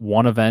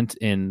one event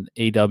in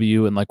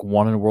AW and like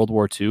one in World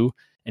War II,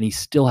 and he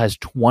still has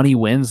 20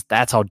 wins.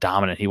 That's how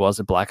dominant he was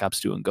at Black Ops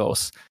 2 and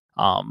Ghosts.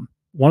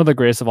 One of the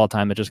greatest of all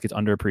time that just gets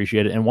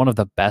underappreciated, and one of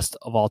the best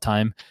of all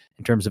time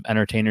in terms of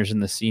entertainers in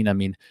the scene. I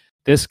mean,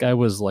 this guy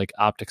was like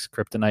Optic's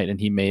kryptonite, and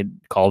he made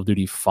Call of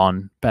Duty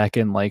fun back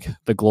in like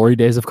the glory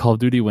days of Call of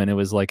Duty when it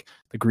was like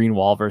the Green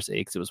Wall versus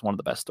Aches. It was one of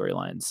the best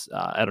storylines.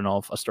 I don't know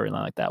if a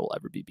storyline like that will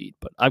ever be beat,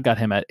 but I've got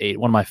him at 8,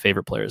 one of my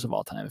favorite players of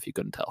all time, if you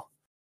couldn't tell.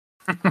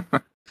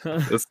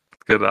 That's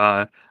good.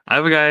 I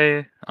have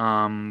a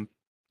guy,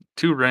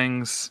 2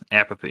 rings,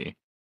 Apathy.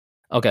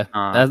 Okay,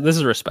 this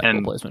is a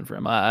respectable placement for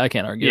him. I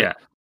can't argue. Yeah.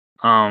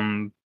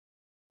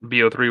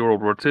 BO3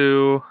 World War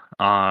II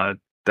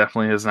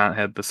definitely has not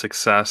had the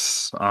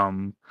success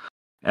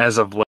as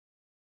of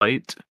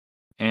late,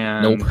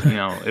 and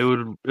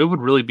Nope. it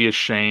would really be a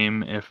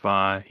shame if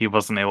he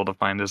wasn't able to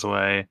find his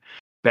way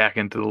back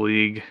into the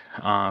league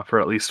for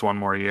at least one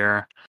more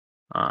year.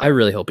 I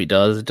really hope he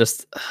does.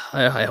 Just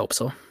I hope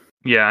so.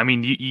 Yeah, I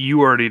mean, you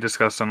already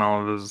discussed on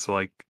all of his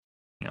like,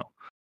 you know,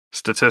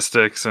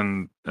 statistics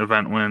and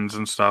event wins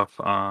and stuff.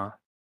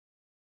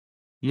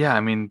 Yeah,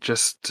 I mean,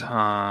 just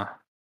yeah,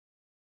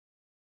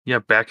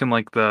 back in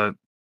like the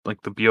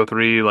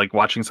BO3, like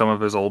watching some of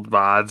his old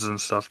VODs and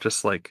stuff,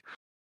 just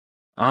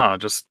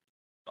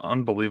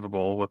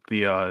unbelievable with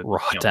the Raw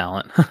you know,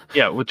 talent.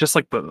 yeah, with just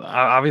like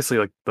obviously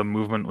like the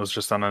movement was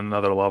just on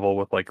another level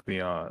with like the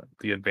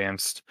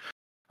advanced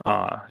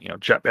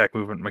jetpack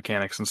movement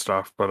mechanics and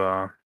stuff,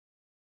 but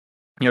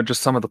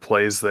just some of the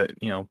plays that,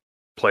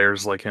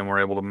 players like him were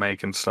able to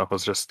make and stuff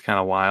was just kind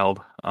of wild.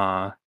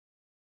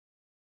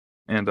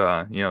 And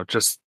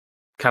just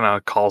kind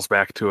of calls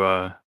back to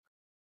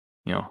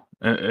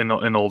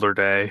an older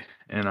day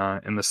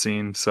in the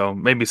scene. So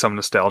maybe some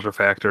nostalgia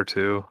factor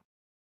too.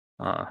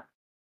 Uh,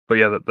 but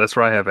yeah, that's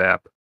where I have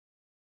app.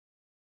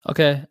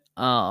 Okay.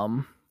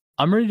 I'm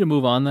ready to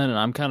move on then, and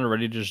I'm kind of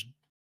ready to just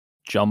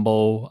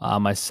jumbo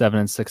my 7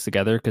 and 6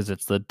 together because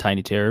it's the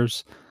tiny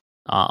terrors.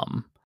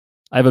 Um,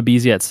 I have a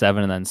BZ at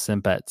 7 and then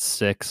Simp at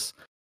 6.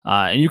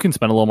 And you can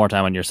spend a little more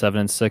time on your 7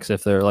 and 6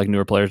 if they're like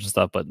newer players and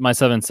stuff. But my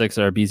 7 and 6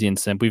 are BZ and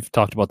Simp. We've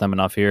talked about them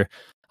enough here.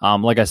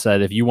 Like I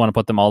said, if you want to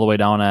put them all the way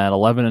down at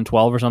 11 and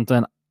 12 or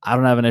something, I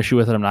don't have an issue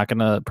with it. I'm not going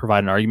to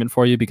provide an argument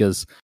for you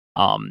because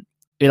um,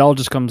 it all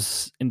just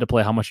comes into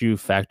play how much you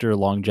factor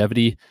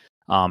longevity.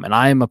 And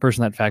I am a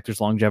person that factors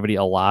longevity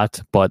a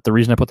lot. But the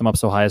reason I put them up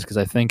so high is because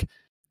I think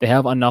they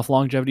have enough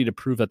longevity to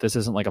prove that this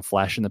isn't like a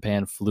flash in the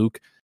pan fluke,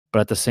 but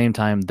at the same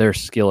time, their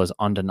skill is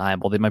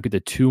undeniable. They might be the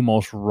two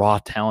most raw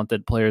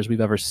talented players we've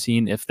ever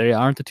seen. If they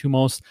aren't the two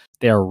most,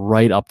 they are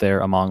right up there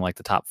among like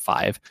the top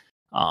 5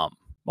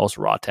 most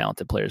raw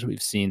talented players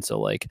we've seen. So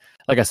like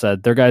I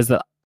said, they're guys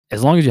that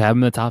as long as you have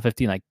them in the top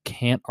 15, I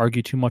can't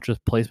argue too much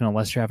with placement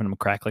unless you're having them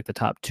crack like the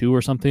top 2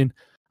 or something.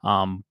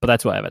 But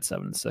that's why I have at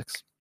 7 and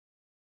 6.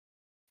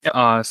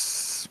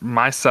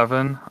 My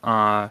 7.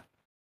 I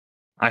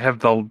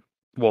have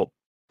well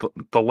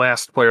the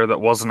last player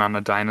that wasn't on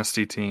a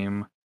dynasty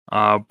team,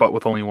 but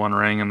with only one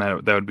ring, and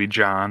that would be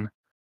John.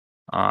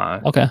 Uh,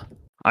 Okay.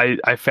 I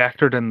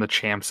factored in the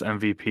champs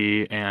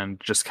MVP and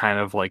just kind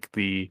of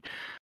the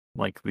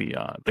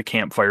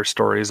campfire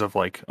stories of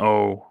like,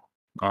 oh,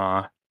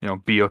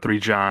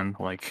 BO3 John,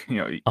 like,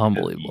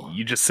 Unbelievable.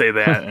 you just say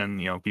that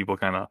and people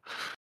kind of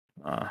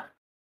uh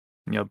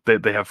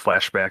they have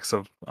flashbacks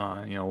of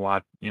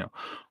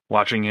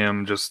watching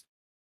him just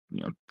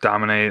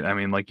dominate. I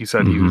mean, like you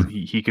said, Mm-hmm.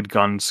 he could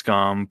gun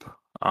scump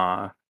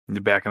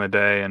back in the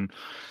day, and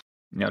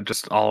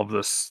just all of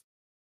this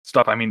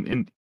stuff. I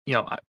mean,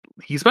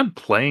 he's been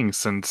playing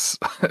since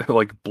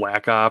like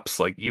Black Ops,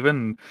 like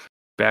even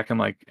back in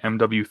like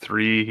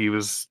MW3, he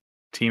was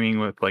teaming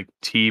with like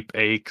Teep,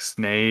 Aches,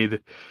 Nade,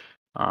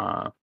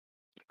 uh,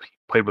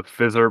 played with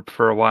Fizzerp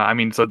for a while. I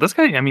mean, so this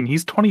guy, I mean,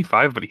 he's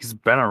 25, but he's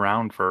been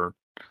around for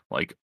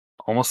like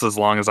almost as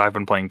long as I've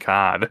been playing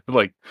COD,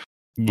 like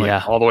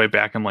Yeah. all the way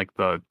back in like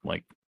the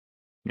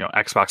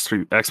Xbox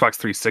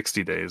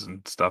 360 days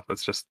and stuff.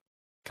 It's just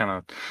kind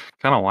of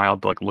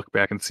wild to like look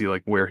back and see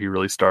like where he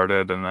really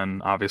started, and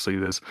then obviously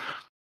this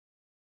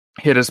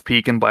hit his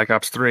peak in Black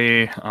Ops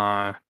 3.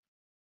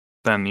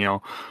 Then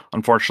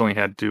unfortunately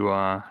had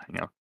to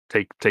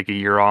take a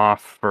year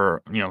off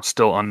for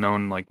still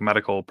unknown like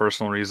medical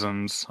personal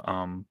reasons.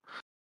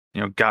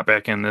 Got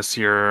back in this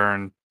year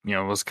and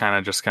was kind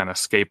of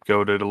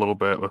scapegoated a little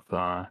bit with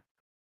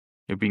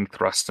being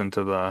thrust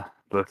into the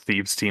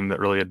Thieves team that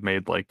really had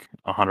made like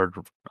a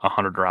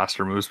hundred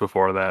roster moves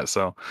before that.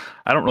 So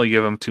I don't really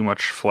give him too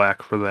much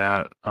flack for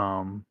that.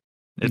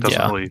 It doesn't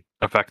Yeah. really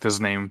affect his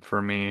name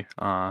for me.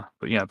 But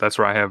yeah, that's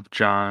where I have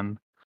John.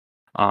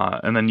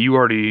 And then you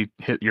already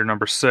hit your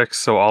number 6,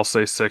 so I'll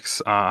say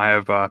 6. I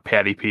have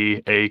Patty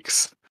P,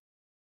 Aches.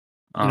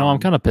 I'm Um,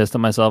 kind of pissed at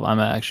myself. I'm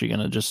actually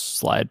gonna just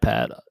slide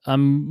Pat.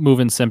 I'm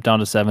moving Simp down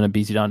to 7 and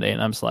BC down to 8,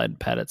 and I'm sliding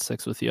Pat at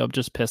 6 with you. I'm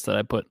just pissed that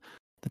I put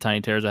the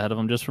Tiny Terrors ahead of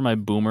him. Just for my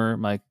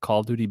Call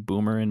of Duty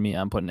boomer in me,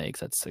 I'm putting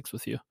Eggs at 6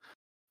 with you.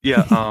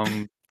 yeah,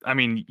 I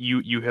mean,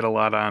 you hit a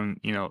lot on,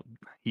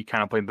 he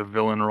kind of played the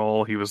villain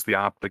role. He was the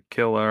optic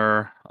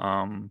killer.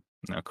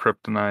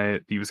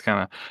 Kryptonite. He was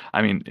kind of,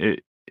 I mean,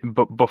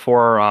 but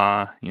before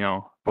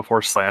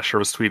Slasher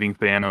was tweeting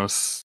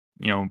Thanos,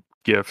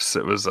 gifs,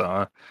 it was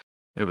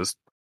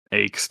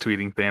Aches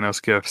tweeting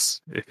Thanos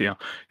gifs.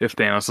 If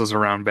Thanos was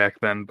around back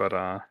then, but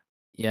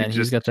Yeah, and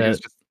he's got that.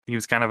 he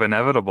was kind of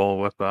inevitable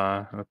with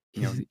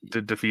He's,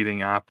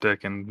 defeating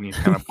Optic and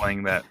kind of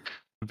playing that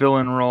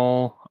villain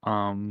role.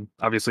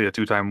 Obviously a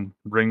two-time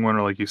ring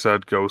winner, like you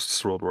said,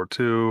 Ghosts World War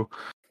II.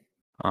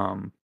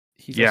 Um,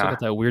 he's also yeah, got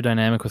that weird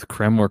dynamic with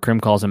Krim, where Krim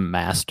calls him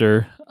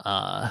Master,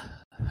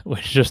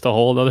 which is just a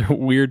whole other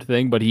weird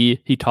thing. But he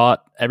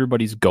taught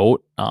everybody's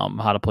goat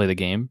how to play the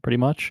game pretty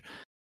much,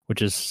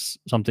 which is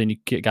something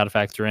you got to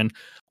factor in.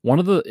 One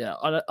of the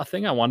a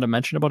thing I wanted to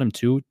mention about him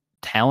too,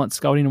 talent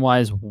scouting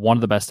wise, one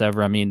of the best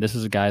ever. I mean, this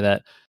is a guy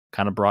that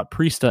kind of brought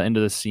Priesta into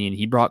the scene.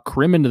 He brought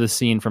Krim into the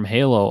scene from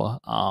Halo.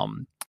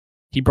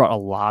 he brought a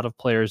lot of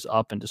players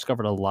up and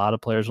discovered a lot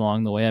of players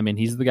along the way. I mean,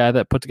 he's the guy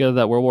that put together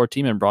that World War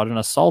team and brought in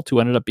Assault, who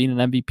ended up being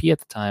an MVP at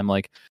the time.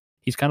 Like,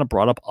 he's kind of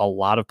brought up a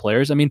lot of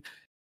players. I mean,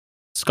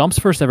 Scump's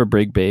first ever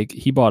big,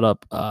 he brought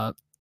up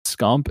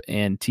Scump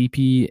and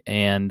TP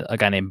and a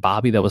guy named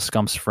Bobby that was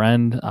Scump's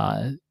friend.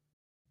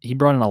 He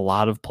brought in a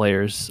lot of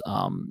players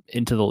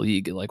into the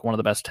league, like one of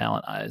the best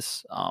talent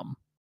eyes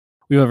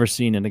we've ever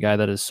seen, in a guy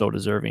that is so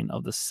deserving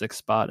of the 6th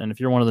spot. And if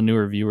you're one of the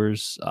newer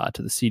viewers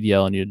to the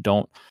CDL and you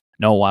don't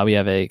know why we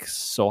have Aches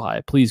so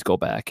high, please go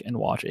back and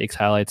watch Aches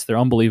highlights. They're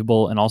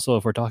unbelievable. And also,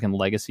 if we're talking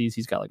legacies,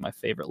 he's got like my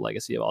favorite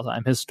legacy of all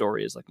time. His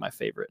story is like my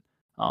favorite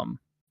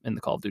in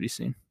the Call of Duty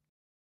scene.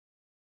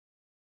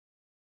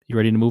 You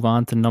ready to move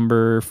on to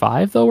number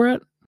 5, though, we're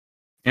at?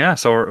 Yeah,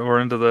 so we're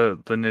into the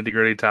nitty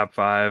gritty top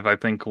 5. I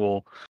think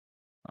we'll,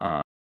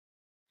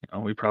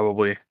 we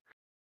probably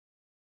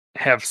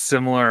have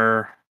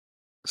similar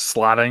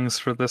slottings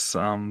for this.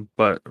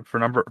 But for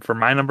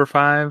my number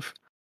 5,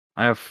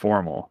 I have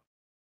Formal.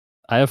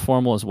 I have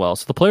Formal as well.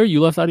 So the player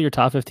you left out of your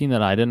top 15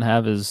 that I didn't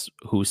have is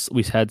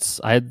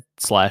I had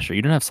Slasher.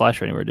 You didn't have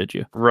Slasher anywhere, did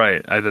you?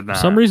 Right, I did not.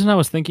 For some reason, I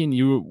was thinking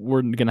you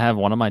were going to have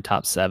one of my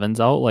top 7s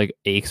out, like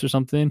Aches or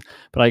something.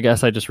 But I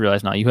guess I just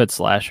realized now you had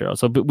Slasher out.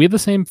 So but we had the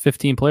same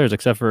 15 players,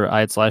 except for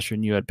I had Slasher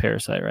and you had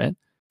Parasite, right?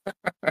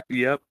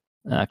 Yep.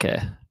 Okay.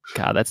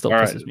 God, that still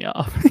pisses me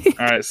off.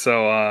 All right,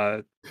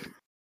 so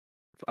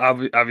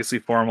obviously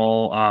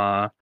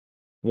Formal,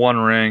 One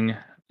Ring,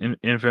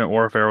 Infinite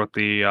Warfare with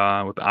the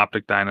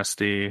Optic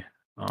Dynasty.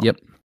 Yep.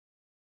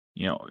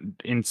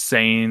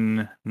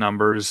 Insane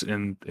numbers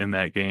in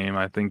that game.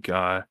 I think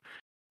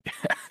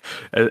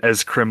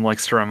as Krim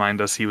likes to remind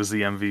us, he was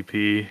the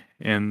MVP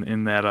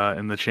in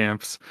the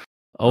champs.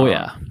 Oh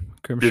yeah,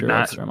 Krim did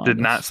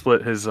not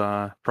split his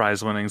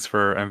prize winnings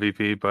for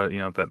MVP, but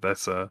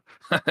that's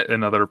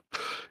another.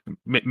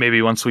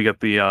 Maybe once we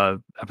get the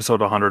episode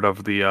 100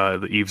 of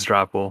the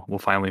eavesdrop, we'll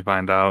finally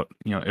find out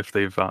if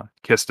they've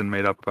kissed and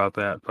made up about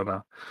that.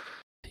 But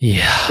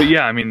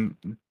yeah, I mean,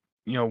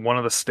 one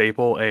of the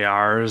staple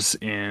ARs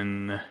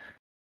in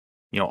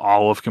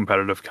all of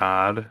competitive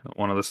COD,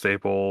 one of the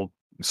staple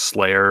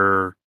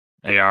Slayer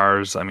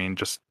ARs. I mean,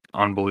 just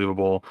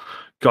unbelievable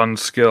gun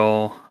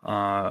skill.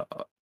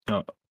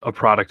 A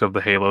product of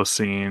the Halo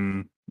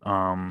scene.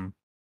 I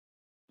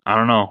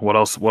don't know what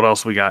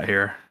else we got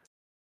here.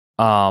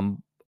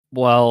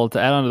 Well, to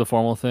add on to the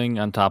Formal thing,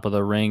 on top of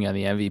the ring and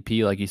the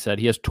MVP, like you said,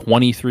 he has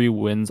 23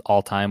 wins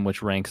all time,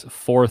 which ranks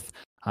 4th.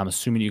 I'm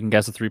assuming you can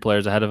guess the 3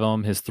 players ahead of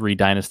him, his 3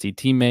 Dynasty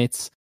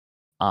teammates.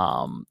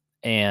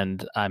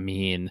 And I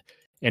mean,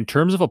 in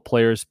terms of a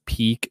player's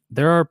peak,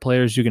 there are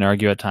players you can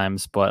argue at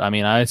times, but I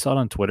mean, I saw it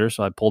on Twitter,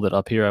 so I pulled it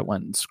up here. I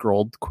went and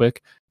scrolled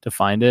quick to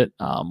find it.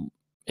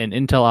 An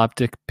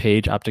Optic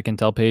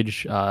Intel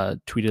page,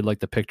 tweeted like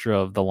the picture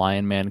of the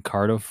Lion Man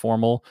card of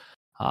Formal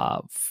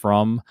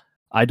from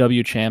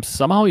IW Champs.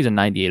 Somehow he's a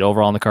 98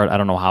 overall on the card. I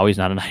don't know how he's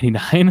not a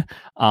 99.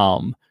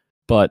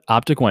 But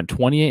Optic went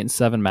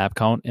 28-7 map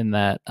count in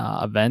that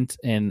event,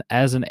 and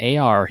as an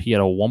AR, he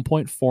had a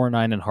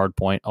 1.49 in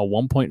hardpoint, a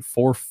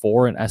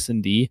 1.44 in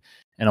S&D,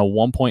 and a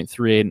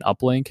 1.38 in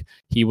uplink.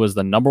 He was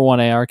the number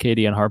 1 AR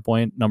KD in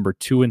hardpoint, number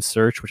 2 in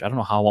search, which I don't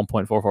know how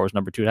 1.44 was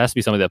number 2. It has to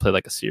be somebody that played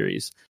like a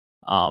series.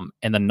 And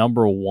the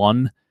number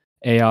 1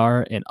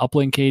 AR in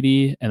uplink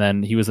KD, and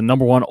then he was the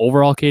number 1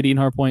 overall KD in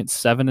hardpoint,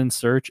 7 in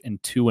search,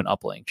 and 2 in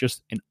uplink.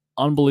 Just an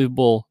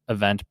unbelievable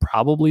event,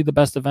 probably the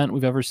best event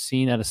we've ever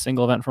seen at a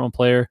single event from a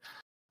player.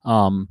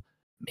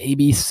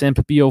 Maybe Simp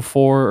BO4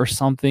 or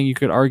something you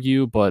could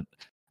argue, but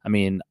I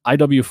mean,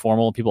 IW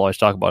Formal, people always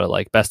talk about it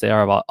like best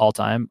AR of all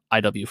time.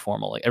 IW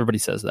Formal, like everybody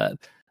says that.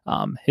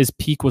 His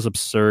peak was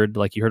absurd.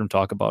 Like you heard him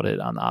talk about it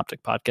on the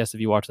Optic podcast. If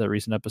you watch that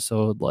recent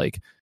episode, like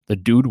the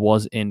dude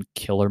was in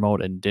killer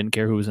mode and didn't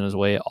care who was in his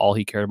way. All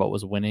he cared about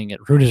was winning.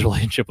 It ruined his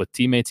relationship with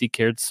teammates. He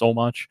cared so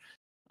much.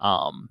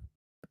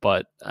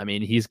 But I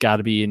mean, he's got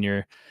to be in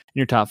your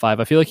top 5.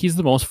 I feel like he's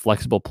the most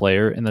flexible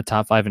player in the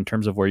top 5 in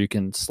terms of where you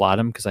can slot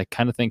him, because I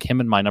kind of think him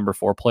and my number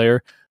 4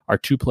 player are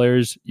 2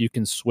 players you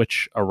can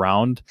switch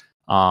around.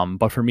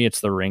 But for me, it's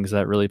the rings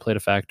that really played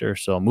a factor.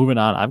 So moving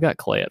on, I've got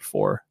Clay at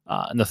 4.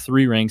 And the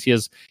 3 rings, he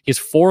has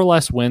 4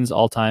 less wins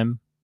all time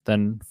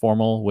than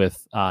Formal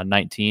with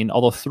 19,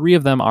 although 3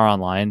 of them are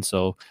online.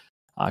 So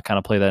kind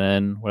of play that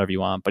in, whatever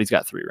you want. But he's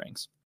got 3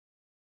 rings.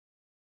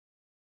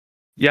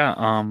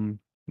 Yeah.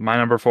 My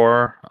number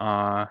 4,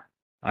 I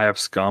have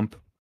Scump.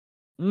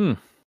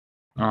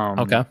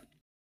 Okay.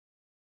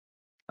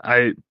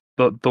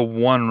 The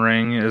 1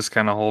 ring is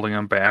kind of holding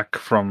him back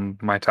from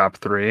my top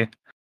 3.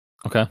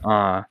 Okay.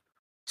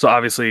 So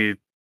obviously,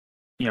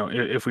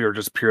 if we were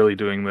just purely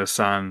doing this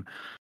on,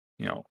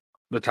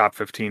 the top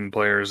 15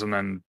 players and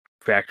then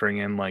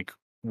factoring in like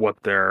what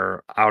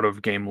their out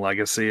of game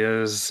legacy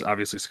is,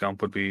 obviously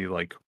Scump would be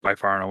like by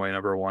far and away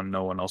number 1.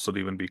 No one else would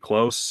even be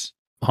close.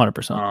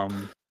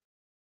 100%.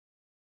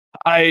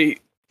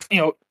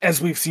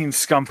 As we've seen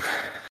Scump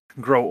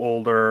grow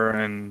older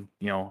and,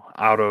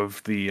 out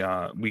of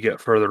the, we get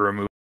further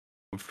removed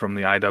from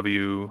the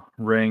IW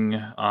ring,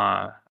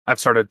 I I've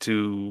started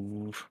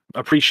to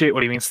appreciate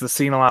what he means to the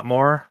scene a lot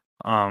more.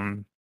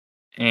 And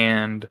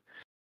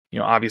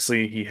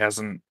obviously he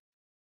hasn't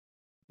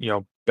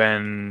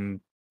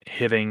been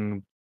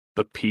hitting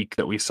the peak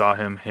that we saw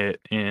him hit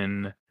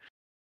in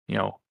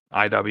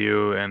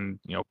IW and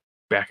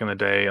back in the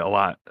day a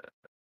lot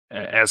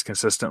as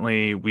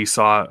consistently. We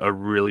saw a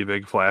really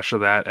big flash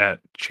of that at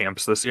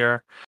Champs this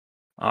year.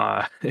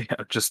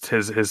 Just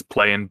his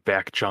play in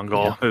back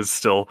jungle Yeah. is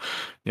still,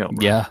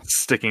 Yeah.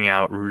 sticking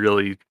out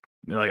really.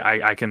 Like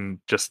I can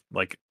just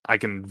like I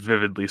can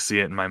vividly see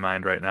it in my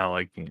mind right now,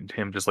 like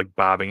him just like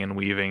bobbing and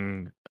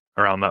weaving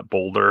around that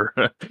boulder,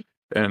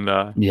 and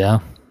Yeah.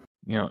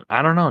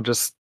 I don't know,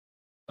 just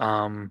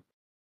um,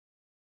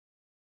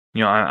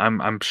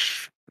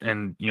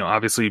 and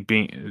obviously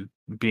being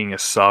a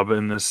sub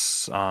in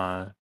this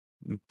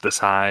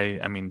high,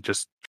 I mean,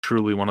 just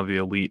truly one of the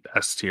elite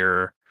S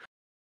tier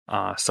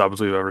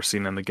subs we've ever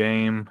seen in the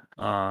game.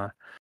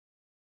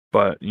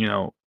 But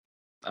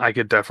I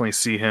could definitely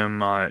see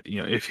him.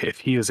 If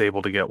he is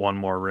able to get one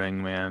more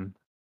ring, man,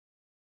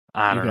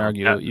 I You don't can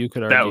know. argue. You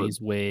could That argue would.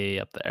 he's way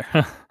up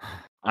there.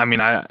 I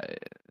mean, I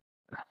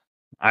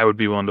would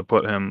be willing to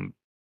put him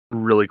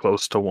really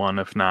close to one,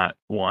 if not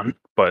one.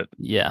 But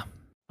Yeah.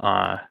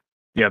 uh,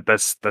 yeah,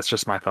 that's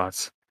just my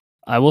thoughts.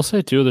 I will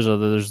say too,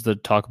 there's the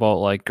talk about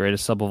like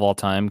greatest sub of all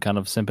time, kind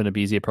of Simp and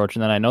Abizi approaching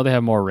that. I know they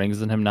have more rings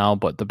than him now,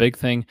 but the big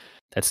thing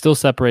that still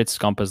separates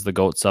Scump as the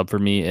GOAT sub for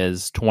me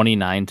is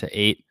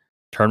 29-8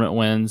 tournament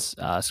wins.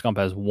 Scump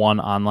has one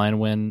online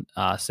win.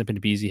 Simp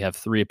and Abizi have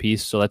 3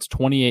 apiece, so that's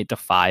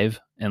 28-5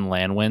 in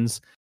LAN wins,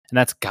 and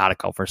that's gotta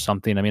count for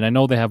something. I mean, I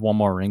know they have one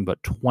more ring,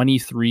 but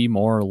 23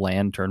 more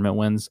LAN tournament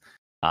wins.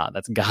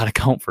 That's gotta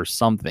count for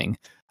something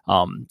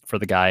for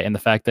the guy, and the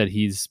fact that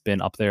he's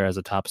been up there as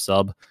a top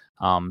sub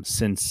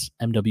since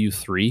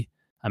MW3.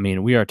 I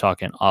mean, we are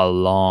talking a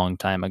long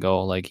time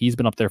ago. Like he's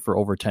been up there for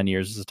over 10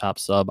 years as a top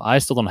sub. I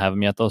still don't have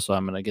him yet though, so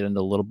I'm going to get into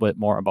a little bit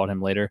more about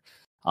him later.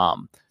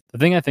 The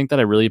thing I think that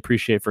I really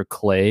appreciate for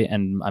Clay,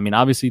 and I mean,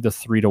 obviously the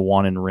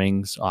 3-1 in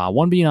rings,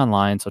 one being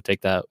online, so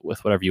take that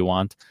with whatever you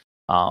want.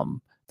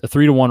 The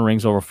 3-1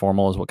 rings over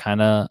formal is what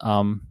kind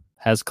of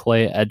has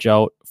Clay edge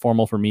out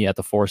formal for me at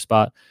the 4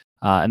 spot.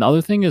 And the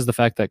other thing is the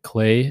fact that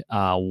Clay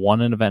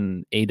won an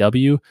event in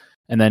AW,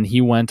 and then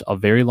he went a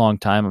very long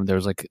time. There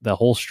was like the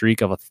whole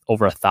streak of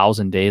over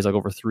 1,000 days, like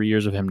over 3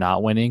 years of him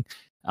not winning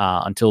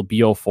until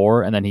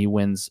BO4. And then he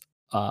wins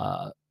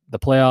the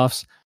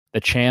playoffs, the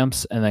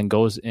champs, and then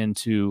goes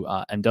into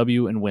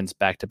MW and wins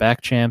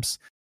back-to-back champs.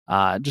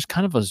 Just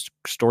kind of a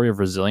story of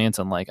resilience.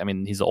 And like, I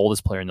mean, he's the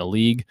oldest player in the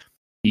league.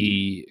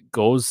 He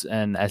goes,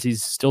 and as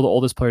he's still the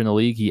oldest player in the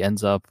league, he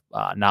ends up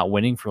not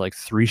winning for like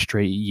 3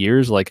 straight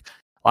years. Like,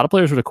 a lot of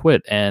players would have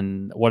quit,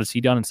 and what has he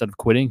done instead of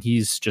quitting?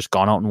 He's just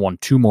gone out and won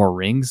 2 more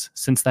rings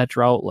since that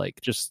drought. Like,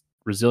 just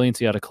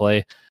resiliency out of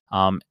Clay.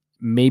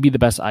 Maybe the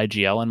best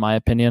IGL in my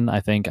opinion.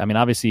 I think. I mean,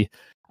 obviously,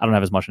 I don't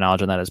have as much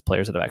knowledge on that as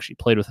players that have actually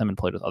played with him and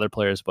played with other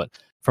players. But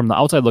from the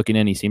outside looking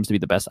in, he seems to be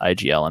the best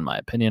IGL in my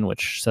opinion,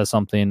 which says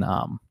something.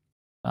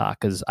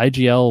 Because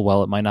IGL,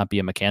 while it might not be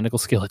a mechanical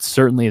skill, it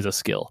certainly is a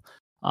skill.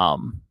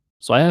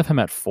 So I have him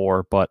at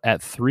 4, but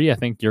at 3, I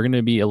think you're going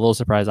to be a little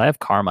surprised. I have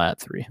Karma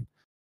at 3.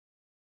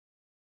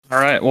 All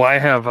right. Well, I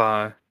have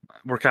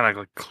we're kind of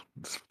like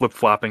flip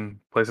flopping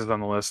places on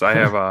the list. I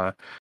have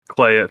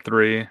Clay at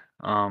 3.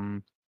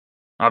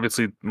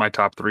 Obviously my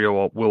top 3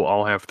 will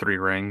all have 3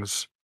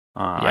 rings.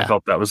 I Yeah.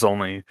 felt that was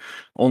only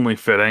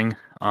fitting.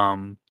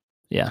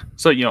 Yeah.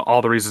 So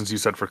all the reasons you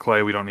said for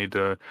Clay, we don't need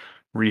to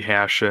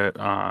rehash it.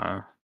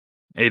 AW,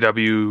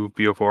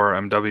 BO4,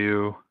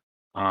 MW.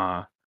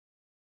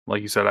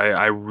 Like you said,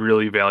 I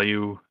really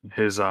value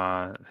his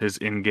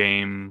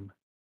in-game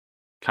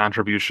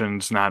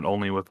contributions, not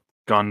only with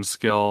gun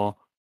skill,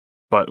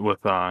 but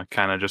with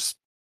kind of just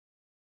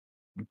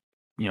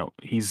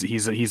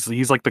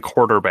he's like the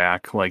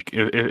quarterback. Like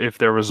if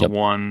there was Yep.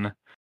 one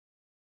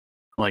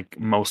like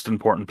most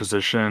important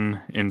position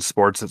in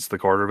sports, it's the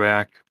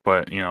quarterback.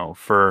 But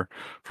for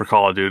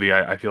Call of Duty,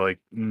 I feel like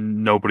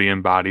nobody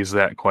embodies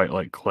that quite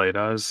like Clay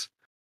does,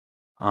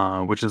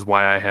 which is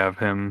why I have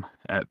him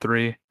at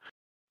 3.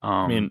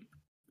 I mean,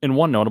 and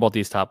one note about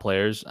these top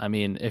players, I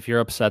mean, if you're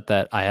upset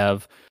that I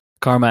have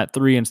Karma at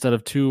 3 instead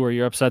of 2, or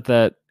you're upset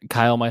that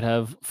Kyle might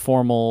have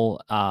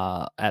Formal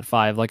at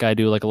 5 like I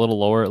do, like a little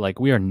lower, like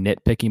we are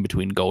nitpicking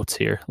between goats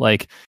here.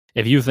 Like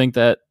if you think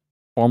that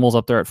Formal's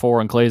up there at 4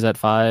 and Clay's at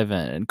 5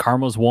 and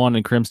Karma's 1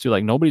 and Crim's 2,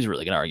 like nobody's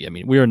really gonna argue. I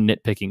mean, we are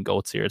nitpicking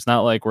goats here. It's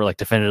not like we're like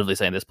definitively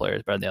saying this player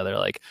is better than the other.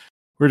 Like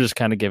we're just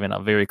kind of giving a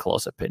very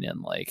close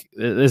opinion. Like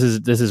this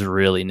is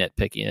really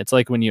nitpicking. It's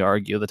like when you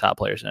argue the top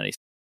players in any,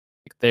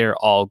 they're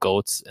all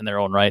goats in their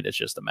own right. It's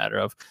just a matter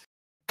of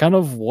kind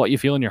of what you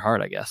feel in your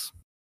heart, I guess.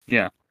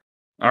 Yeah.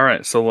 All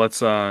right. So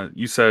let's.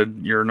 You said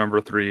your number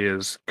 3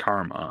 is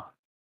Karma.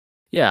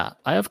 Yeah,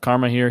 I have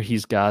Karma here.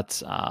 He's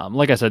got,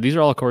 like I said, these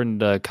are all according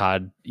to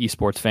COD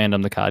Esports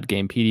Fandom, the COD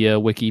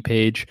Gamepedia wiki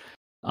page.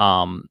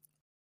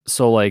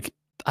 So like,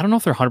 I don't know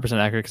if they're 100%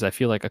 accurate because I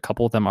feel like a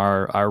couple of them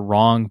are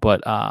wrong,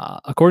 but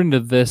according to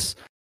this,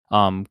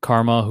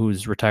 Karma,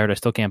 who's retired, I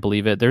still can't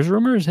believe it. There's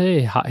rumors,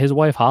 hey, his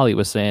wife Holly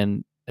was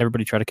saying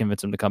everybody try to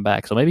convince him to come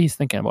back. So maybe he's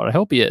thinking about it. I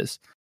hope he is,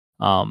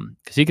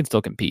 because he can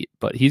still compete.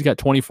 But he's got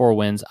 24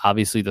 wins.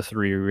 Obviously, the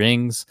 3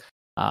 rings.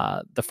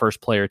 The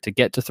first player to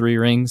get to 3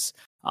 rings.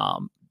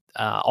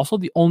 Also,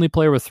 the only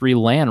player with 3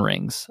 LAN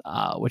rings,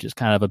 which is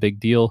kind of a big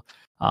deal.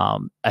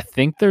 I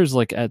think there's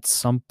like at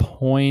some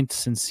point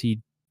since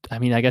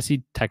I guess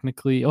he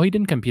technically, he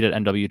didn't compete at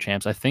NW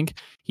champs. I think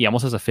he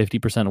almost has a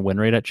 50% win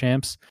rate at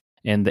champs.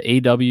 And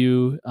the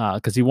AW,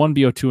 because he won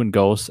BO2 and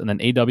Ghost, and then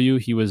AW,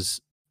 he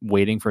was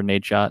waiting for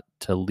Nadeshot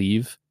to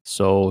leave.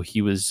 So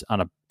he was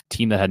on a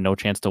team that had no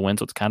chance to win.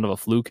 So it's kind of a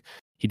fluke.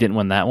 He didn't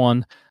win that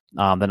one.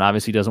 Then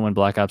obviously doesn't win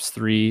Black Ops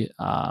 3,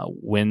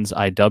 wins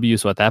IW.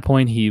 So at that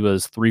point, he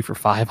was 3 for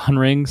 5 on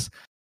rings,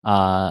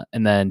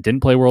 and then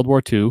didn't play World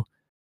War II.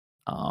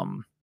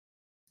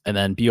 And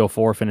then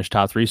BO4 finished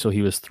top 3, so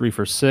he was 3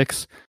 for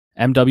 6.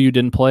 MW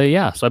didn't play,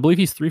 yeah. So I believe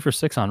he's 3 for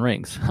 6 on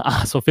rings.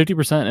 So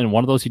 50%, and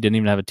one of those he didn't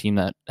even have a team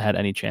that had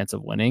any chance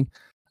of winning.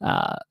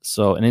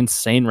 So an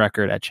insane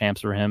record at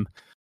champs for him.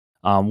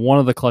 One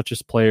of the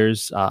clutchest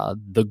players,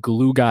 the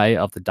glue guy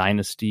of the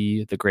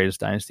dynasty, the greatest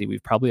dynasty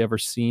we've probably ever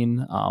seen,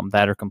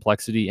 that or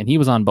complexity, and he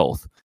was on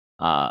both.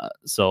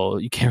 So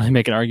you can't really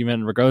make an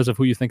argument regardless of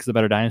who you think is the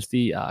better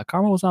dynasty.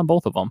 Karma was on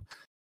both of them.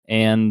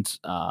 And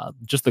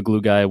just the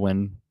glue guy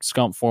when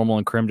Scump, Formal,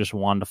 and Crim just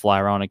wanted to fly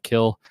around and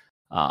kill.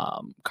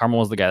 Karma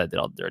was the guy that did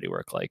all the dirty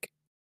work. Like,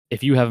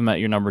 if you have him at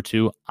your number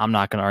 2, I'm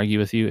not going to argue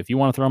with you. If you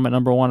want to throw him at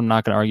number 1, I'm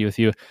not going to argue with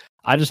you.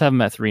 I just have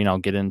him at 3, and I'll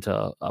get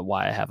into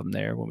why I have him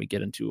there when we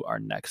get into our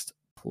next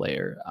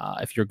player.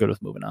 If you're good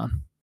with moving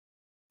on.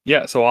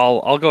 Yeah, so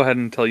I'll go ahead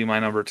and tell you my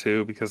number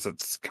 2 because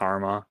it's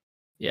Karma.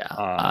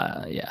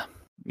 Yeah.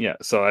 Yeah.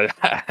 So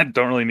I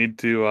don't really need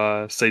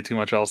to say too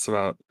much else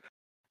about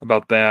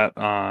that.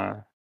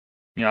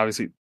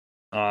 Obviously,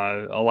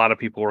 a lot of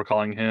people were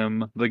calling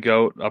him the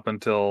GOAT up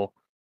until,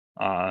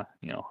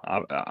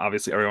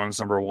 obviously everyone's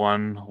number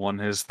 1 won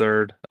his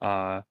third.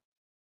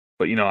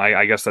 But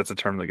I guess that's a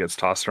term that gets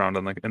tossed around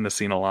in the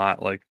scene a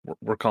lot. Like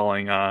we're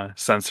calling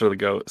Censor the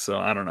GOAT. So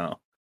I don't know.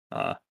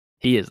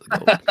 He is the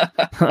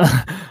GOAT.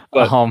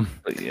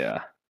 But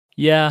yeah.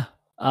 Yeah.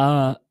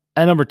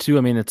 At number 2,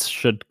 I mean, it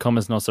should come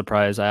as no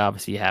surprise. I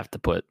obviously have to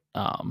put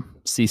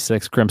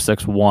C6, Crim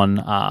 6,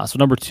 1. So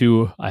number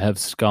 2, I have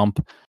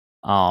Scump.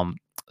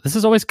 This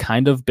has always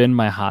kind of been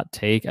my hot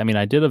take. I mean,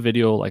 I did a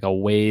video like a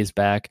ways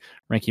back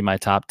ranking my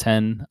top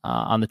 10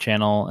 on the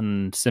channel,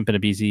 and Simp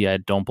and Abizi, I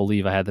don't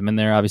believe I had them in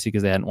there, obviously,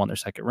 because they hadn't won their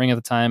second ring at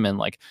the time. And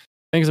like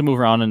things have moved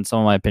around, and some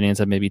of my opinions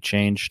have maybe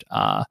changed.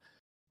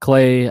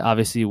 Clay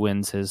obviously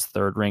wins his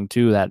third ring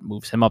too. That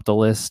moves him up the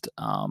list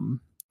a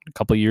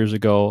couple years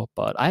ago.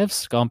 But I have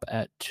Scump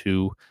at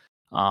 2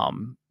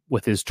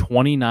 with his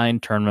 29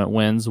 tournament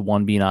wins,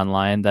 1 being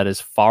online. That is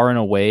far and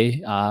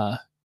away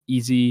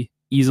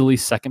easily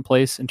second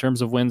place in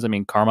terms of wins. I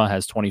mean, Karma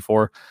has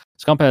 24.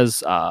 Scump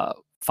has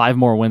 5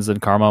 more wins than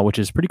Karma, which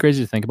is pretty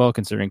crazy to think about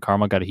considering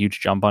Karma got a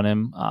huge jump on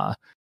him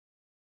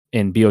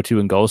in BO2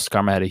 and Ghost.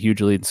 Karma had a huge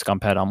lead and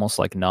Scump had almost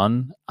like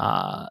none.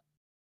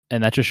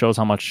 And that just shows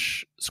how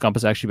much Scump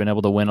has actually been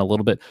able to win a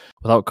little bit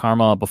without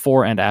Karma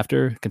before and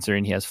after,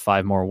 considering he has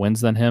 5 more wins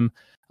than him,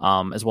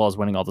 as well as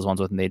winning all those ones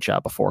with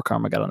Nadeshot before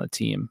Karma got on the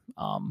team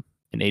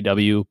in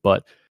AW.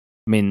 But,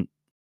 I mean,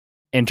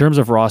 in terms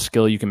of raw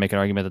skill, you can make an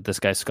argument that this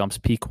guy Scump's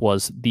peak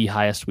was the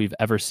highest we've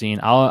ever seen.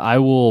 I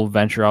will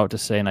venture out to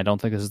say, and I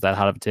don't think this is that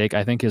hot of a take,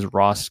 I think his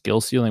raw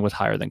skill ceiling was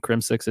higher than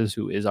Crim Six's,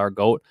 who is our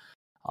GOAT.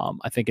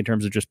 I think in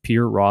terms of just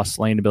pure raw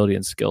slaying ability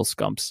and skill,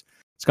 Scump's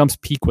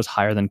peak was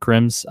higher than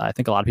Crim's. I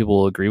think a lot of people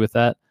will agree with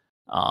that.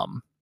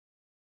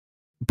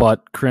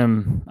 But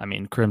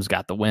Crim's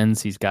got the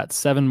wins. He's got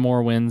 7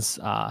 more wins,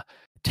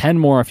 10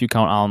 more if you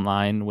count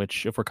online,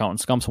 which if we're counting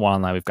Scump's 1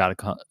 online, we've got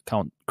to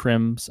count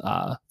Crim's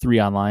 3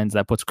 onlines.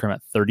 That puts Crim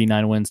at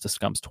 39 wins to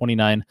Scump's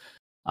 29.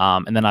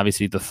 And then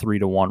obviously the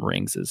 3-1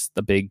 rings is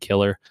the big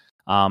killer.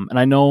 And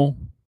I know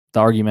the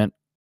argument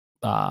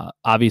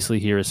obviously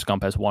here is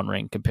Scump has 1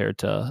 ring compared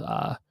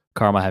to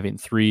Karma having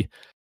 3.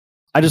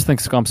 I just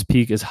think Scump's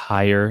peak is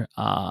higher.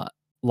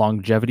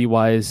 Longevity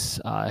wise,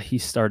 he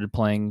started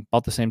playing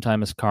about the same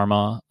time as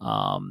Karma.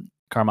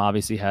 Karma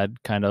obviously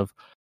had kind of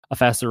a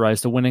faster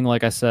rise to winning,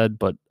 like I said,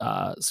 but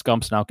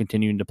Scump's now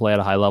continuing to play at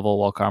a high level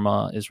while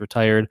Karma is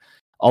retired.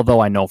 Although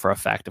I know for a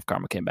fact if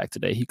Karma came back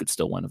today, he could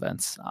still win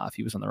events if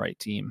he was on the right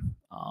team.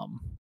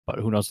 But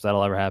who knows if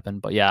that'll ever happen.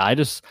 But yeah,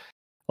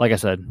 like I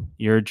said,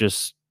 you're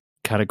just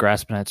kind of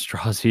grasping at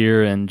straws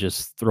here and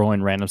just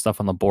throwing random stuff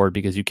on the board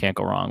because you can't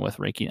go wrong with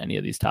ranking any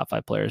of these top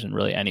 5 players in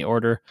really any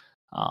order.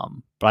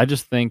 But I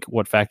just think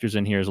what factors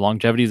in here is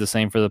longevity is the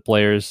same for the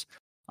players.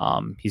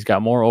 He's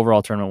got more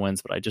overall tournament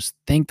wins, but I just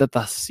think that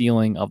the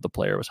ceiling of the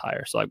player was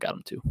higher, so I've got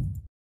him too.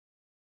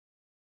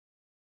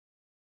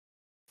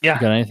 Yeah.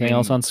 You got anything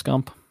else on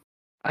Scump?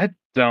 I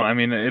don't. I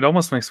mean, it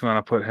almost makes me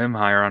want to put him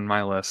higher on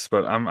my list,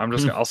 but I'm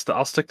just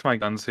I'll stick to my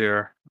guns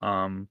here.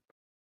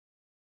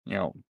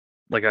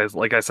 Like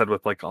I said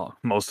with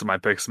most of my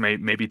picks,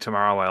 maybe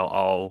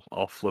tomorrow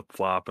I'll flip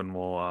flop and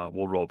we'll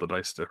roll the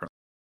dice different.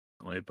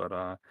 constantly. But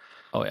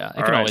Oh yeah, it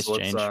all can right, always so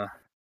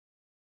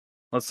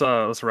let's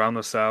change. let's round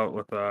this out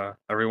with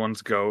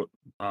everyone's goat.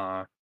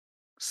 Uh,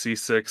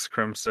 C6,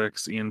 Crim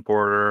 6, Ian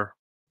Porter,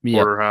 Yep.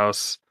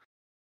 Porterhouse.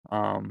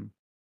 Um,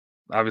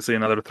 Obviously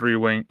another three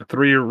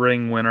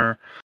ring winner.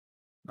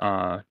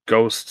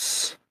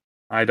 Ghosts,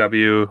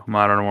 IW,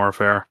 Modern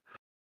Warfare.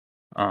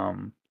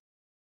 Um,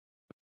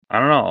 I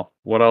don't know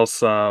what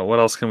else. What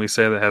else can we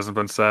say that hasn't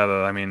been said?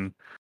 I mean,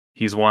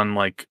 he's won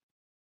like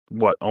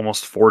what,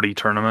 almost 40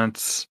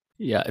 tournaments.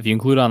 Yeah, if you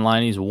include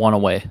online, he's one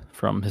away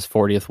from his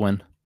 40th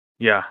win.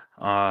 Yeah,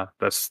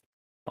 that's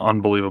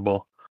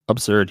unbelievable.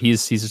 Absurd.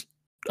 He's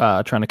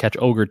trying to catch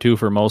Ogre too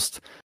for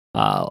most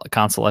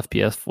console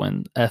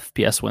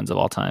FPS wins of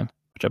all time,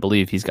 which I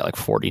believe he's got like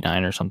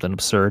 49 or something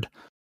absurd.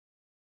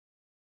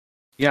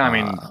 Yeah, I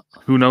mean, Uh,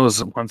 who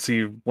knows? Once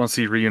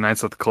he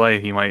reunites with Clay,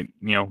 he might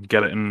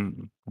get it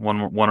in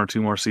one or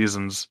two more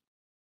seasons.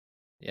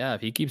 yeah,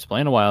 if he keeps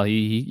playing a while,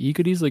 he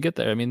could easily get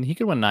there. I mean, he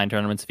could win 9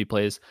 tournaments if he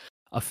plays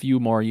a few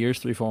more years,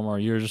 3, 4 more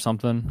years or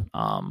something.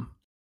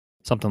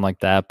 Something like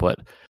that. But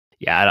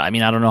yeah, I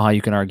mean, I don't know how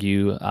you can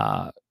argue.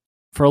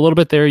 For a little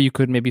bit there, you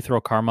could maybe throw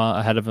Karma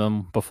ahead of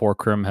him before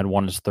Krim had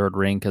won his third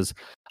ring, because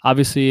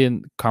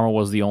obviously Karma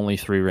was the only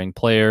 3 ring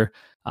player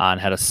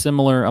and had a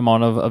similar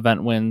amount of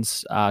event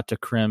wins to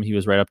Krim. He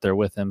was right up there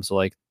with him. So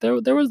like there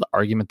was the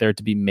argument there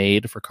to be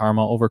made for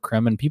Karma over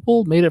Krim, and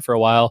people made it for a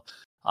while.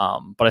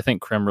 But I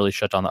think Krim really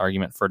shut down the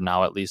argument for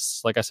now, at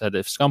least. Like I said,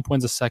 if Scump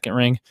wins a second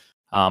ring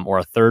or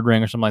a third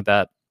ring or something like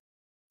that,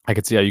 I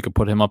could see how you could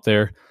put him up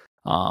there.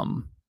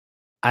 Um,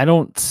 I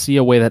don't see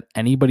a way that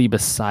anybody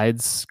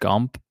besides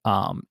Scump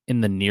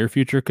in the near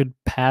future could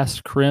pass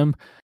Krim,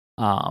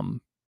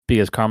 um,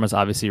 because Karma's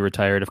obviously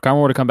retired. If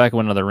Karma were to come back and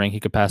win another ring, he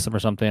could pass him or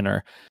something.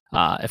 Or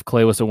if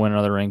Clay was to win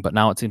another ring, but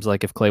now it seems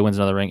like if Clay wins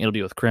another ring, it'll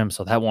be with Krim,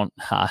 so that won't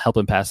help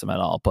him pass him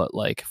at all. But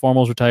like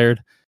Formal's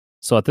retired,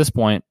 so at this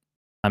point,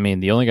 I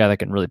mean, the only guy that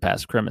can really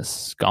pass Krim is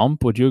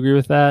Scump. Would you agree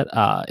with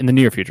that? In the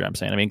near future, I'm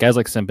saying. I mean, guys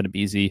like Simp and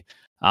Abizi,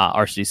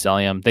 RC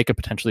Celium, they could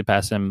potentially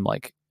pass him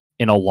like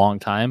in a long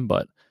time,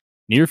 but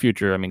near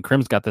future, I mean,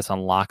 Krim's got this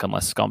on lock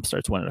unless Scump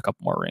starts winning a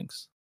couple more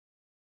rings.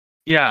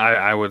 Yeah,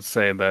 I would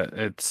say that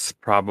it's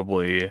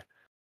probably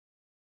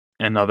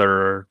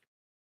another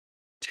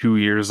 2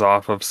 years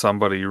off of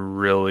somebody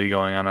really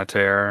going on a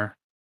tear.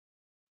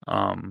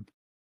 Um,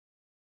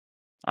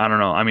 I don't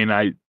know. I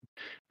mean,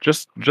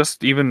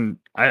 just even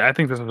I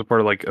think this is a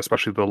part of, like,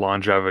 especially the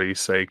longevity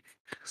sake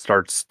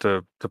starts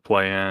to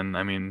play in.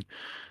 I mean,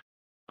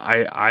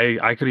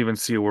 I could even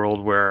see a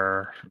world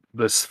where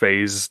this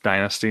phase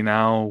dynasty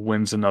now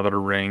wins another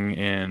ring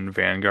in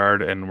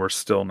Vanguard, and we're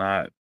still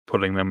not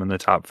putting them in the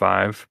top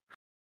five.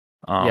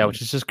 Yeah, Um,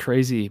 which is just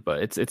crazy,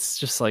 but it's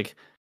just like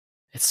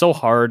it's so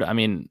hard. I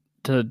mean,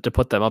 to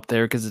put them up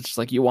there because it's just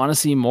like you want to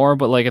see more,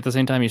 but like at the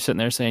same time, you're sitting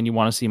there saying you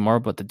want to see more,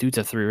 but the dudes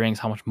have 3 rings.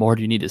 How much more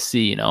do you need to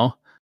see? You know?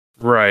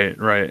 right,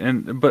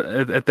 and but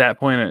at that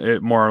point,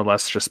 it more or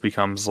less just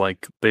becomes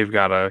like they've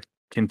got to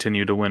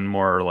continue to win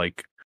more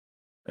like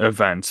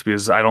events,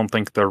 because I don't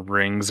think the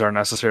rings are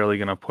necessarily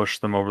going to push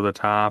them over the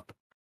top,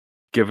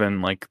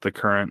 given like the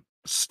current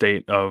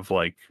state of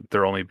like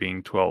there only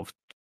being 12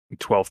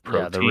 pro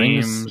Yeah, the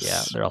rings. Yeah,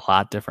 teams. they're a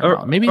lot different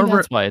now. Or, Maybe or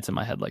that's why it's in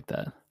my head like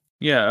that.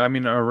 yeah, I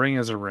mean a ring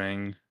is a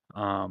ring.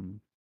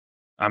 I'm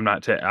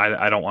not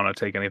I don't want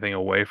to take anything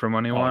away from Oh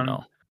anyone.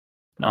 no,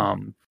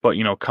 no, But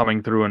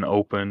coming through an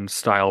open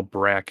style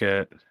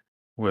bracket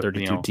with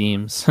 32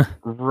 teams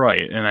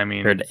right, and I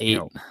compared mean to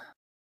 8.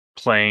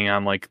 playing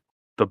on like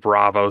the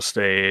Bravo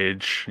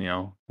stage,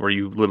 where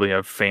you literally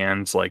have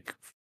fans like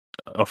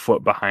a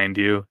foot behind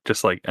you,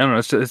 just like I don't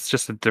know, it's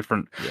just a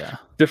Yeah.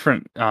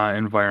 different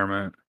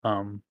environment.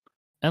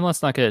 And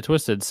let's not get it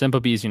twisted.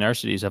 Sympathies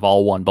Universities have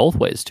all won both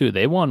ways too.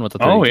 They won with the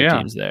Oh 32 yeah,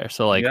 teams there.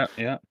 So like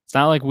yeah. it's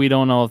not like we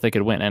don't know if they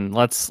could win. And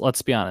let's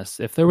be honest.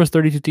 If there was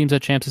 32 teams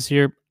at champs this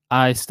year,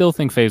 I still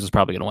think FaZe was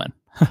probably going to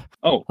win.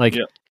 Oh Like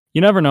yeah, you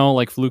never know.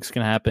 Like flukes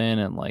can happen,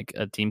 and like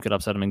a team could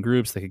upset them in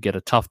groups. They could get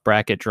a tough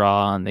bracket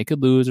draw, and they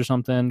could lose or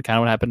something. Kind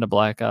of what happened to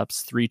Black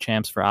Ops 3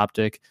 champs for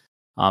Optic,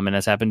 and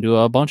it's happened to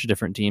a bunch of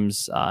different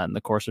teams in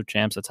the course of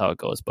champs. That's how it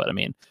goes. But I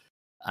mean,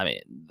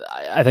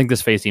 I think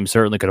this FaZe team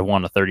certainly could have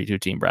won a 32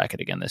 team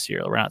bracket again this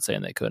year. We're not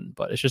saying they couldn't,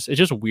 but it's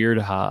just weird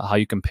how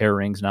you compare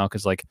rings now,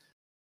 because like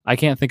I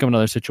can't think of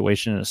another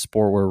situation in a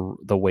sport where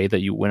the way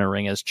that you win a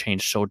ring has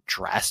changed so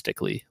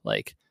drastically.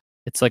 Like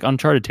it's like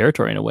uncharted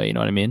territory in a way. You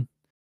know what I mean?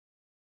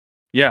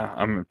 yeah.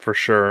 I mean, for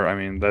sure. I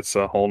mean, that's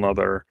a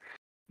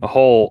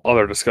whole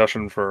other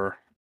discussion for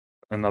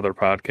another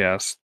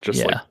podcast.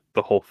 Just like Yeah.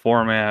 the whole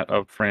format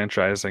of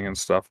franchising and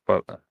stuff.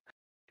 But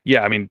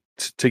yeah, I mean,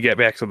 to get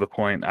back to the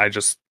point, I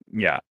to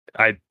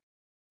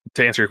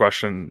answer your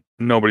question,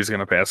 nobody's going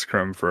to pass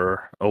Krim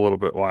for a little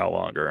bit while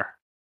longer.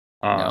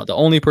 No, Uh, the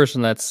only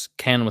person that's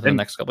can within the and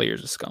next couple of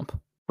years is Scump.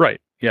 right,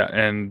 yeah,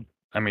 and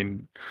I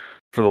mean,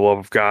 for the love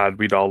of God,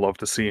 we'd all love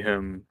to see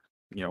him,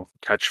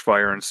 catch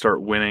fire and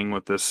start winning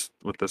with this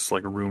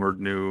like rumored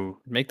new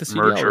Make the CDL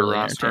merger really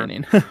roster.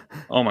 entertaining.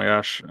 Oh my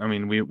gosh, I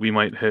mean, we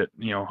might hit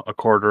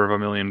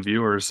 250,000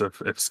 viewers if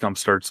Scump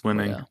starts Oh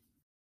winning. yeah.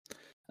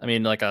 I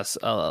mean, like us.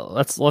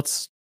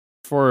 Let's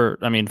for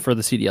the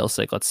CDL's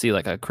sake, let's see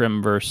like a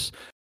Crim versus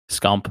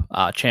Scump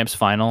champs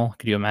final.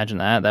 Could you imagine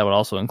that? That would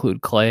also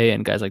include Clay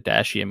and guys like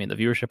Dashy. I mean, the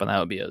viewership on that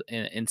would be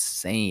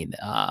insane.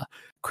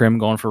 Crim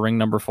going for ring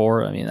number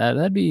 4. I mean,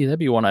 that'd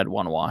be one I'd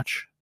want to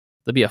watch.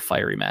 That'd be a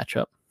fiery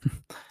matchup.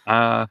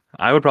 I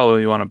would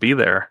probably want to be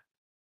there.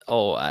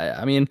 Oh,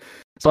 I mean,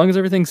 as long as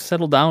everything's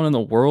settled down in the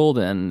world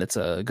and it's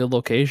a good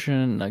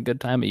location, a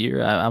good time of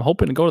year, I'm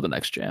hoping to go to the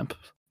next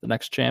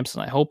champs,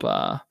 and I hope.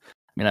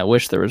 I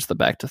wish there was the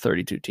back to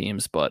 32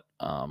 teams, but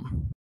I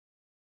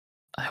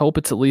hope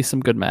it's at least some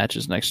good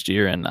matches next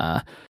year, and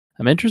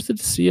I'm interested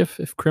to see if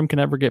Crim can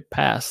ever get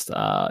past.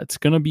 It's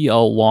gonna be a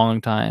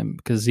long time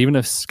because even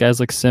if guys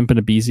like Simp and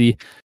Abizi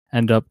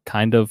end up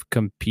kind of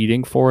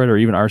competing for it, or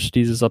even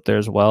Arcides is up there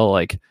as well,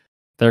 like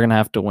they're gonna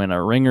have to win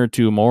a ring or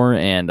two more.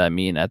 And I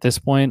mean, at this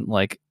point,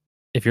 like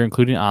if you're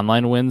including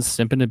online wins,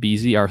 Simp and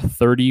Abizi are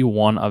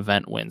 31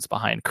 event wins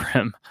behind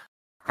Crim.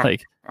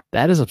 Like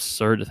that is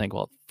absurd to think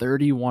about.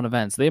 31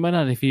 events. They might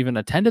not have even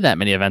attended that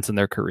many events in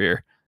their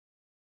career.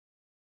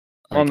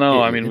 Well, Like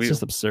no, I mean it's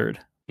just absurd.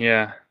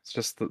 Yeah, it's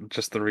just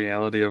the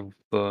reality of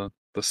the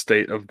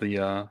state of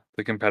the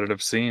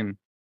competitive scene.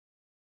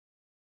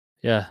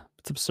 Yeah,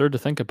 it's absurd to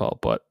think about,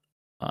 but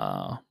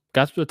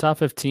got to the top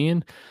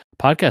 15.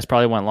 Podcast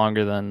probably went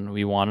longer than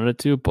we wanted it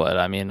to, but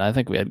I mean, I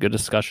think we had good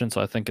discussion,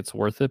 so I think it's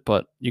worth it.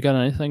 But you got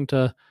anything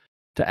to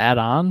add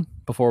on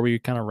before we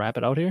kind of wrap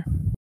it out here?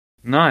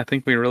 No, I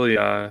think we really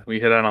we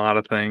hit on a lot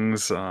of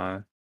things.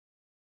 I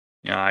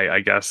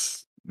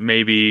guess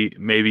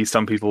maybe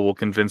some people will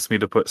convince me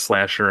to put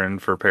Slasher in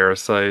for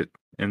Parasite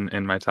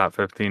in my top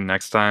 15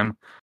 next time.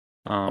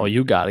 Oh,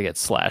 you got to get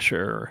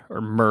Slasher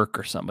or Merc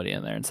or somebody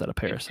in there instead of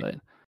Parasite.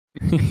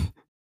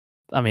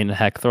 I mean,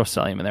 heck, throw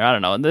Sellium in there. I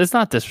don't know. It's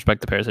not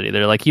disrespect to Parasite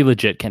either. Like he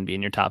legit can be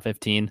in your top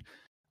 15.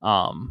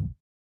 I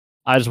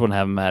just wouldn't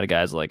have him at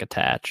guys like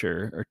Attach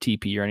or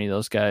TP or any of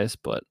those guys.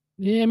 But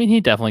yeah, I mean, he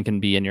definitely can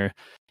be in your.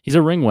 He's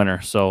a ring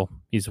winner, so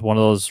he's one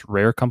of those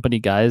rare company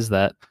guys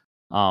that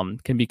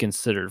can be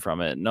considered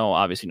from it. No,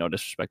 obviously, no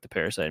disrespect to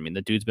Parasite. I mean,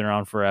 the dude's been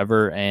around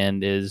forever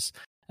and is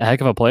a heck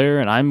of a player.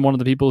 And I'm one of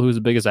the people who's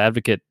the biggest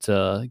advocate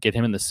to get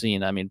him in the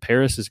scene. I mean,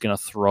 Paris is going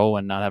to throw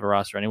and not have a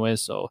roster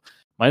anyways, so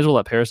might as well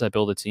let Parasite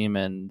build a team.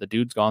 And the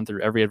dude's gone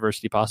through every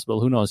adversity possible.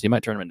 Who knows? He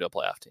might turn him into a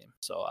playoff team.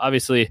 So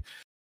obviously,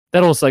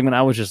 that whole segment,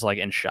 I was just like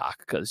in shock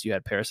because you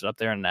had Parasite up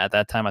there, and at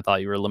that time, I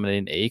thought you were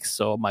eliminating Aches,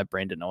 so my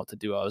brain didn't know what to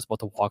do. I was about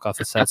to walk off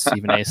the set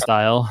Stephen A.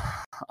 style.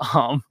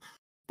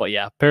 But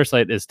yeah,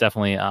 Parasite is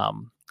definitely a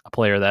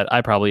player that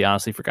I probably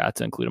honestly forgot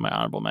to include in my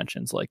honorable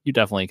mentions. Like you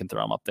definitely can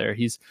throw him up there.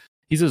 He's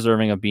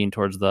deserving of being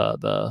towards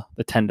the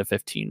 10 to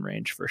 15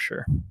 range for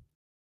sure.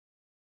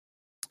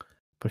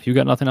 But if you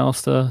got nothing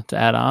else to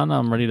add on,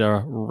 I'm ready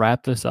to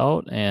wrap this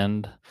out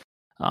and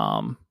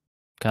kind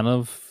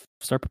of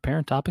start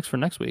preparing topics for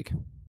next week.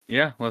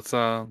 Yeah, let's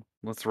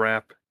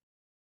wrap.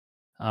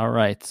 All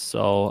right.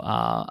 So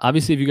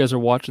obviously, if you guys are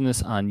watching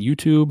this on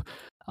YouTube,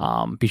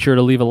 be sure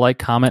to leave a like,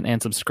 comment, and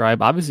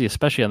subscribe. Obviously,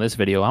 especially on this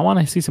video, I want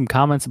to see some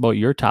comments about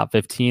your top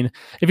 15.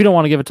 If you don't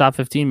want to give a top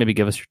 15, maybe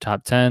give us your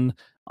top 10,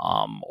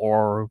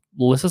 or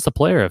list us a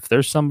player. If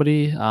there's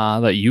somebody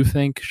that you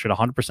think should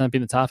 100% be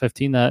in the top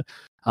 15 that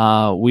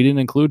we didn't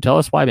include, tell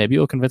us why. Maybe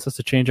you'll convince us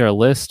to change our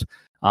list.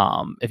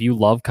 If you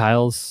love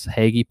Kyle's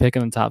Hagee pick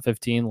in the top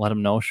 15, let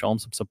him know, show him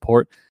some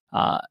support.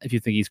 If you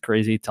think he's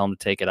crazy, tell him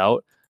to take it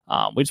out.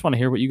 We just want to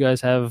hear what you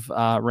guys have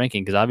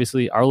ranking, because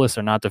obviously our lists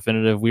are not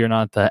definitive. We are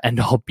not the end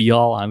all be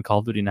all on Call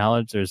of Duty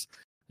knowledge. There's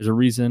a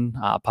reason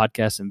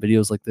podcasts and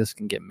videos like this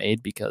can get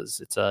made, because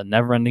it's a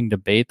never ending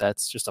debate.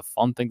 That's just a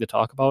fun thing to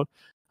talk about.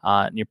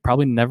 And you're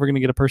probably never going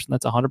to get a person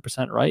that's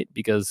 100% right,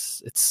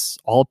 because it's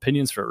all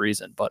opinions for a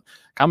reason. But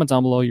comment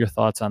down below your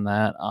thoughts on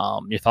that.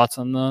 Your thoughts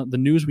on the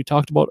news we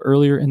talked about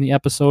earlier in the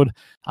episode.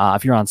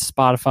 If you're on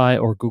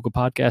Spotify or Google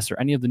Podcasts or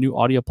any of the new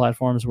audio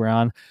platforms we're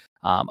on,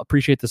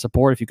 appreciate the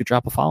support. If you could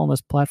drop a follow on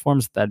those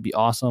platforms, that'd be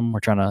awesome.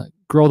 We're trying to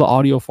grow the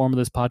audio form of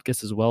this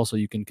podcast as well, so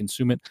you can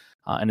consume it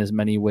in as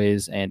many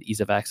ways, and ease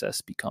of access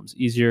becomes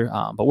easier.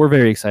 But we're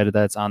very excited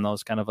that it's on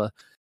those, kind of a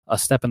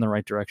step in the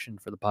right direction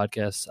for the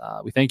podcast.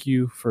 We thank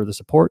you for the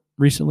support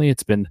recently.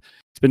 It's been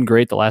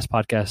great. The last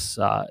podcast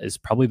is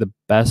probably the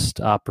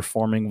best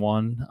performing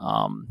one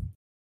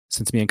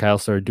since me and Kyle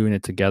started doing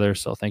it together.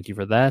 So thank you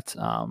for that.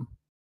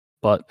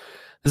 But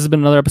this has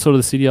been another episode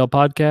of the CDL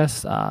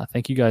podcast.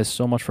 Thank you guys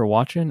so much for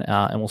watching,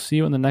 and we'll see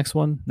you in the next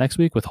one next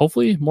week with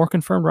hopefully more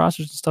confirmed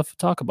rosters and stuff to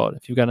talk about.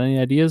 If you've got any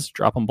ideas,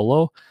 drop them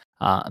below.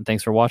 And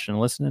thanks for watching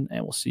and listening,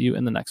 and we'll see you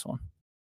in the next one.